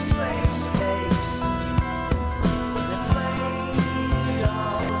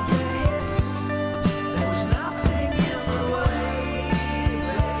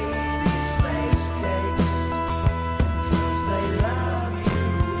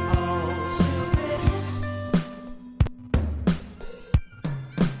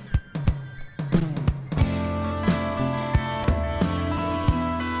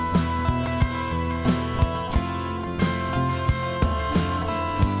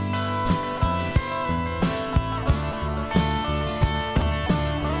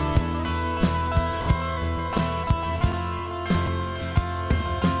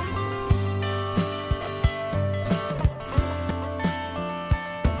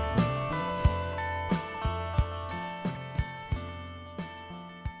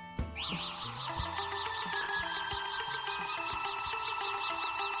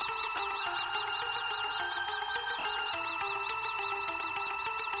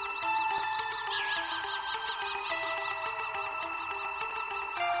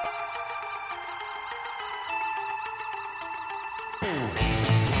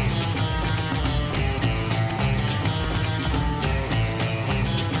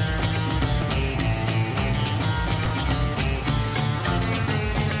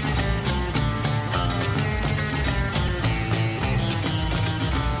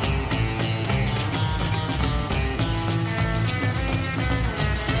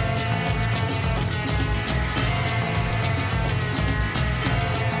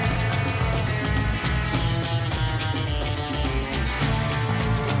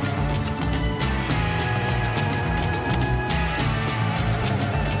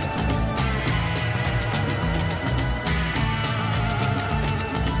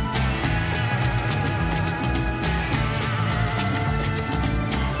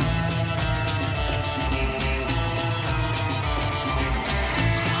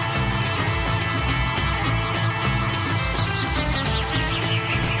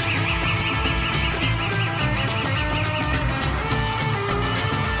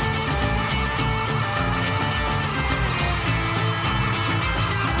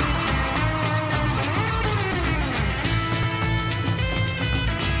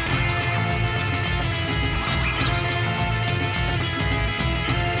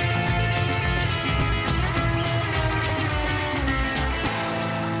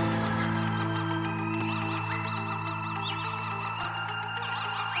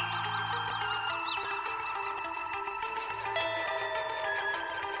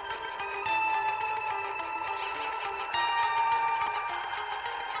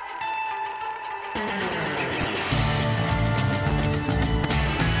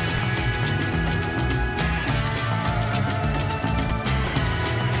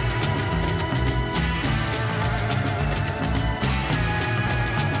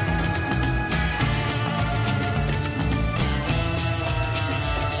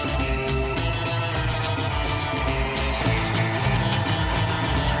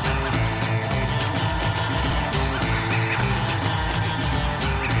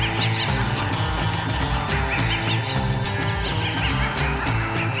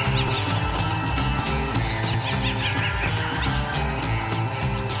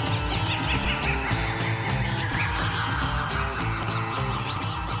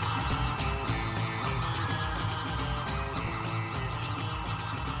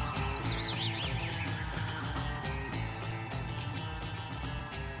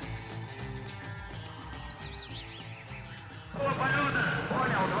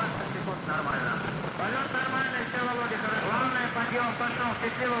 понял, 20 секунд нормально. Полет нормальный, все, Володя, хорошо. Главное, подъем пошел.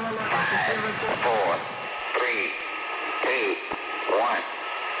 Счастливо, Володя, счастливый путь. 4, 3, 2, 1,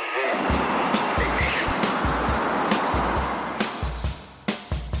 0.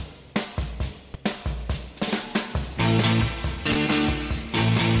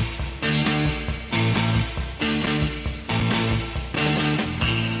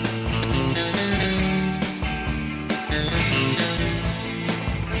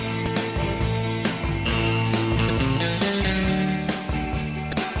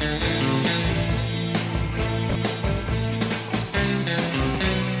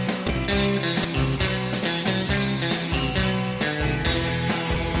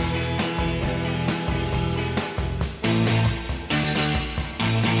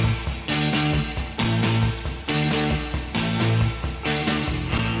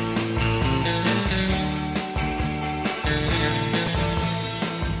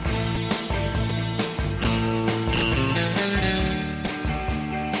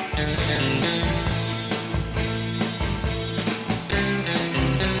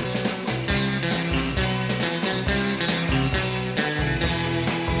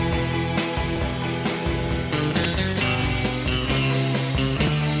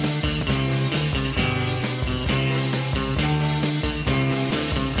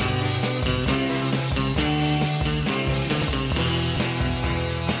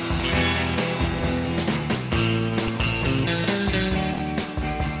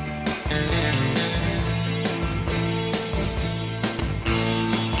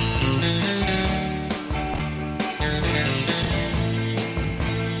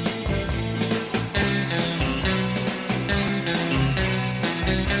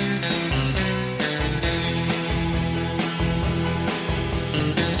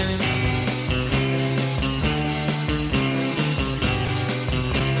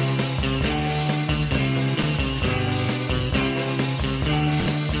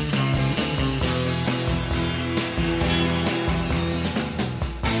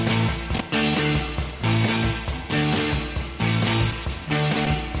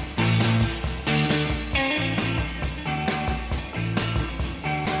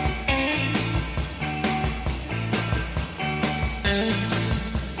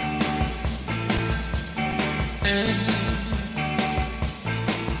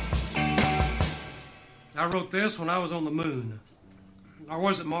 I wrote this when I was on the moon. Or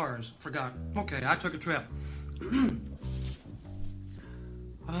was it Mars? Forgot. Okay, I took a trip.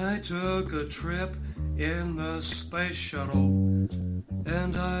 I took a trip in the space shuttle,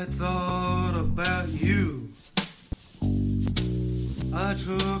 and I thought about you. I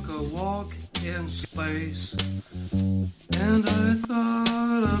took a walk in space, and I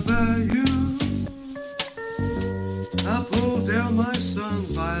thought about you. I pulled down my sun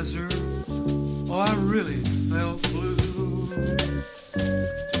visor, oh, I really felt blue. 2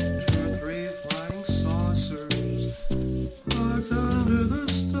 or 3 flying saucers parked under the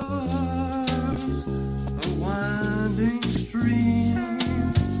stars, a winding stream,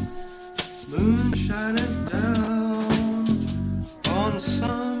 moon shining down on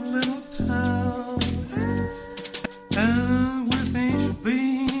some little town, and with each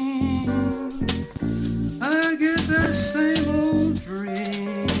beam I get that same old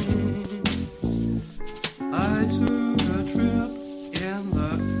dream. I took a trip in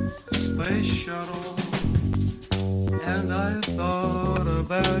the space shuttle, and I thought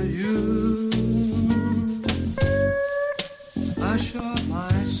about you. I shot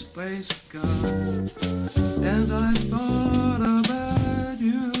my space gun, and I thought about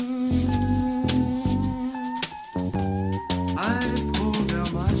you. I pulled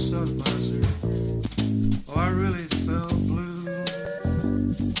down my sun visor, oh, I really felt blue.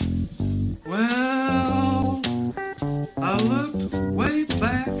 Well, I looked way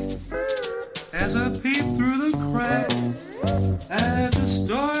back as I peeped through the crack at the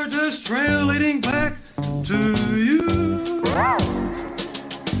stardust trail leading back to you.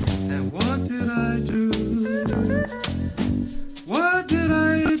 And what did I do? What did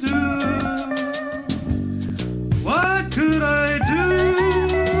I do? What could I do?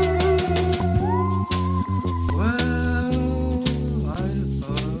 Well, I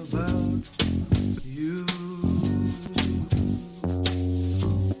thought about you.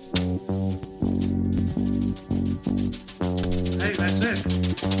 Hey, that's it.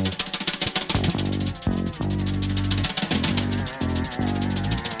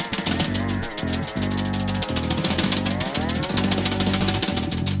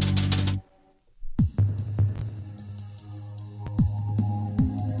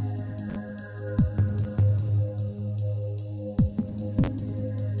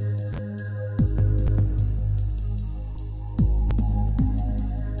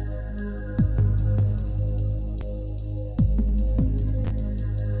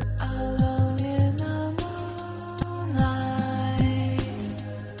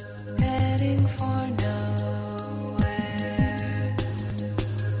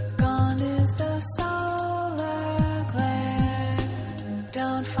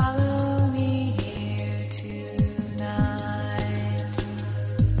 follow me here tonight.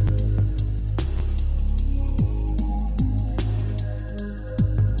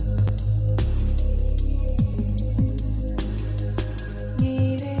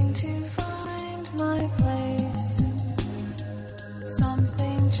 Needing to find my place,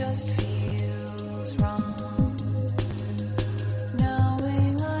 something just feels wrong.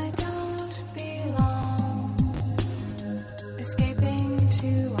 Knowing I don't belong, escaping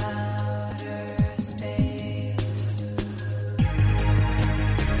to outer space.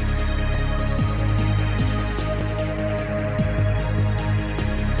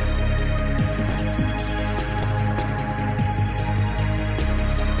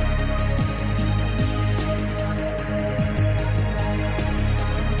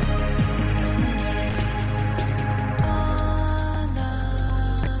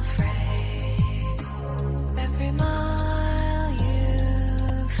 Unafraid, every mile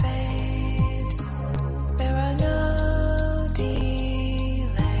you fade, there are no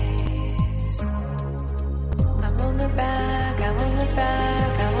delays. I won't look back, I won't look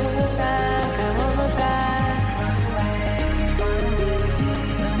back, I won't look back, I won't look back. Run away, run away,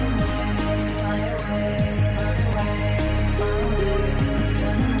 run away, fly away, run away, fly away, run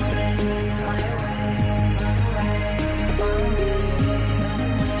away, fly away, run away, fly away, run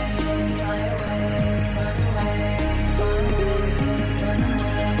away, fly away, run away, run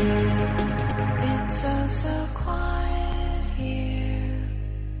away. It's so quiet here,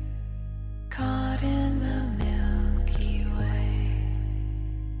 caught in the Milky Way,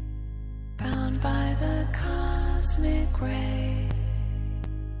 bound by the cosmic ray.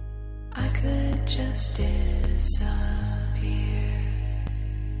 I could just disappear.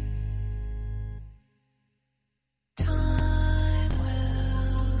 Time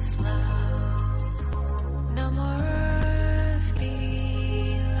will slow, no more earth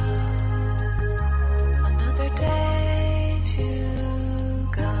below. Another day to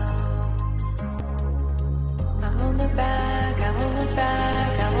go. I won't look back, I won't look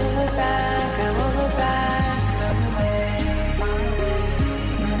back, I won't look back, I won't look back. Run away, fly away,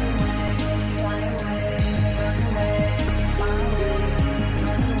 run away, fly away, run away, fly away,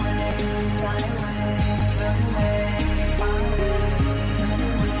 run away, fly away, run away, fly away, run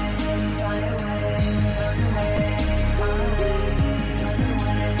away, fly away, run away, fly away, run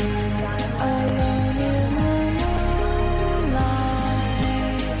away, fly away. Alone in the moonlight,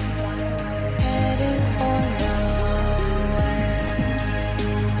 heading for nowhere.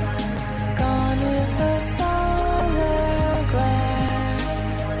 Gone is the solar glare.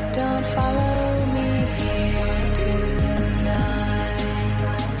 Don't follow me here tonight.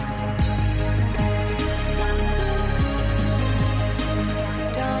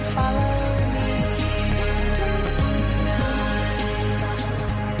 Don't follow me here tonight.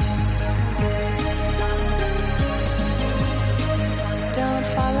 Don't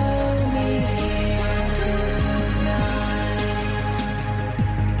follow me here tonight.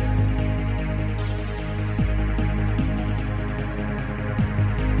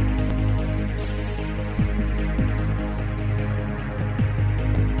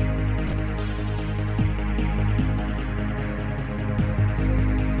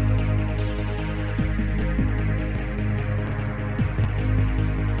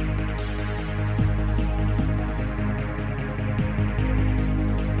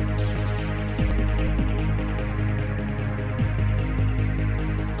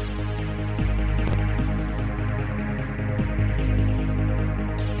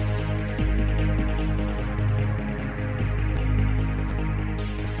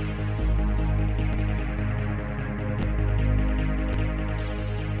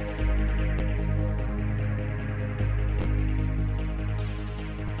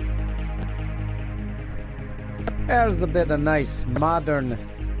 There's a bit of nice modern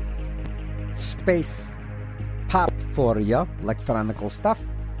space pop for you, electronical stuff,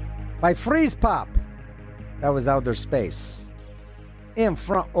 by Freeze Pop. That was Outer Space. In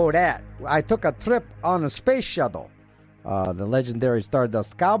front of that, I took a trip on a space shuttle, the legendary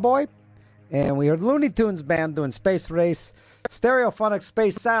Stardust Cowboy, and we heard Looney Tunes Band doing Space Race, Stereophonic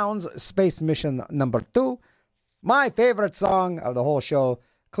Space Sounds, Space Mission number 2. My favorite song of the whole show,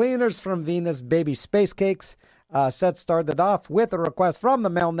 Cleaners from Venus, Baby Space Cakes. Set started off with a request from the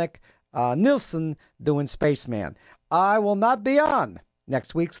Melnick, Nilsson doing Spaceman. I will not be on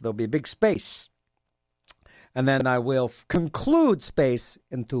next week, so there'll be a big space. And then I will conclude space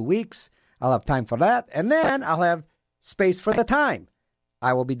in 2 weeks. I'll have time for that. And then I'll have space for the time.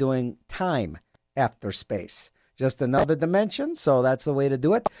 I will be doing time after space. Just another dimension, so that's the way to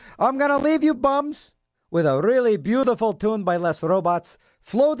do it. I'm going to leave you bums with a really beautiful tune by Les Robots,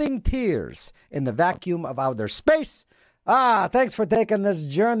 Floating Tears in the Vacuum of Outer Space. Thanks for taking this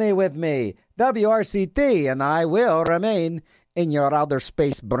journey with me. WRCT, and I will remain in your outer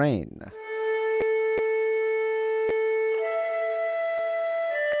space brain.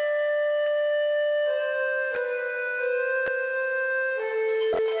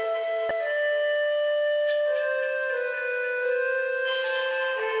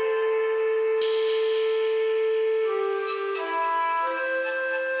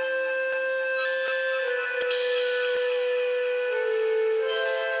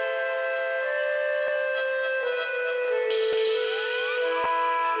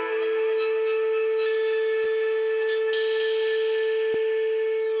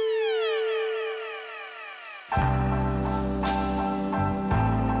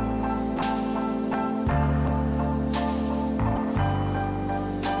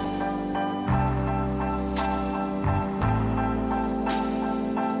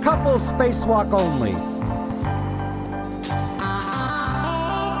 Couple spacewalk only.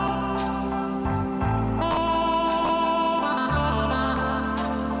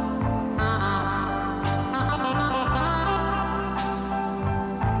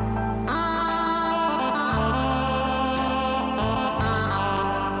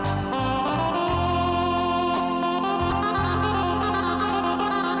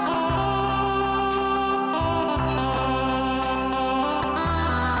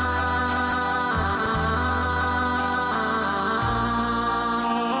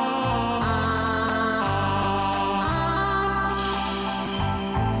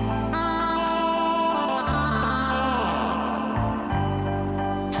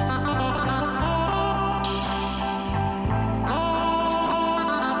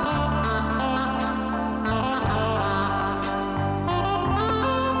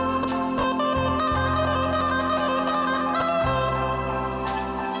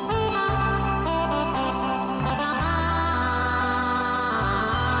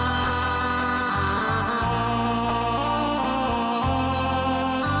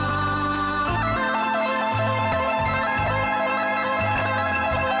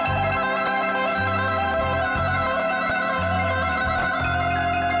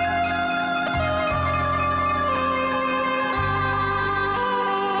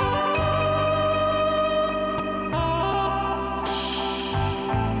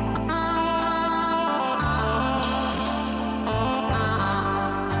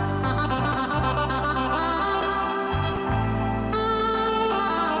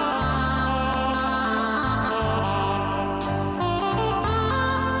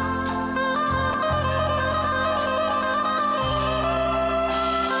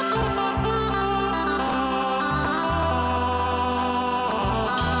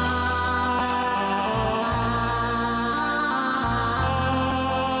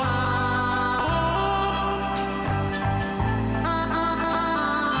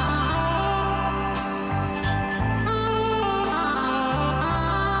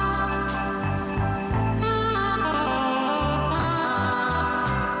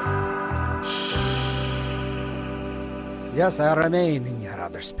 Yes, I remain in your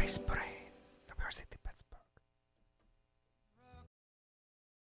outer space brain.